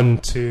someone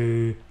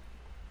to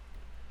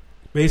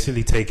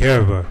basically take care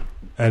of her.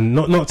 And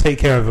not take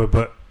care of her,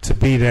 but to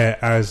be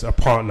there as a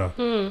partner.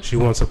 She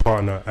wants a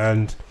partner.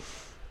 And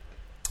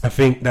I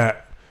think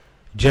that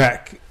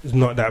Jack is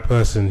not that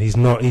person. He's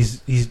not...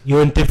 He's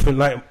you're in different...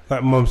 Like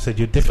Mum said,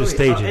 you're different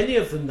stages. Are any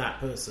of them that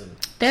person?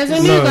 There's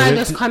a new guy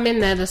that's come in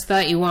there that's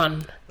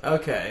 31.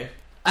 Okay.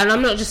 And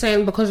I'm not just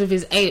saying because of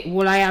his age.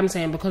 Well, I am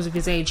saying because of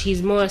his age.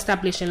 He's more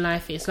established in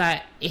life. It's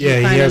like he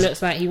kind of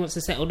looks like he wants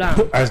to settle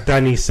down. As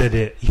Danny said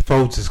it, he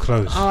folds his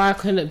clothes. Oh, I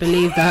couldn't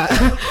believe that.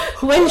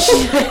 When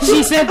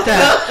she said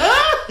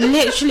that,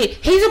 literally,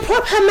 he's a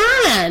proper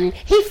man.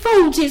 He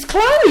folds his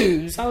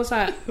clothes. I was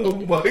like, Oh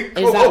my God.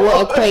 is that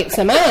what equates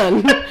a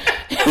man?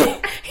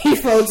 He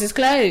folds his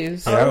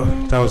clothes. Yeah,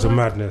 that was a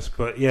madness.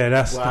 But yeah,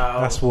 that's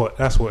what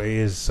it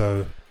is.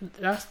 So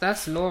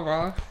that's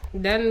Laura.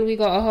 Then we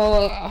got a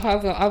whole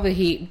other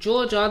heap.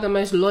 Georgia, the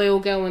most loyal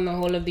girl in the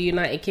whole of the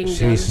United Kingdom.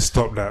 she needs to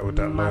stop that with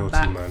that loyalty,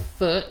 back man.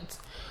 Foot.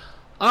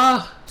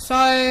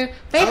 So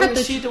they had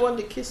she the one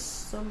that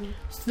kissed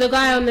the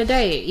guy on the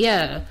date,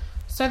 yeah.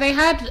 So they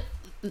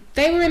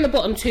were in the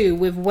bottom 2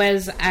 with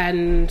Wes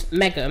and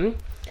Megan.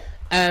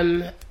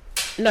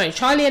 No,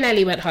 Charlie and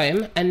Ellie went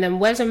home, and then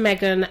Wes and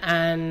Megan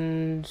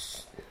and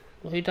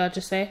who did I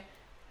just say?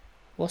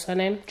 What's her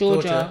name?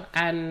 Georgia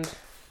and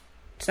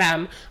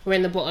Sam were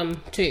in the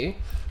bottom 2,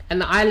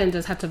 and the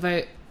Islanders had to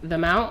vote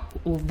them out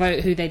or vote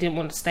who they didn't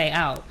want to stay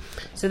out.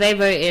 So they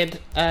voted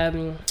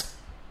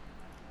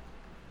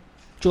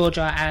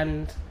Georgia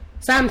and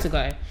Sam to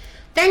go.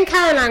 Then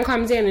Caroline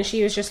comes in and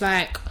she was just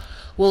like,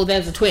 well,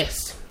 there's a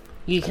twist.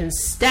 You can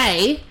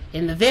stay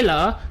in the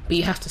villa, but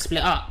you have to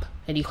split up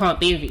and you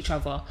can't be with each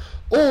other.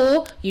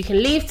 Or you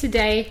can leave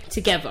today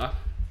together.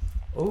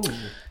 Oh.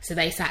 So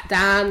they sat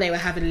down, they were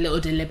having a little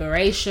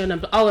deliberation,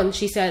 and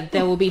she said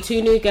there will be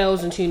 2 new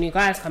girls and 2 new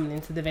guys coming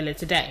into the villa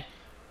today.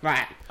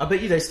 Right. I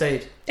bet you they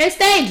stayed. They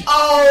stayed.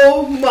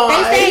 Oh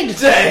my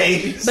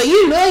days! But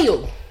you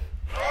loyal.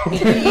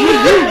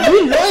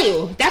 you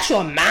loyal. That's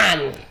your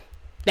man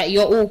that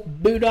you're all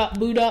booed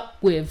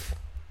up with.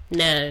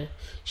 No.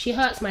 She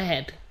hurts my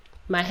head.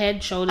 My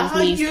head, shoulders,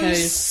 knees, toes. Are you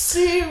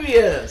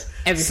serious?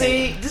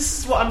 Everything. See, this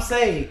is what I'm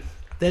saying.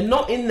 They're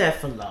not in there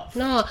for love.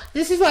 No,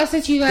 this is what I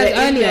said to you guys They're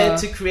earlier. in there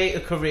to create a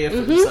career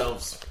for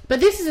themselves. But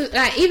this is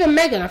like even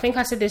Megan. I think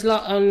I said this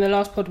on the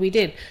last pod we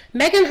did.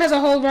 Megan has a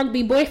whole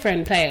rugby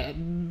boyfriend player.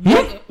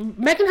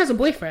 Megan has a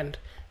boyfriend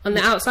on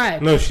the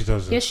outside. No, she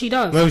doesn't. Yes, she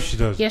does. No, she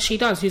does. Yes, she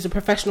does. Who's a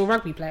professional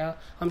rugby player?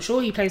 I'm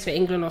sure he plays for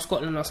England or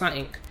Scotland or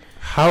something.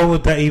 How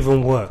would that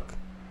even work?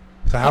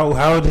 So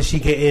how did she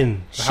get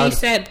in? He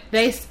said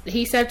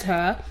to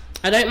her,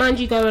 I don't mind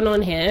you going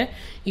on here.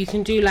 You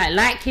can do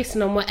like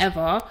kissing and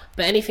whatever,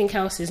 but anything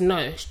else is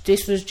no.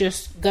 This was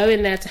just go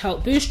in there to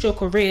help boost your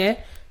career.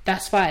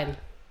 That's fine.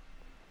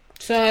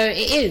 So it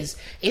is.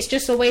 It's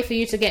just a way for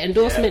you to get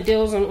endorsement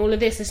deals and all of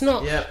this. It's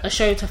not a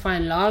show to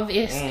find love.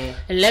 It's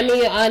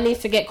I need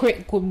to get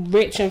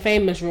rich and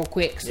famous real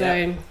quick.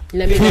 So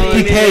let me go.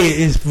 50k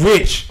is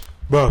rich,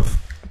 bruv.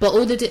 But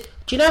do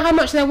you know how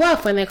much they're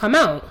worth when they come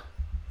out?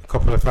 A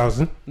couple of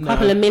thousand.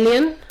 Couple of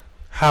million.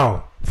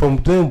 How? From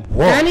doing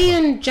what? Danny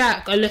and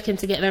Jack are looking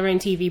to get their own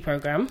TV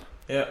program.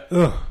 Yeah.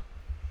 Ugh.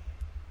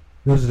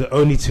 Those are the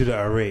only 2 that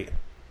I rate.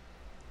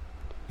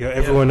 Yeah,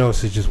 everyone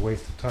else is just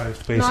waste of time,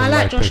 space. No, I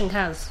like Josh and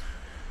Kaz.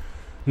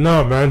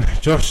 No, man,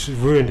 Josh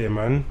ruined it,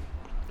 man.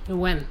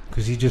 When?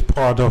 Because he just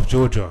parred off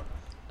Georgia.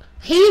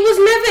 He was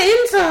never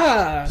into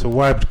her. So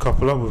why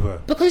couple up with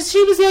her? Because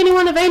she was the only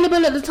one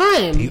available at the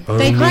time.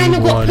 They kind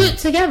of got put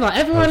together.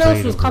 Everyone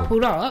else was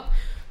coupled up,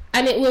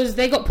 and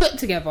they got put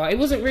together. It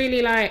wasn't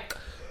really like,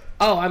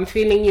 oh, I'm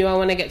feeling you, I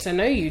want to get to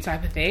know you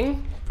type of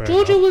thing.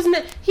 Georgia was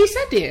he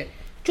said it.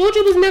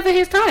 Georgia was never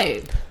his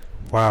type.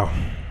 Wow.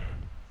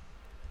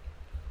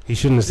 He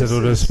shouldn't have said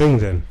all those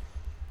things then.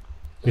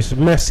 It's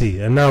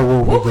messy, and now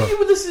what were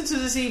you listening to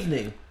this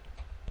evening?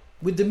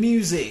 With the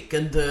music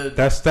and the...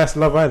 That's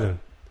Love Island.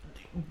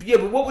 Yeah,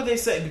 but what were they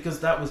saying?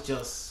 Because that was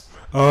just...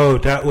 Oh,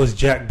 that was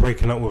Jack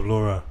breaking up with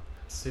Laura.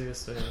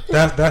 Seriously.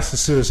 That's the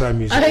suicide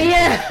music. Oh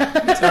yeah.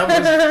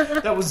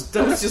 that was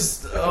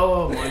just...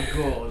 Oh my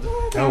god.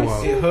 Oh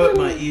wow. It hurt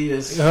my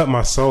ears. It hurt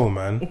my soul,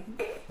 man.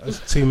 That's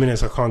 2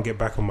 minutes I can't get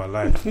back on my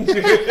life. There's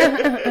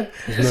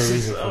no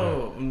reason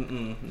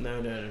for that.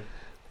 No.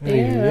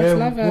 That's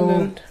Love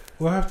Island.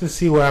 We'll have to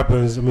see what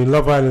happens. I mean,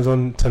 Love Island's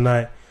on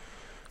tonight.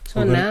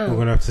 So we're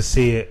going to have to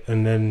see it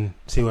and then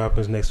see what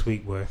happens next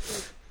week, boy.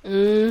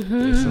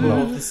 It's a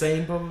lot of the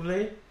same,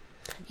 probably.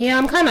 Yeah,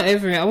 I'm kind of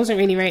over it. I'm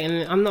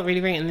not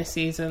really rating this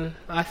season.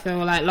 I feel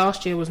like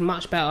last year was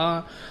much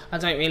better. I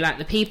don't really like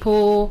the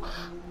people.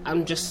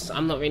 I'm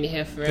not really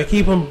here for it. They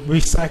keep on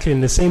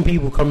recycling. The same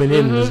people coming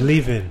in as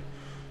leaving.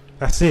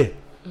 That's it.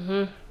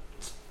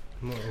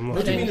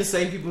 What do you mean the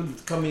same people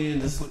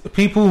coming in?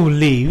 People will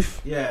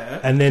leave,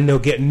 and then they'll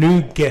get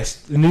new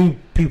guests, new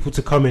people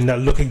to come in that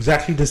look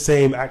exactly the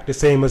same, act the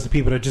same as the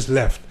people that just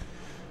left.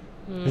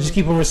 They just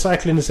keep on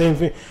recycling the same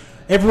thing.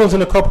 Everyone's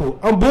in a couple.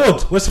 I'm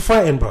bored. Where's the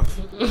fighting, bruv?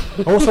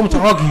 I want someone to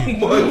argue.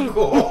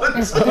 Oh my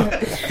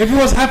god!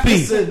 Everyone's happy.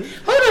 Listen,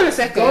 hold on a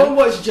second. Go and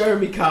watch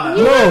Jeremy Kyle.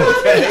 No,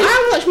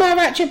 I watch my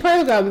ratchet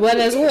program where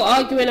there's all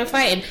arguing and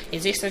fighting.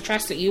 Is this the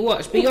trash that you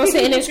watch? But you're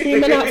sitting and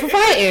screaming out for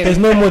fighting. There's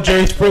no more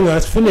Jerry Springer.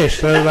 It's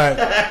finished. So like,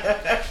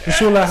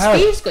 it's all I have.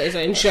 Steve's got his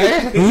own show.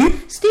 Who?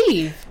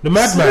 Steve, the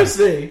madman,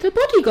 the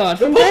bodyguard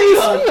from Jerry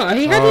Springer.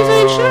 He had his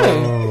own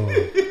show.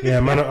 Yeah,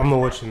 man, I'm not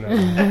watching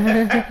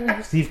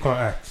that. Steve can't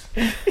act.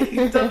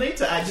 You don't need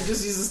to act. You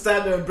just use to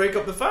stand there and break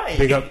up the fight.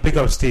 Big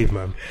up Steve,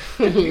 man.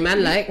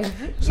 Man, like.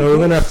 So we're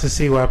gonna have to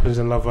see what happens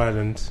in Love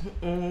Island.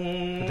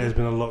 But there's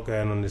been a lot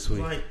going on this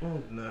week. Like,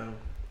 oh no.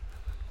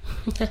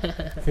 I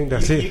think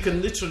that's it. You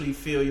can literally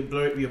feel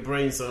your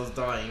brain cells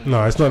dying.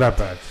 No, it's not that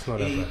bad.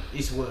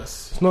 It's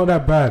worse. It's not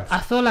that bad.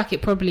 I feel like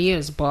it probably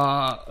is,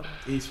 but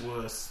it's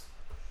worse.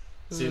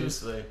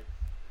 Seriously.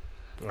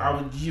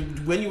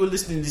 When you were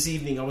listening this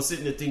evening, I was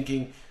sitting there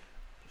thinking,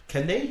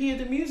 can they hear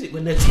the music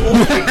when they're talking?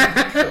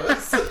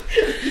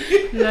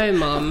 No,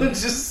 Mum.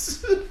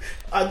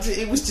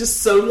 It was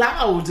just so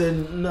loud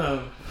and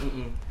no.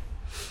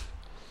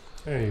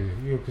 Hey,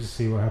 you can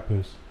see what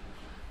happens.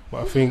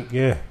 But I think,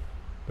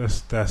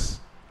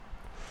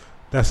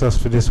 that's us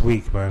for this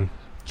week, man.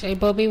 J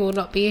Bobby will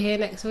not be here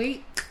next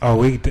week.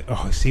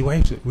 See,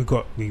 wait, we're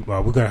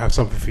gonna have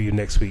something for you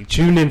next week.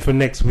 Tune in for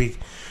next week.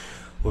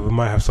 Well, we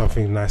might have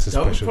something nice and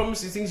special. Don't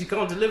promise you things you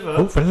can't deliver.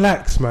 Oh,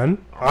 relax, man.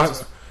 I'm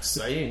just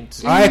saying.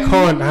 I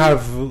can't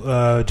have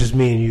just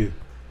me and you.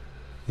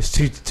 It's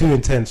too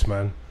intense,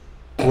 man.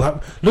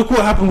 Look what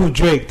happened with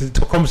Drake.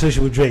 The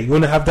conversation with Drake. You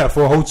want to have that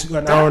for a whole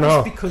an hour and a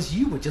half? Because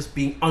you were just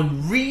being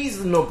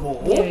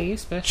unreasonable. Yeah, you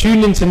special.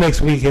 Tune into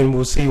next weekend.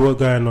 We'll see what's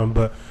going on.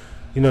 But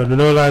you know, the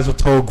No Lies Were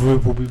Told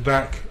group will be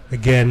back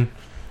again.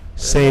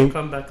 Same.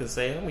 Come back and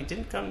say, we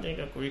didn't come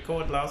to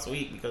record last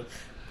week because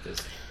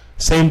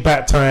Same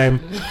bat time,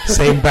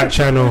 same bat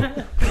channel.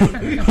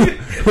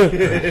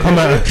 Come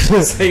out.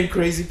 Same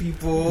crazy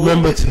people.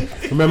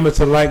 Remember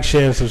to like,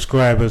 share, and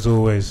subscribe as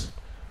always.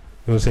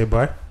 You want to say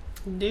bye?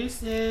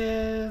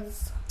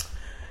 Deuces.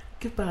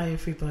 Goodbye,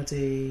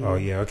 everybody. Oh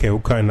yeah, okay, we're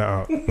cutting that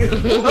out.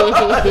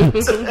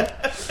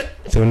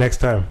 Till next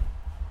time.